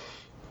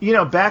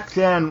 Back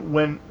then,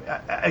 when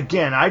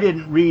again, I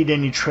didn't read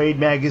any trade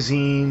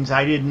magazines.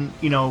 I didn't,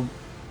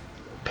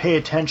 pay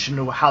attention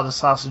to how the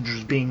sausage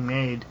was being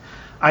made.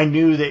 I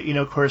knew that,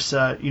 of course,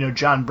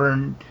 John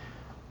Byrne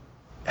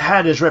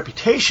had his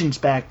reputations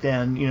back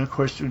then, of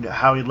course,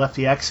 how he left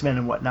the X-Men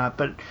and whatnot,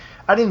 but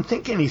I didn't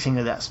think anything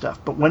of that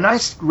stuff. But when I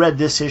read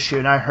this issue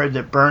and I heard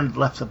that Byrne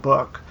left the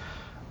book,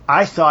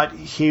 I thought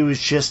he was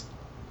just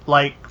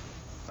like,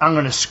 I'm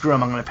going to screw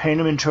him. I'm going to paint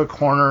him into a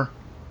corner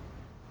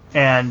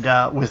and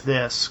with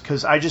this,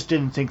 because I just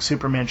didn't think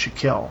Superman should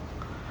kill.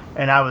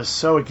 And I was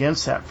so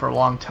against that for a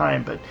long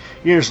time. But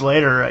years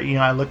later,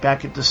 I look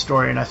back at this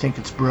story and I think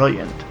it's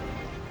brilliant.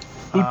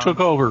 Who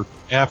took over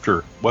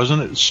after?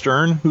 Wasn't it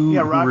Stern who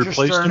Roger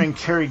replaced Stern him? and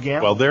Kerry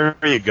Gamble. Well, there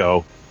you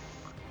go.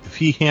 If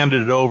he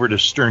handed it over to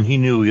Stern, he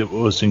knew it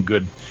was in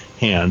good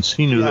hands.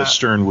 He knew that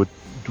Stern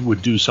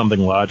would do something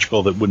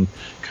logical that wouldn't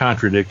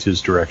contradict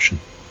his direction.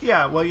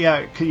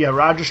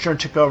 Roger Stern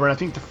took over, and I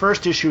think the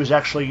first issue was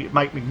actually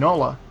Mike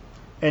Mignola.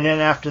 And then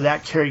after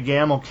that, Kerry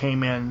Gamble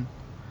came in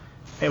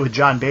with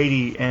John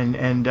Beatty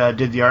and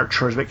did the art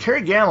chores. But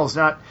Kerry Gamble's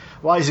not,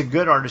 while he's a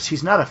good artist,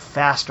 he's not a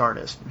fast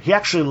artist. He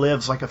actually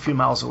lives like a few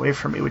miles away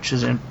from me, which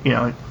is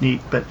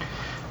neat. But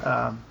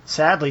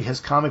sadly, his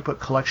comic book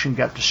collection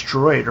got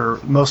destroyed, or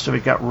most of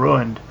it got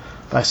ruined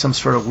by some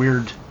sort of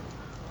weird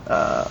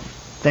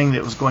thing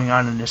that was going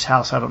on in his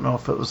house. I don't know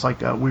if it was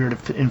like a weird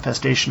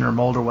infestation or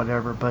mold or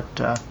whatever,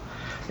 but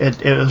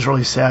it was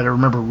really sad. I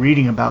remember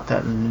reading about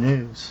that in the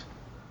news.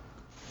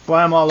 Boy,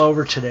 I'm all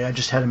over today. I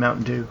just had a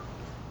Mountain Dew.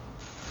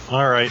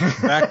 All right,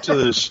 back to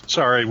this.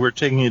 Sorry, we're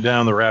taking you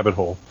down the rabbit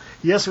hole.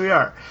 Yes, we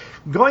are.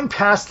 Going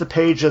past the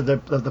page of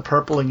the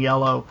purple and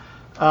yellow,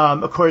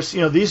 of course,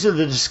 these are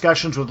the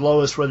discussions with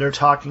Lois where they're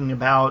talking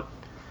about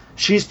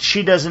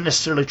she doesn't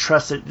necessarily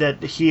trust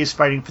that he is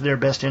fighting for their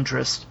best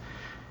interest,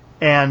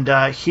 and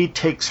he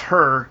takes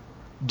her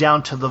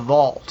down to the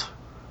vault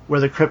where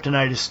the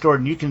kryptonite is stored,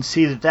 and you can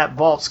see that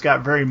vault's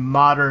got very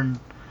modern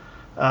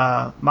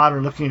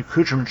looking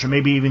accoutrements, or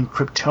maybe even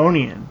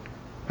Kryptonian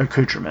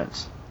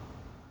accoutrements.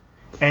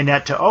 And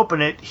that to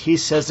open it, he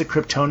says the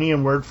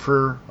Kryptonian word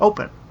for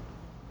open.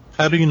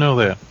 How do you know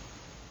that?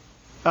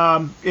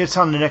 It's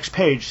on the next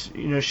page.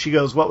 She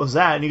goes, "What was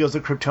that?" And he goes, "The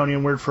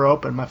Kryptonian word for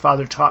open. My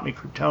father taught me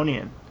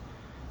Kryptonian,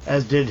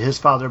 as did his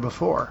father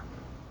before."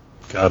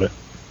 Got it.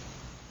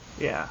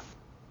 Yeah.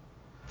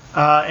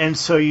 And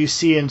so you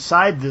see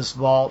inside this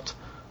vault,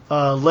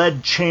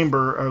 lead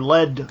chamber, or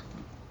lead,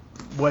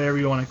 whatever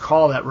you want to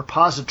call that,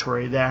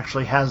 repository that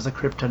actually has the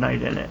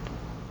kryptonite in it.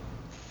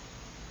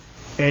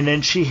 And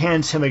then she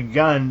hands him a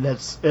gun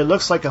it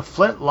looks like a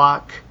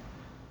flintlock,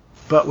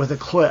 but with a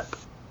clip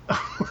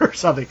or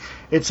something.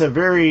 It's a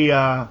very,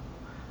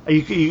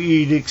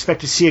 you'd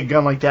expect to see a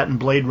gun like that in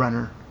Blade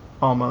Runner,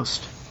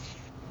 almost.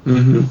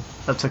 Mm-hmm.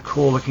 That's a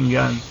cool looking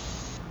gun.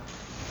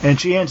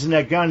 And she hands him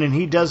that gun, and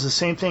he does the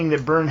same thing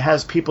that Byrne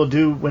has people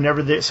do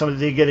whenever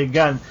they get a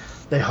gun.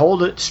 They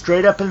hold it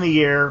straight up in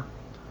the air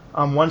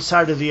on one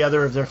side or the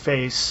other of their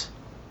face,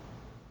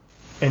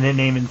 and then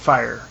aim and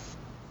fire.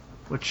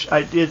 Which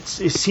it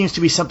seems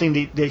to be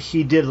something that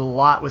he did a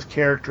lot with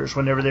characters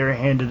whenever they were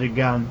handed a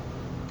gun.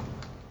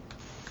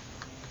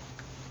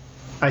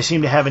 I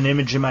seem to have an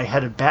image in my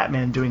head of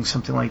Batman doing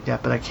something like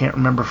that, but I can't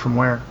remember from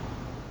where.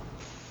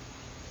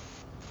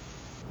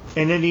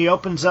 And then he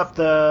opens up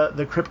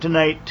the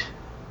kryptonite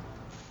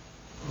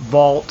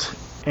vault,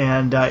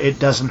 and it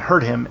doesn't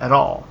hurt him at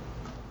all.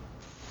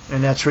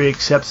 And that's where he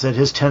accepts that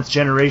his 10th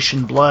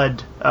generation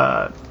blood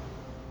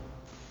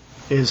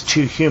is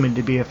too human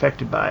to be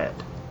affected by it.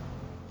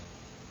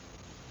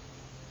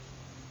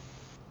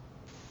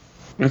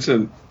 That's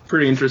a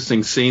pretty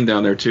interesting scene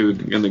down there too,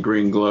 in the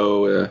green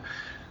glow.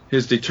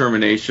 His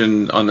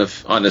determination on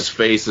his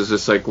face is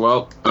just like,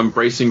 well, I'm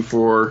bracing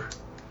for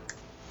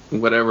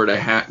whatever to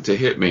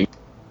hit me.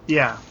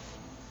 Yeah,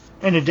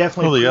 and it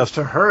definitely proves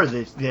to her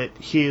that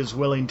he is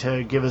willing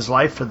to give his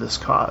life for this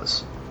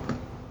cause.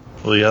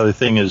 Well, the other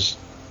thing is,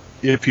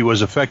 if he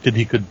was affected,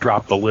 he could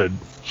drop the lid.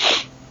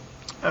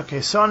 Okay,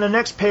 so on the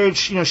next page,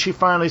 she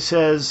finally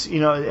says,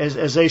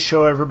 as they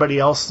show everybody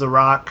else the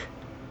rock.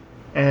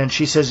 And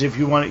she says, if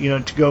you want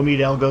to go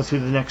meet Elle, go through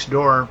the next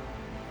door.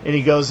 And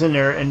he goes in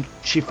there, and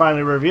she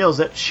finally reveals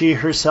that she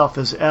herself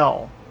is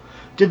Elle.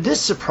 Did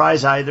this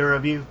surprise either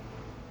of you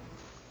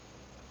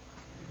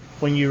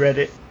when you read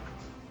it?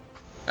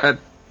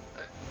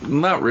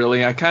 Not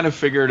really. I kind of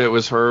figured it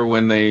was her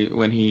when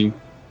he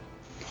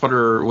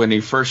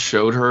first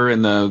showed her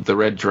in the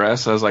red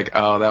dress. I was like,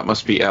 oh, that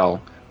must be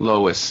Elle,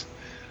 Lois.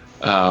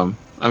 I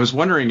I was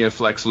wondering if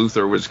Lex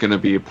Luthor was going to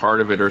be a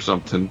part of it or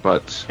something,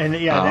 but and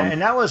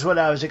that was what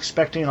I was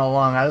expecting all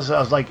along. I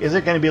was like, is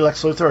it going to be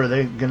Lex Luthor, or are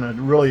they going to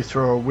really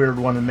throw a weird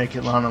one and make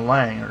it Lana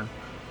Lang or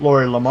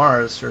Lori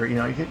Lamaris, or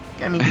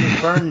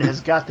Byrne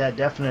has got that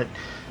definite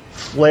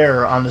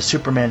flair on the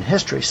Superman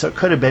history, so it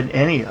could have been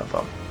any of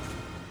them.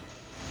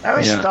 I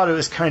always thought it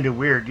was kind of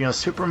weird.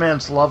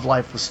 Superman's love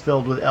life was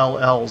filled with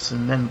LLs,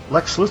 and then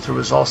Lex Luthor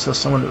was also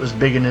someone that was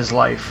big in his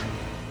life.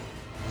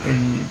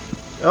 And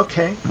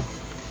okay.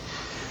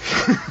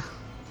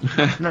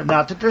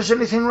 Not that there's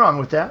anything wrong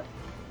with that.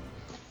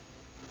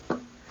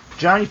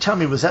 Johnny, tell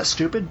me, was that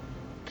stupid?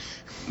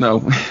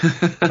 No.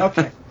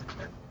 Okay.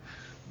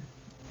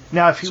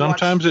 Now, if you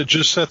sometimes it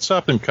just sets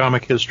up in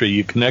comic history.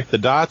 You connect the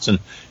dots, and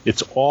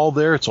it's all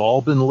there. It's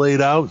all been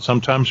laid out,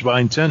 sometimes by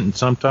intent and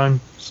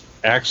sometimes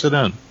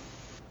accident.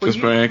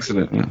 Just by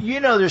accident.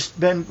 Yeah. There's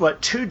been,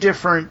 2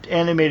 different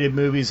animated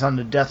movies on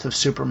the death of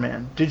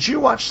Superman. Did you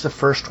watch the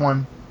first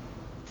one?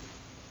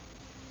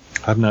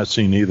 I've not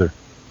seen either.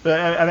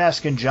 I'm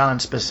asking John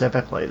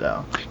specifically,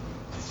 though.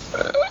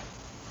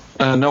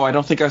 No, I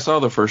don't think I saw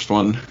the first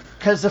one.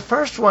 Because the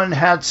first one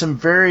had some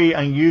very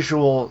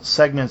unusual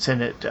segments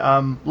in it.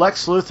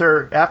 Lex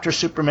Luthor, after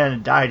Superman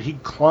had died, he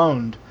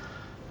cloned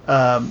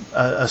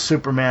a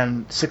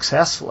Superman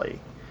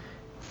successfully.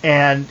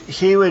 And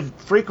he would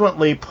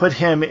frequently put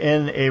him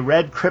in a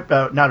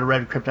not a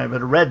red kryptonite,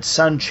 but a red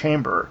sun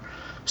chamber,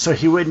 so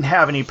he wouldn't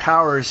have any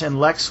powers, and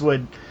Lex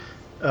would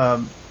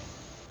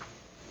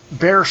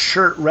bare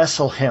shirt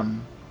wrestle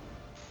him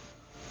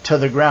to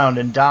the ground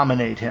and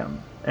dominate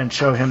him and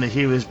show him that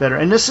he was better.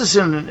 And this is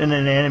in an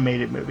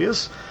animated movie. It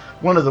was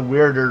one of the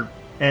weirder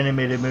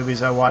animated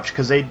movies I watched,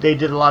 because they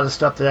did a lot of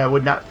stuff that I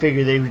would not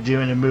figure they would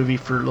do in a movie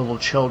for little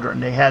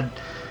children. They had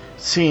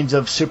scenes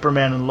of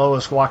Superman and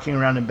Lois walking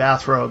around in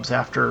bathrobes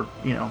after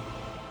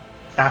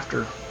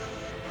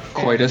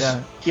coitus.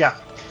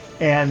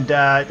 And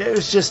it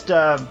was just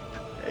a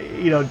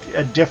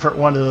different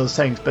one of those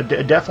things, but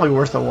definitely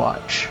worth a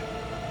watch.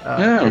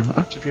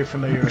 If you're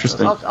familiar with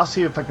those. I'll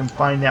see if I can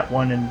find that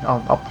one, and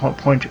I'll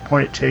point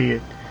it to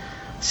you,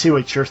 see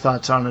what your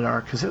thoughts on it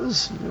are, because it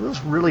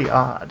was really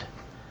odd,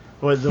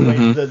 with the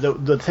way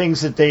the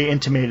things that they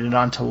intimated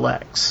onto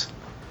Lex,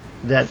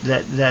 that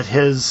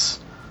his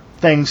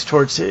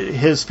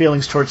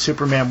feelings towards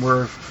Superman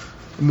were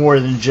more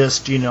than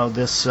just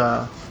this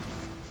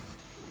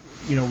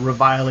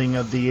reviling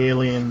of the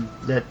alien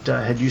that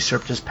had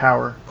usurped his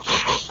power.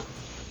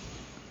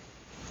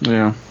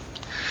 Yeah.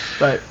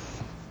 But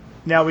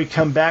now we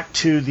come back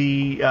to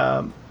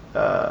the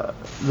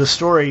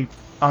story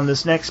on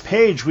this next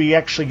page. We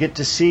actually get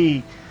to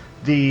see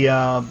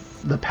the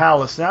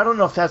palace. Now I don't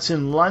know if that's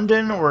in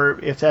London or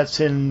if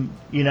that's in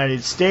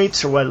United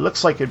States or what. It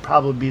looks like it'd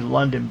probably be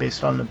London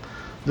based on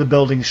the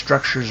building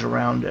structures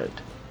around it.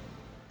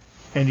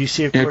 And you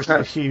see, of course,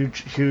 the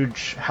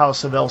huge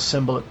House of El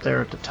symbol up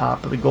there at the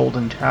top of the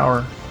Golden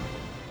Tower.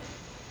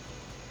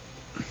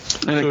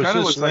 And it so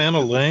is this Lana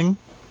Lang?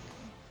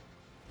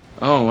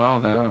 Oh, wow,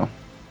 no.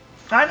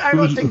 I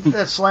don't think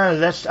that's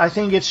Lana. I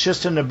think it's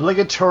just an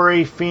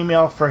obligatory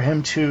female for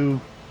him to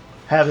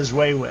have his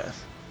way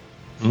with.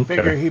 Okay.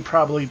 Figure he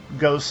probably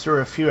goes through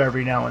a few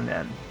every now and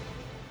then.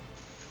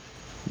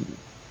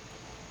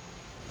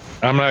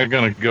 I'm not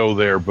going to go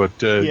there,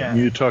 but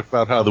you talk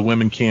about how the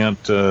women can't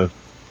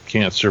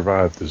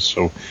survive this.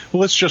 So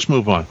let's just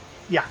move on.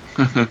 Yeah.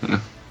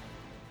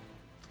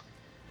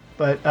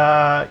 But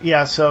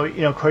so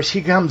of course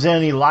he comes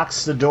in, he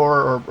locks the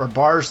door or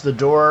bars the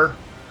door,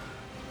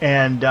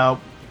 and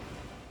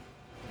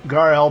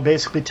Gar-El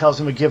basically tells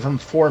him to give him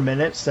 4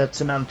 minutes. That's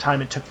the amount of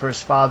time it took for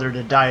his father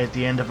to die at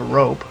the end of a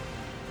rope.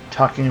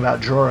 Talking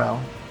about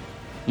Jor-El.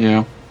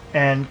 Yeah.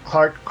 And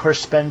Clark, of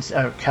course,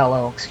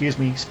 Kal-El,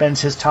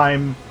 spends his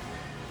time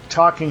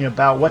talking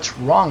about what's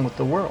wrong with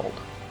the world.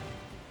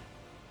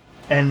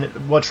 And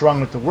what's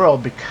wrong with the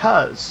world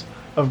because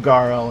of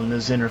Gar-El and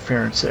his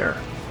interference there.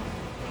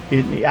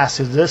 He asks,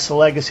 is this the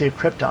legacy of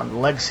Krypton, the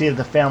legacy of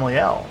the Family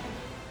L?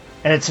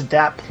 And it's at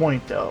that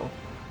point, though,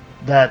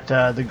 that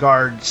the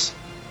guards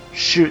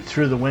shoot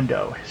through the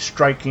window,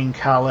 striking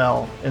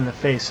Kal-El in the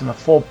face in a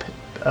full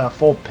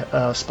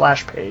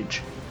splash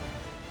page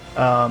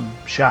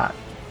shot.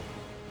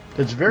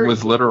 It's very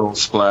with literal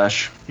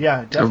splash.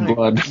 Yeah, definitely. Of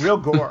blood.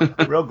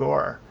 real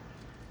gore.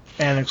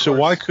 And of so course,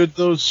 why could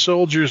those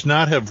soldiers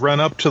not have run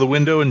up to the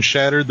window and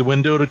shattered the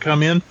window to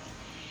come in?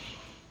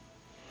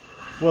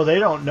 Well, they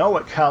don't know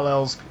what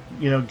Kal-El's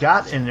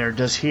got in there.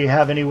 Does he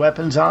have any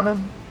weapons on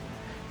him?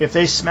 If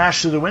they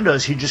smash through the window,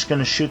 is he just going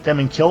to shoot them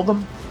and kill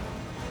them?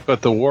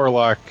 But the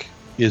Warlock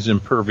is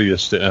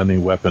impervious to any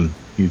weapon.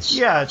 He's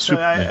it's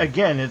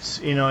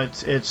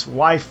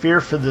why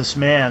fear for this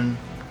man.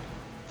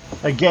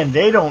 Again,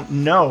 they don't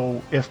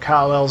know if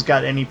Kal-El's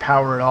got any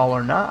power at all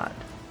or not.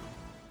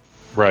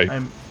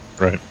 Right.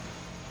 Right.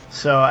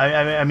 So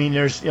I mean,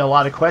 there's a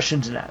lot of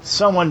questions in that.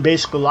 Someone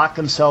basically locked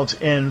themselves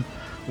in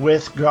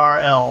with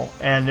Gar-El,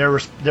 and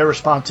their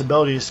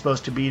responsibility is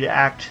supposed to be to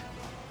act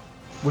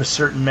with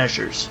certain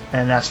measures,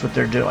 and that's what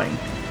they're doing.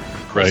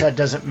 Of course, that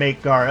doesn't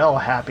make Gar-El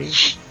happy,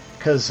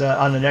 because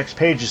on the next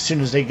page, as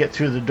soon as they get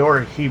through the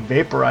door, he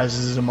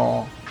vaporizes them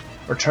all,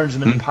 or turns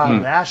them into a pile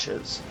of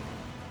ashes.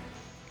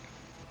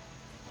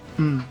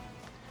 And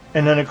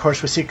then, of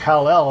course, we see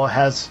Kal-El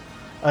has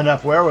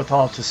enough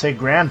wherewithal to say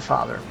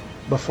grandfather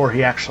before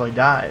he actually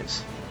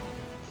dies.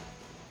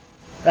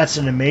 That's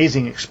an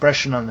amazing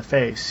expression on the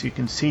face. You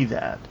can see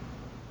that.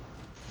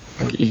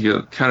 You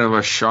get kind of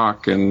a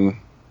shock and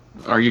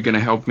are you going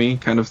to help me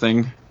kind of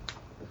thing.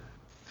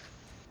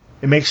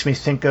 It makes me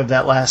think of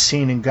that last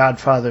scene in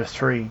Godfather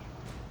 3.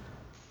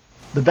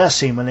 The best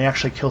scene when they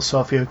actually kill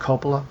Sofia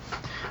Coppola.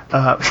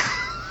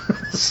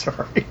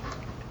 Sorry.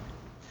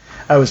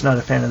 I was not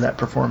a fan of that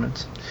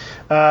performance.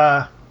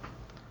 But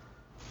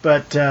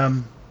at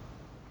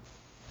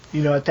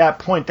that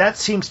point, that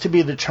seems to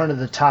be the turn of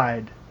the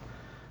tide.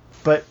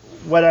 But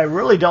what I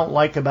really don't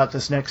like about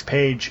this next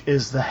page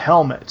is the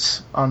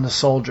helmets on the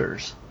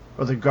soldiers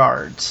or the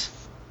guards.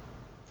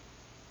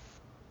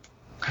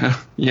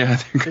 Yeah.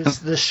 It's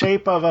the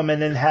shape of them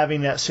and then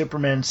having that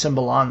Superman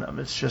symbol on them.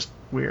 It's just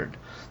weird.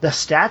 The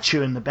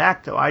statue in the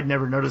back, though, I'd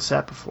never noticed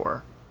that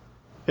before.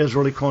 It was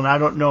really cool, and I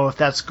don't know if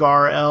that's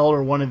Gar-El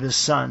or one of his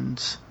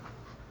sons.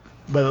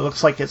 But it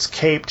looks like it's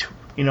caped,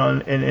 in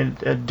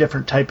a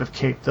different type of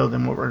cape, though,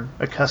 than what we're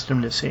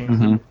accustomed to seeing.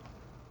 Mm-hmm.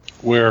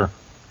 Where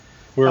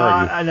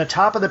are you? On the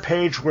top of the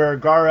page where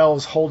Gar-El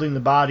is holding the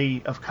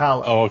body of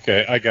Kal-El. Oh,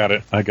 okay. I got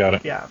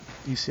it. Yeah,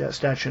 you see that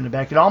statue in the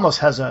back. It almost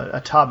has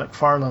a Todd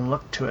McFarlane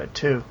look to it,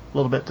 too. A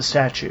little bit, the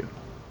statue.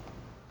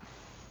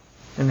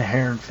 And the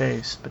hair and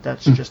face. But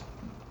that's just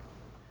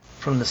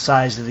from the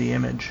size of the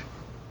image.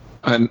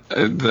 And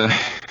the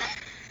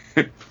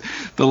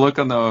look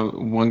on the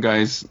one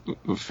guy's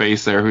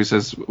face there who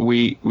says,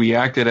 we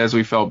acted as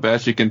we felt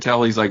best. You can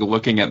tell he's like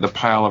looking at the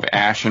pile of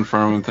ash in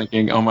front of him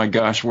thinking, oh my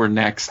gosh, we're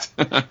next.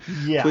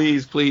 Yeah.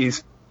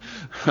 Please.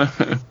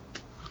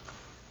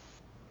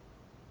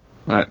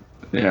 But,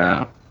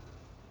 yeah.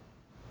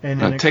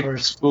 And then, of take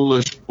course, this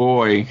foolish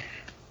boy.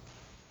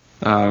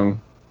 I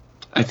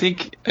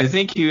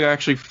think you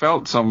actually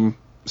felt some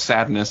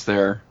sadness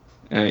there,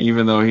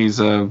 even though he's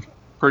a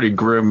pretty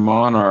grim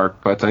monarch.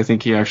 But I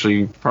think he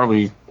actually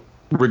probably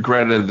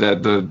regretted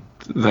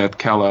that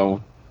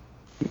Kal-El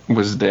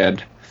was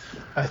dead.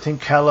 I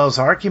think Kal-El's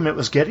argument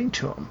was getting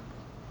to him.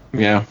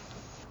 Yeah.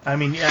 I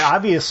mean,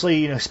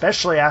 obviously,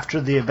 especially after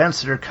the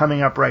events that are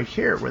coming up right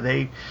here, where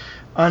they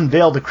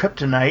unveil the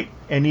kryptonite,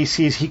 and he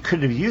sees he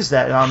could have used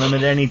that on them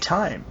at any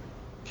time.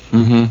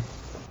 Mm-hmm.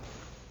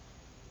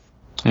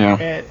 Yeah.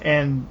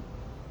 And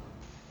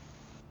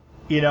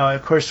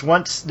of course,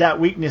 once that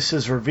weakness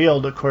is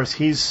revealed, of course,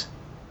 he's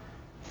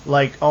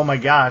like, oh my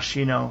gosh,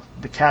 the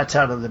cat's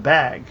out of the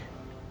bag.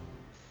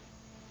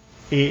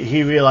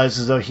 He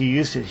realizes, though, he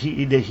used it.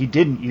 He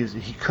didn't use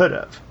it. He could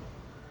have.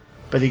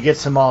 But he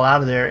gets them all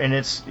out of there, and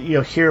it's,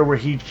 here where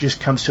he just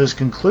comes to his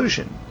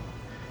conclusion.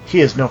 He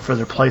has no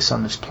further place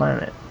on this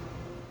planet.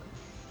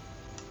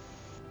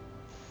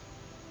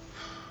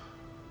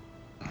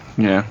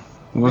 Yeah.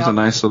 It was a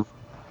nice little...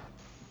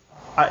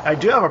 I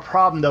do have a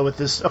problem, though, with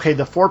this. Okay,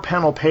 the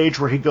 4-panel page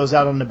where he goes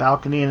out on the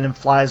balcony and then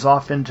flies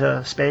off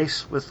into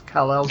space with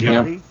Kal-El's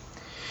body.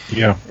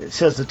 Yeah. It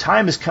says, the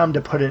time has come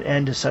to put an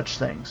end to such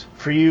things.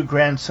 For you,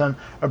 grandson,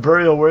 a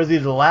burial worthy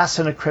of the last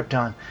son of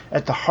Krypton,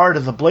 at the heart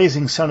of the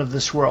blazing sun of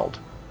this world.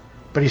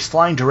 But he's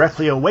flying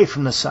directly away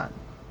from the sun.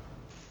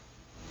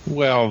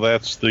 Well,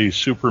 that's the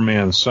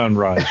Superman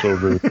sunrise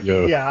over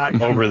the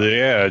over the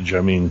edge.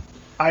 I mean,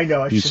 I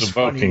know it's he's just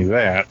evoking funny.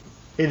 that.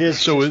 It is.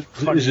 So is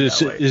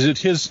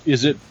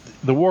it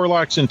the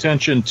Warlock's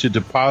intention to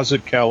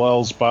deposit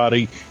Kal-El's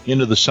body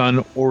into the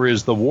sun, or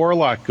is the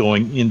Warlock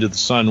going into the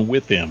sun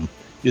with him?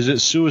 Is it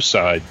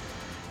suicide?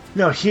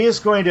 No, he is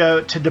going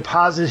to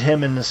deposit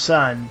him in the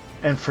sun,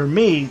 and for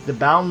me, the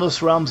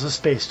boundless realms of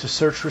space, to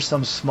search for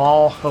some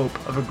small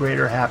hope of a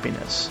greater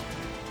happiness.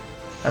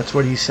 That's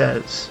what he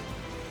says.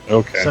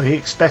 Okay. So he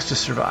expects to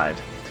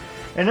survive.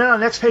 And then on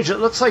the next page, it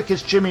looks like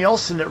it's Jimmy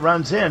Olsen that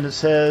runs in. It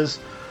says,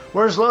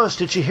 "Where's Lois?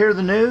 Did you hear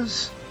the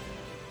news?"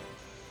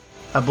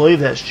 I believe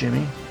that's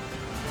Jimmy.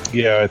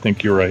 Yeah, I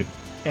think you're right.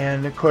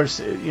 And of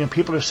course,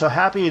 people are so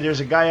happy. There's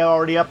a guy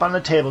already up on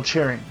the table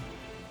cheering.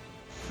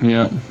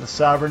 Yeah. The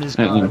sovereign is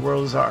gone. The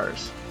world is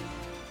ours.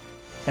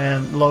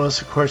 And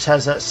Lois, of course,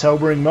 has that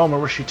sobering moment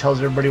where she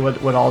tells everybody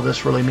what all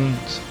this really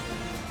means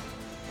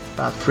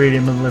about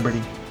freedom and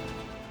liberty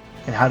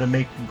and how to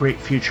make a great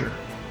future.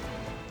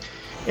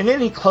 And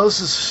then he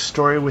closes the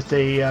story with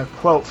a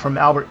quote from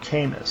Albert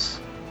Camus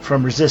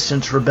from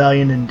Resistance,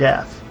 Rebellion, and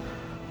Death,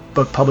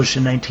 book published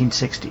in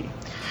 1960.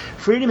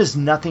 "Freedom is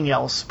nothing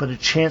else but a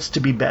chance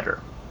to be better.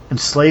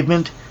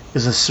 Enslavement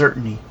is a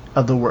certainty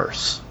of the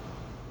worse."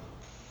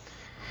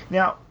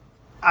 Now,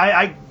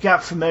 I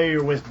got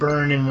familiar with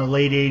Byrne in the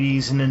late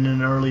 80s and in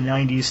the early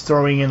 90s,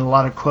 throwing in a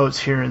lot of quotes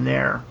here and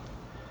there.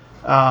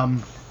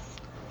 And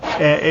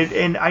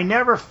I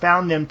never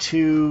found them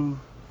to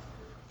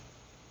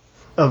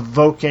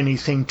evoke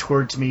anything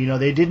towards me.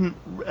 They didn't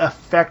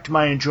affect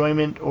my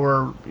enjoyment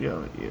or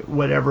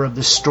whatever of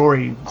the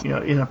story,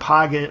 in a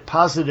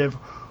positive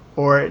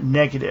or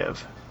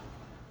negative.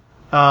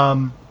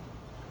 What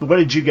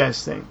did you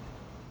guys think?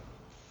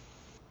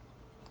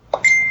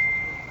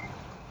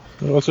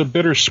 Well, it's a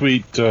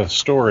bittersweet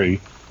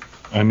story.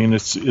 I mean,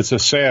 it's a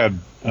sad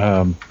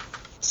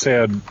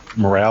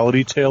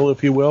morality tale,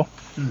 if you will.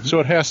 Mm-hmm. So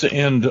it has to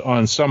end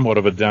on somewhat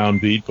of a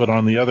downbeat, but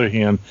on the other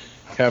hand,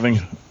 having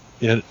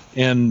it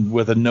end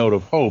with a note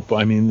of hope.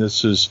 I mean,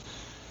 this is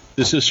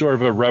sort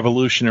of a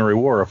Revolutionary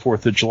War, a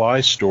 4th of July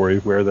story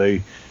where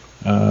they,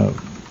 the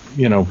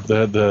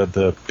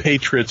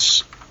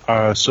Patriots,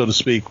 so to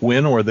speak,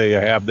 win, or they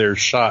have their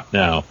shot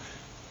now,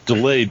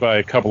 delayed by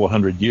a couple of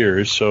hundred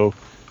years. So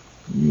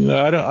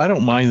I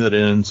don't mind that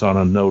it ends on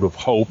a note of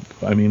hope.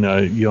 I mean,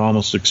 you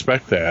almost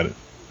expect that.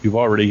 You've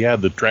already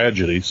had the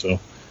tragedy, so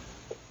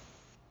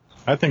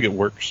I think it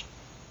works.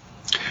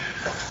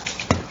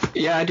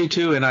 Yeah, I do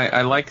too, and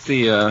I like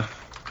the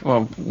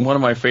one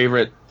of my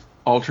favorite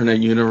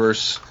alternate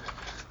universe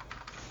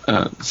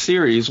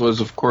series was,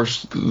 of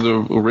course,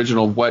 the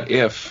original What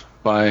If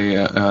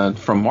by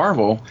from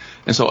Marvel,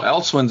 and so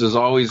Elseworlds is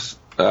always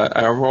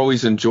I've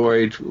always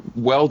enjoyed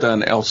well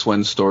done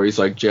Elseworlds stories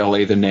like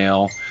JLA the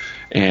Nail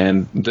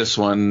and this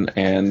one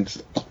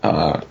and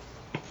a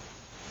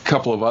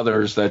couple of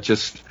others that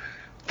just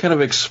kind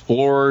of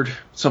explored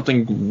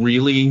something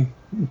really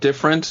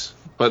different,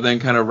 but then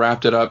kind of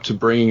wrapped it up to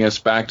bringing us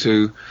back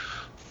to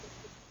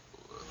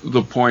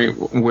the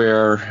point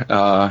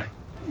where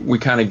we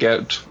kind of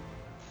get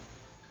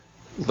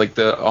like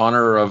the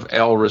honor of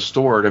El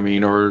restored. I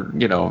mean,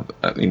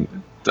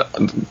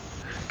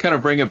 kind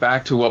of bring it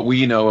back to what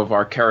we know of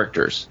our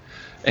characters.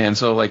 And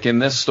so, like in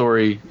this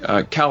story,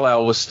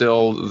 Kal-El was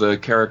still the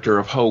character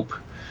of hope,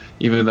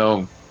 even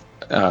though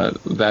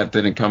that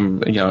didn't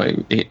come.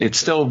 It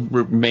still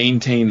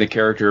maintained the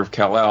character of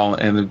Kal-El,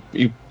 and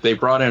they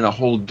brought in a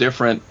whole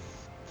different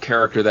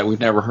character that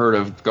we've never heard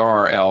of,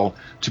 Gar-El,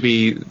 to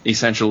be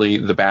essentially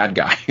the bad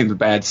guy, the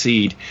bad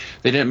seed.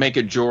 They didn't make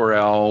it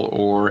Jor-El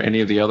or any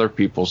of the other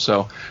people.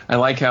 So I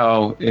like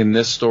how in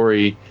this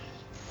story,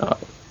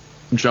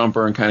 John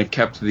Byrne kind of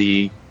kept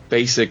the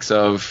basics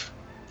of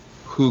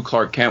who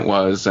Clark Kent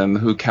was and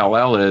who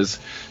Kal-El is,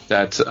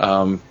 that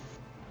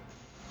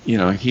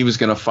he was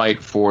going to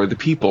fight for the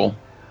people,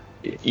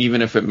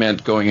 even if it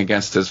meant going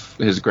against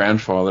his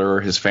grandfather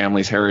or his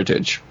family's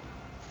heritage.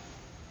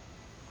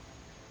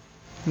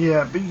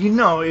 Yeah, but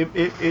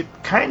it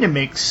kind of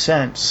makes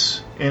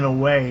sense in a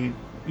way.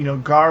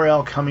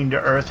 Gar-El coming to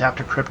Earth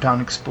after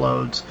Krypton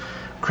explodes.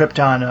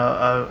 Krypton,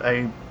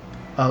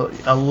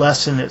 a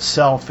lesson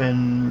itself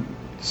in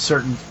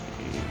certain,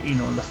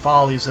 the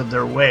follies of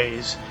their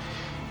ways.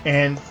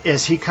 And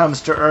as he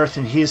comes to Earth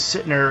and he's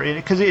sitting there,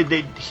 because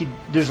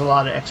there's a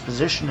lot of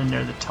exposition in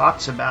there that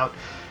talks about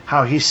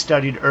how he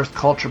studied Earth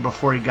culture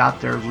before he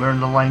got there,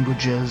 learned the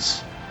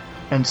languages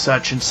and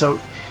such. And so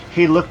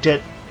he looked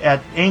at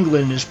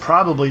England as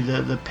probably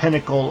the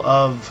pinnacle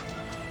of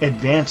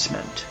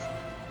advancement,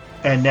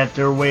 and that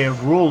their way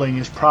of ruling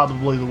is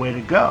probably the way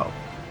to go.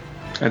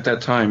 At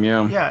that time,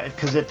 yeah. Yeah,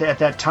 because at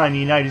that time the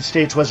United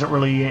States wasn't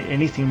really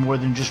anything more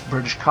than just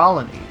British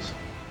colonies.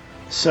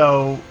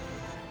 So,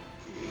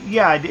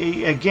 yeah,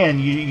 again,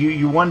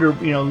 you wonder,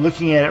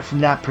 looking at it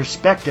from that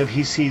perspective,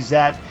 he sees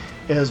that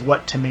as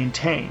what to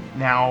maintain.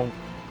 Now,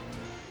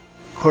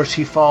 of course,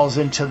 he falls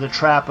into the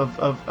trap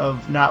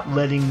of not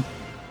letting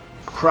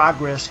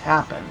progress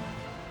happen.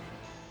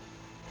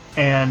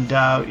 And,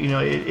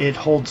 it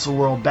holds the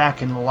world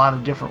back in a lot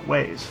of different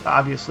ways.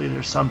 Obviously,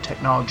 there's some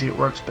technology that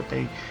works, but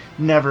they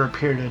never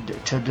appear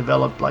to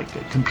develop like a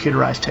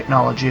computerized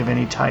technology of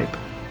any type.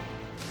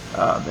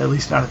 At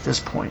least not at this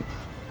point.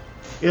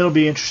 It'll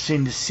be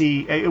interesting to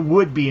see. It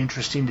would be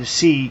interesting to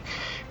see,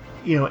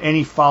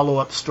 any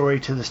follow-up story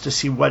to this, to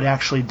see what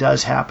actually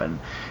does happen.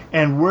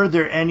 And were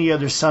there any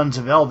other sons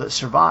of El that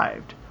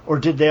survived? Or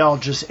did they all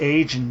just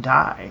age and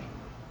die?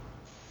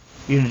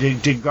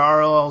 Did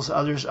Gar-El's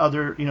other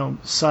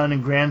son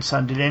and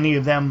grandson, did any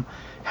of them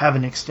have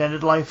an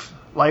extended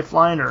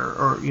lifeline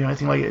or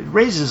anything like it? It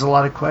raises a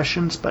lot of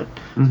questions, but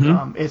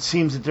it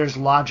seems that there's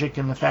logic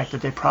in the fact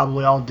that they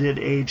probably all did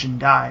age and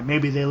die.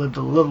 Maybe they lived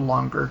a little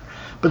longer,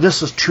 but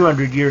this was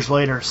 200 years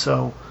later,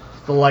 so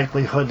the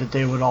likelihood that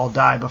they would all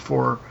die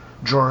before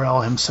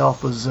Jor-El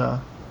himself was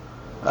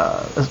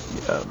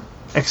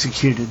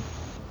executed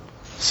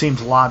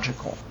seems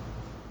logical.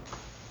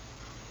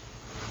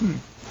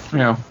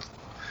 Yeah.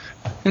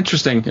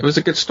 Interesting. It was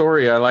a good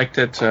story. I liked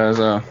it as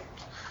a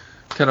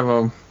kind of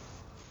a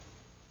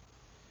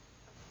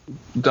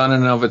done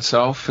in and of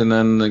itself, and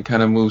then it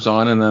kind of moves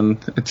on, and then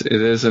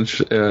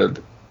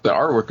the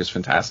artwork is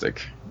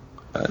fantastic.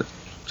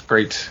 It's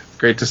great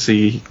to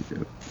see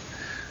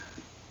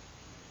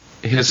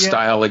his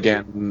style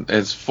again,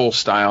 his full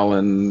style,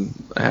 and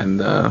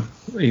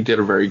he did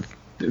a very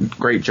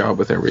great job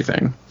with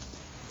everything.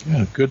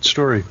 Yeah, good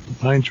story.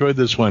 I enjoyed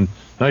this one.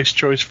 Nice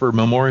choice for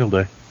Memorial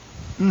Day.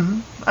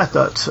 I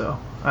thought so.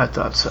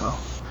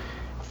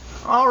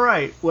 All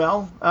right.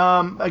 Well,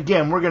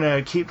 again, we're going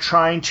to keep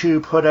trying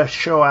to put a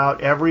show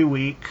out every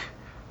week.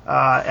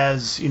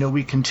 as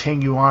we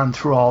continue on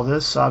through all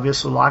this.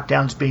 Obviously,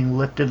 lockdown's being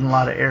lifted in a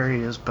lot of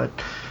areas, but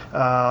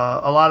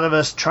a lot of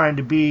us trying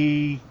to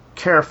be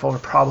careful are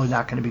probably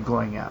not going to be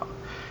going out.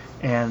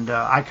 And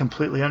I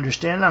completely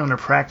understand. I'm going to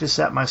practice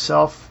that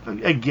myself.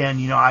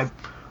 Again, I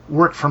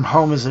work from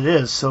home as it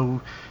is,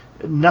 so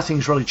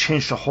nothing's really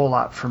changed a whole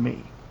lot for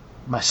me.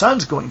 My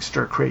son's going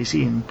stir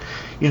crazy, and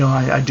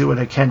I do what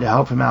I can to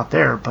help him out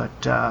there. But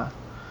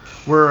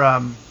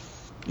we're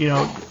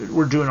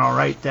doing all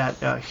right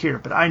here.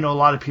 But I know a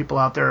lot of people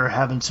out there are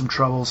having some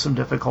trouble, some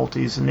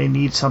difficulties, and they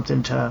need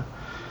something to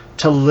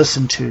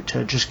listen to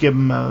just give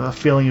them a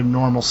feeling of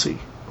normalcy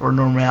or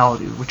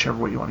normality,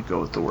 whichever way you want to go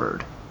with the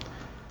word.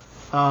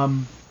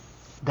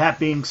 That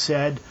being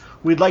said,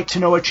 we'd like to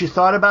know what you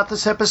thought about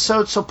this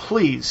episode, so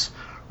please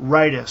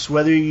write us.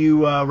 Whether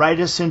you write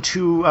us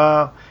into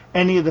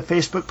any of the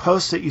Facebook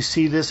posts that you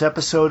see this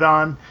episode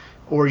on,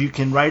 or you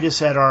can write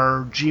us at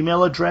our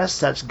Gmail address.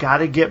 That's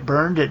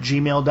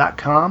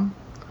gottagetburned@gmail.com.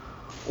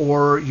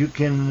 Or you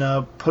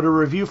can put a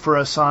review for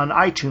us on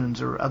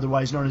iTunes, or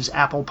otherwise known as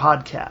Apple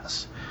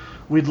Podcasts.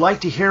 We'd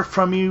like to hear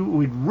from you.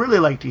 We'd really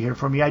like to hear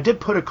from you. I did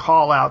put a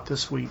call out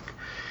this week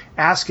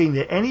asking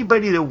that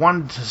anybody that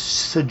wanted to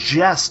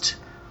suggest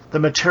the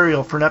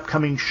material for an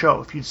upcoming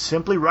show, if you'd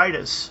simply write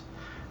us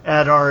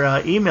at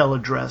our email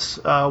address,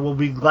 we'll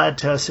be glad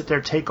to sit there,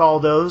 take all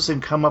those,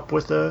 and come up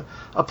with a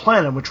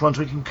plan on which ones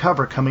we can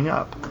cover coming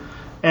up.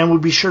 And we'll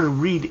be sure to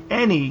read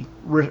any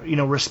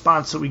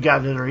response that we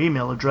got at our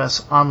email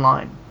address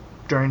online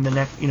during the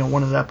next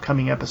one of the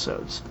upcoming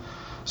episodes.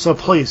 So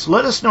please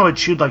let us know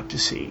what you'd like to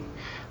see.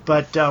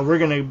 But we're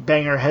going to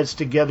bang our heads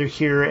together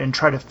here and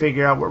try to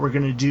figure out what we're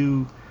going to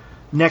do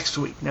next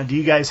week. Now, do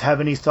you guys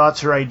have any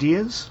thoughts or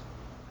ideas?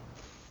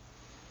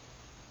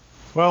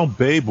 Well,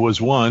 Babe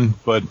was one,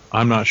 but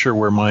I'm not sure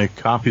where my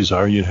copies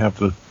are. You'd have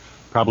to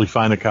probably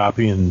find a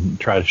copy and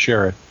try to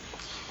share it.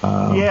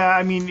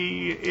 I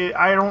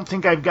don't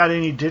think I've got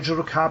any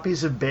digital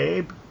copies of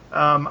Babe.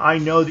 I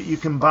know that you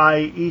can buy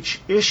each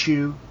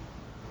issue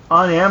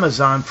on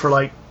Amazon for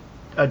like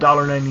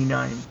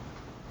 $1.99,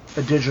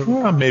 a digital.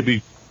 Well,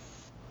 maybe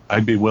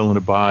I'd be willing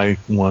to buy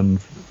one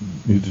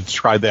to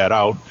try that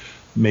out.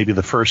 Maybe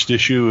the first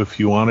issue,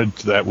 if you wanted,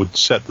 that would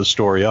set the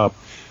story up.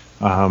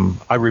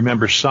 I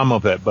remember some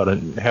of it, but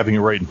having it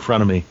right in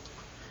front of me.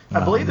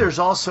 I believe there's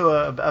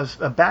also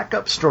a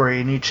backup story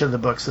in each of the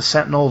books, the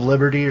Sentinel of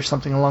Liberty or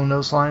something along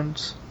those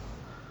lines.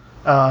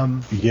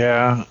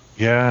 Yeah,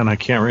 and I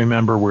can't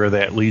remember where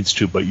that leads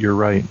to, but you're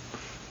right.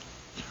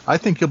 I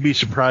think you'll be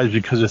surprised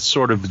because it's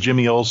sort of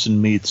Jimmy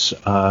Olsen meets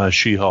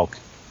She-Hulk.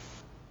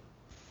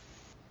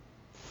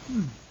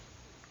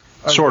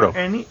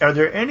 Are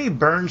there any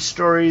Byrne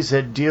stories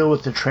that deal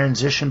with the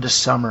transition to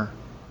summer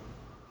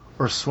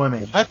or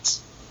swimming? What?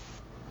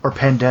 Or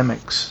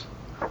pandemics?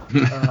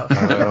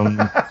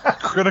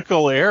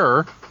 Critical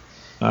Error.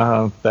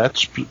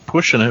 That's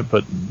pushing it,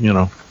 but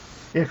Yeah,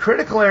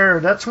 Critical Error.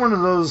 That's one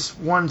of those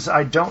ones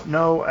I don't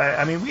know.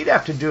 I mean, we'd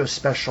have to do a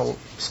special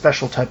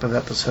type of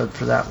episode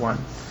for that one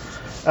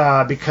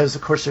because,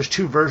 of course, there's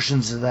two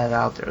versions of that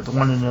out there. The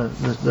one in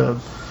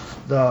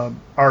the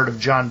art of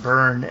John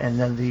Byrne, and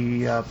then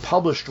the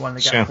published one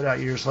that got put out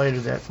years later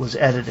that was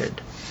edited.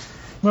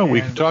 Well,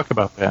 we can talk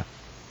about that.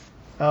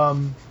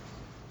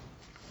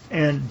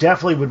 And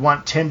definitely would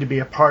want Tim to be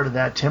a part of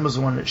that. Tim was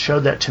the one that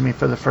showed that to me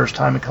for the first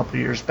time a couple of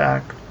years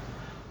back.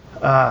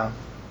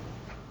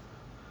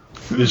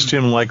 Is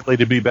Tim likely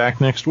to be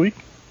back next week?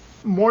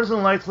 More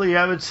than likely,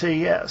 I would say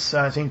yes.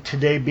 I think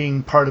today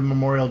being part of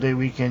Memorial Day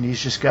weekend,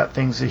 he's just got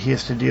things that he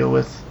has to deal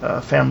with,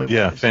 family.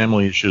 Yeah,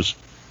 family issues.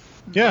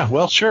 Yeah,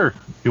 well, sure.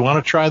 You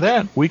want to try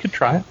that? We could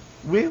try it.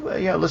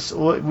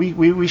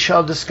 We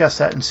shall discuss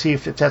that and see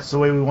if that's the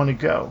way we want to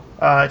go.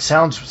 It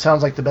sounds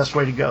like the best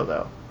way to go,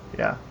 though.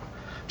 Yeah.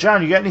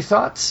 John, you got any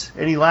thoughts?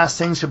 Any last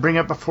things to bring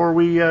up before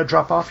we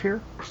drop off here?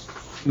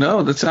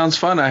 No, that sounds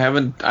fun. I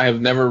have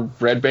never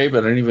read Babe, but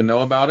I didn't even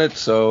know about it,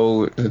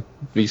 so it'd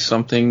be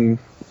something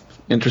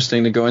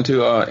interesting to go into.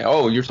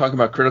 You're talking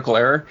about Critical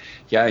Error?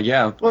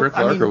 Yeah. Well,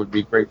 Critical Error would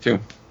be great too.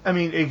 I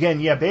mean,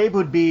 again, yeah, Babe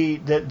would be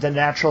the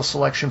natural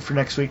selection for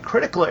next week.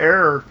 Critical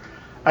Error,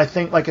 I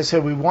think, like I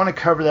said, we want to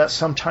cover that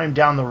sometime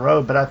down the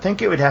road, but I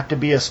think it would have to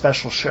be a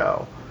special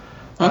show.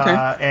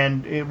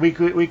 Okay. We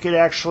could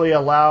actually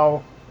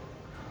allow.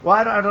 Well,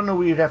 I don't know.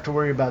 We'd have to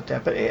worry about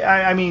that, but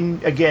I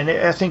mean, again,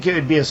 I think it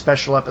would be a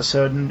special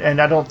episode,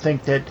 and I don't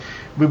think that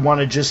we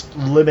want to just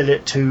limit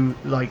it to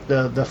like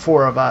the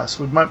four of us.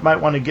 We might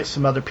want to get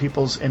some other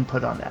people's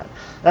input on that.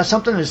 That's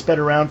something that's been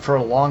around for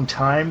a long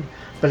time,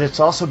 but it's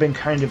also been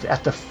kind of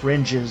at the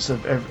fringes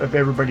of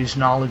everybody's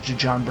knowledge of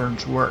John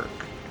Byrne's work.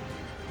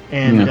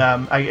 And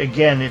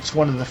again, it's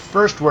one of the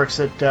first works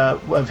that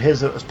of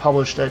his that was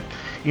published that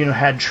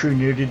had true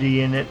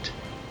nudity in it.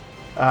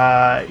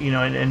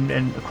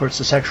 And of course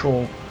the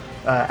sexual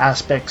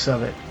aspects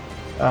of it,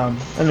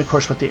 and of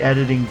course what the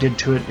editing did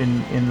to it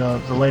in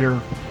the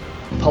later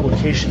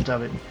publications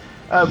of it.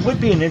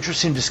 Would be an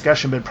interesting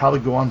discussion, but it'd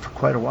probably go on for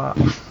quite a while.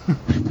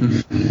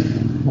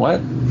 What?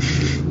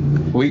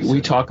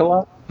 We talk a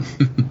lot?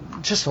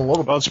 just a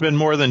little bit. Well, it's been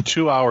more than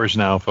 2 hours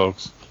now,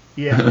 folks.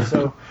 Yeah,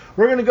 so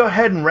we're going to go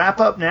ahead and wrap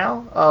up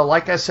now.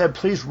 Like I said,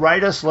 please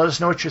write us. Let us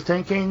know what you're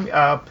thinking.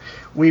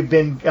 We've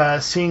been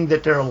seeing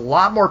that there are a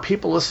lot more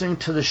people listening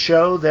to the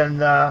show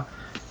than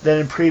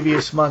in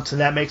previous months, and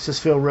that makes us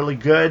feel really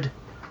good.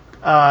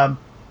 But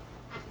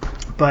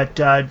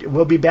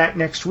we'll be back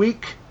next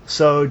week.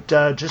 So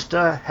just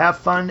have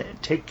fun,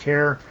 take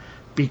care,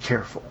 be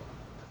careful.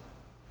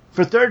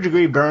 For Third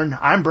Degree Byrne,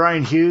 I'm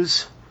Brian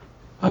Hughes.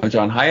 I'm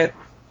John Hyatt.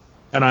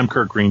 And I'm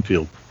Kurt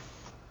Greenfield.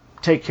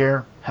 Take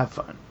care. Have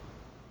fun.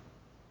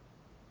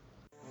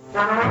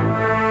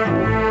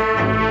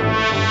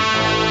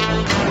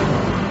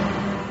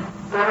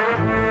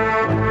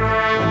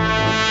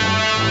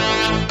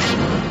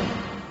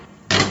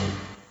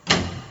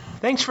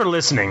 Thanks for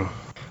listening.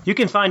 You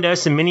can find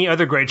us and many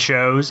other great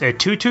shows at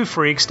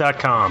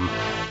 22freaks.com.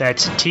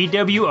 That's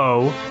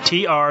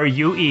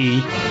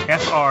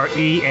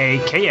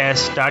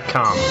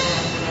TWOTRUEFREAKS.com.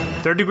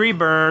 Third Degree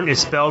Byrne is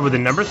spelled with the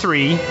number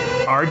 3,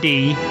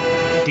 RDDEGREE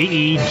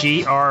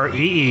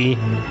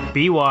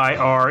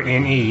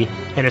BYRNE,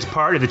 and is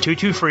part of the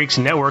 22 Freaks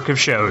network of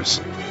shows.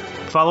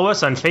 Follow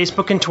us on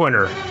Facebook and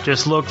Twitter.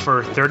 Just look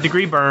for Third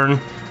Degree Byrne,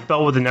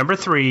 spelled with the number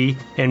 3,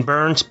 and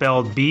Byrne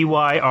spelled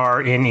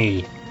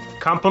BYRNE.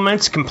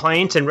 Compliments,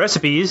 complaints, and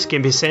recipes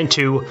can be sent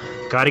to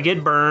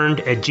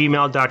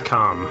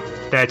gottagetburned@gmail.com.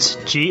 That's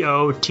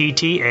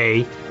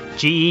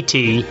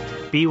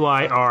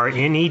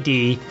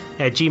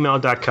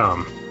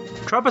GOTTAGETBYRNED@gmail.com.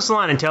 Drop us a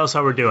line and tell us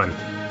how we're doing.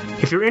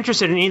 If you're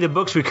interested in any of the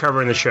books we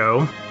cover in the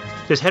show,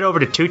 just head over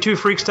to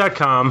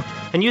 22freaks.com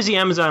and use the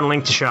Amazon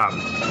link to shop.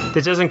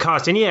 This doesn't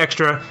cost any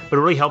extra, but it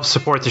really helps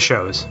support the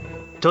shows.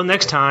 Till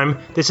next time,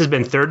 this has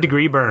been Third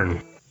Degree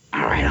Byrne.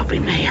 All right, I'll be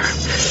mayor.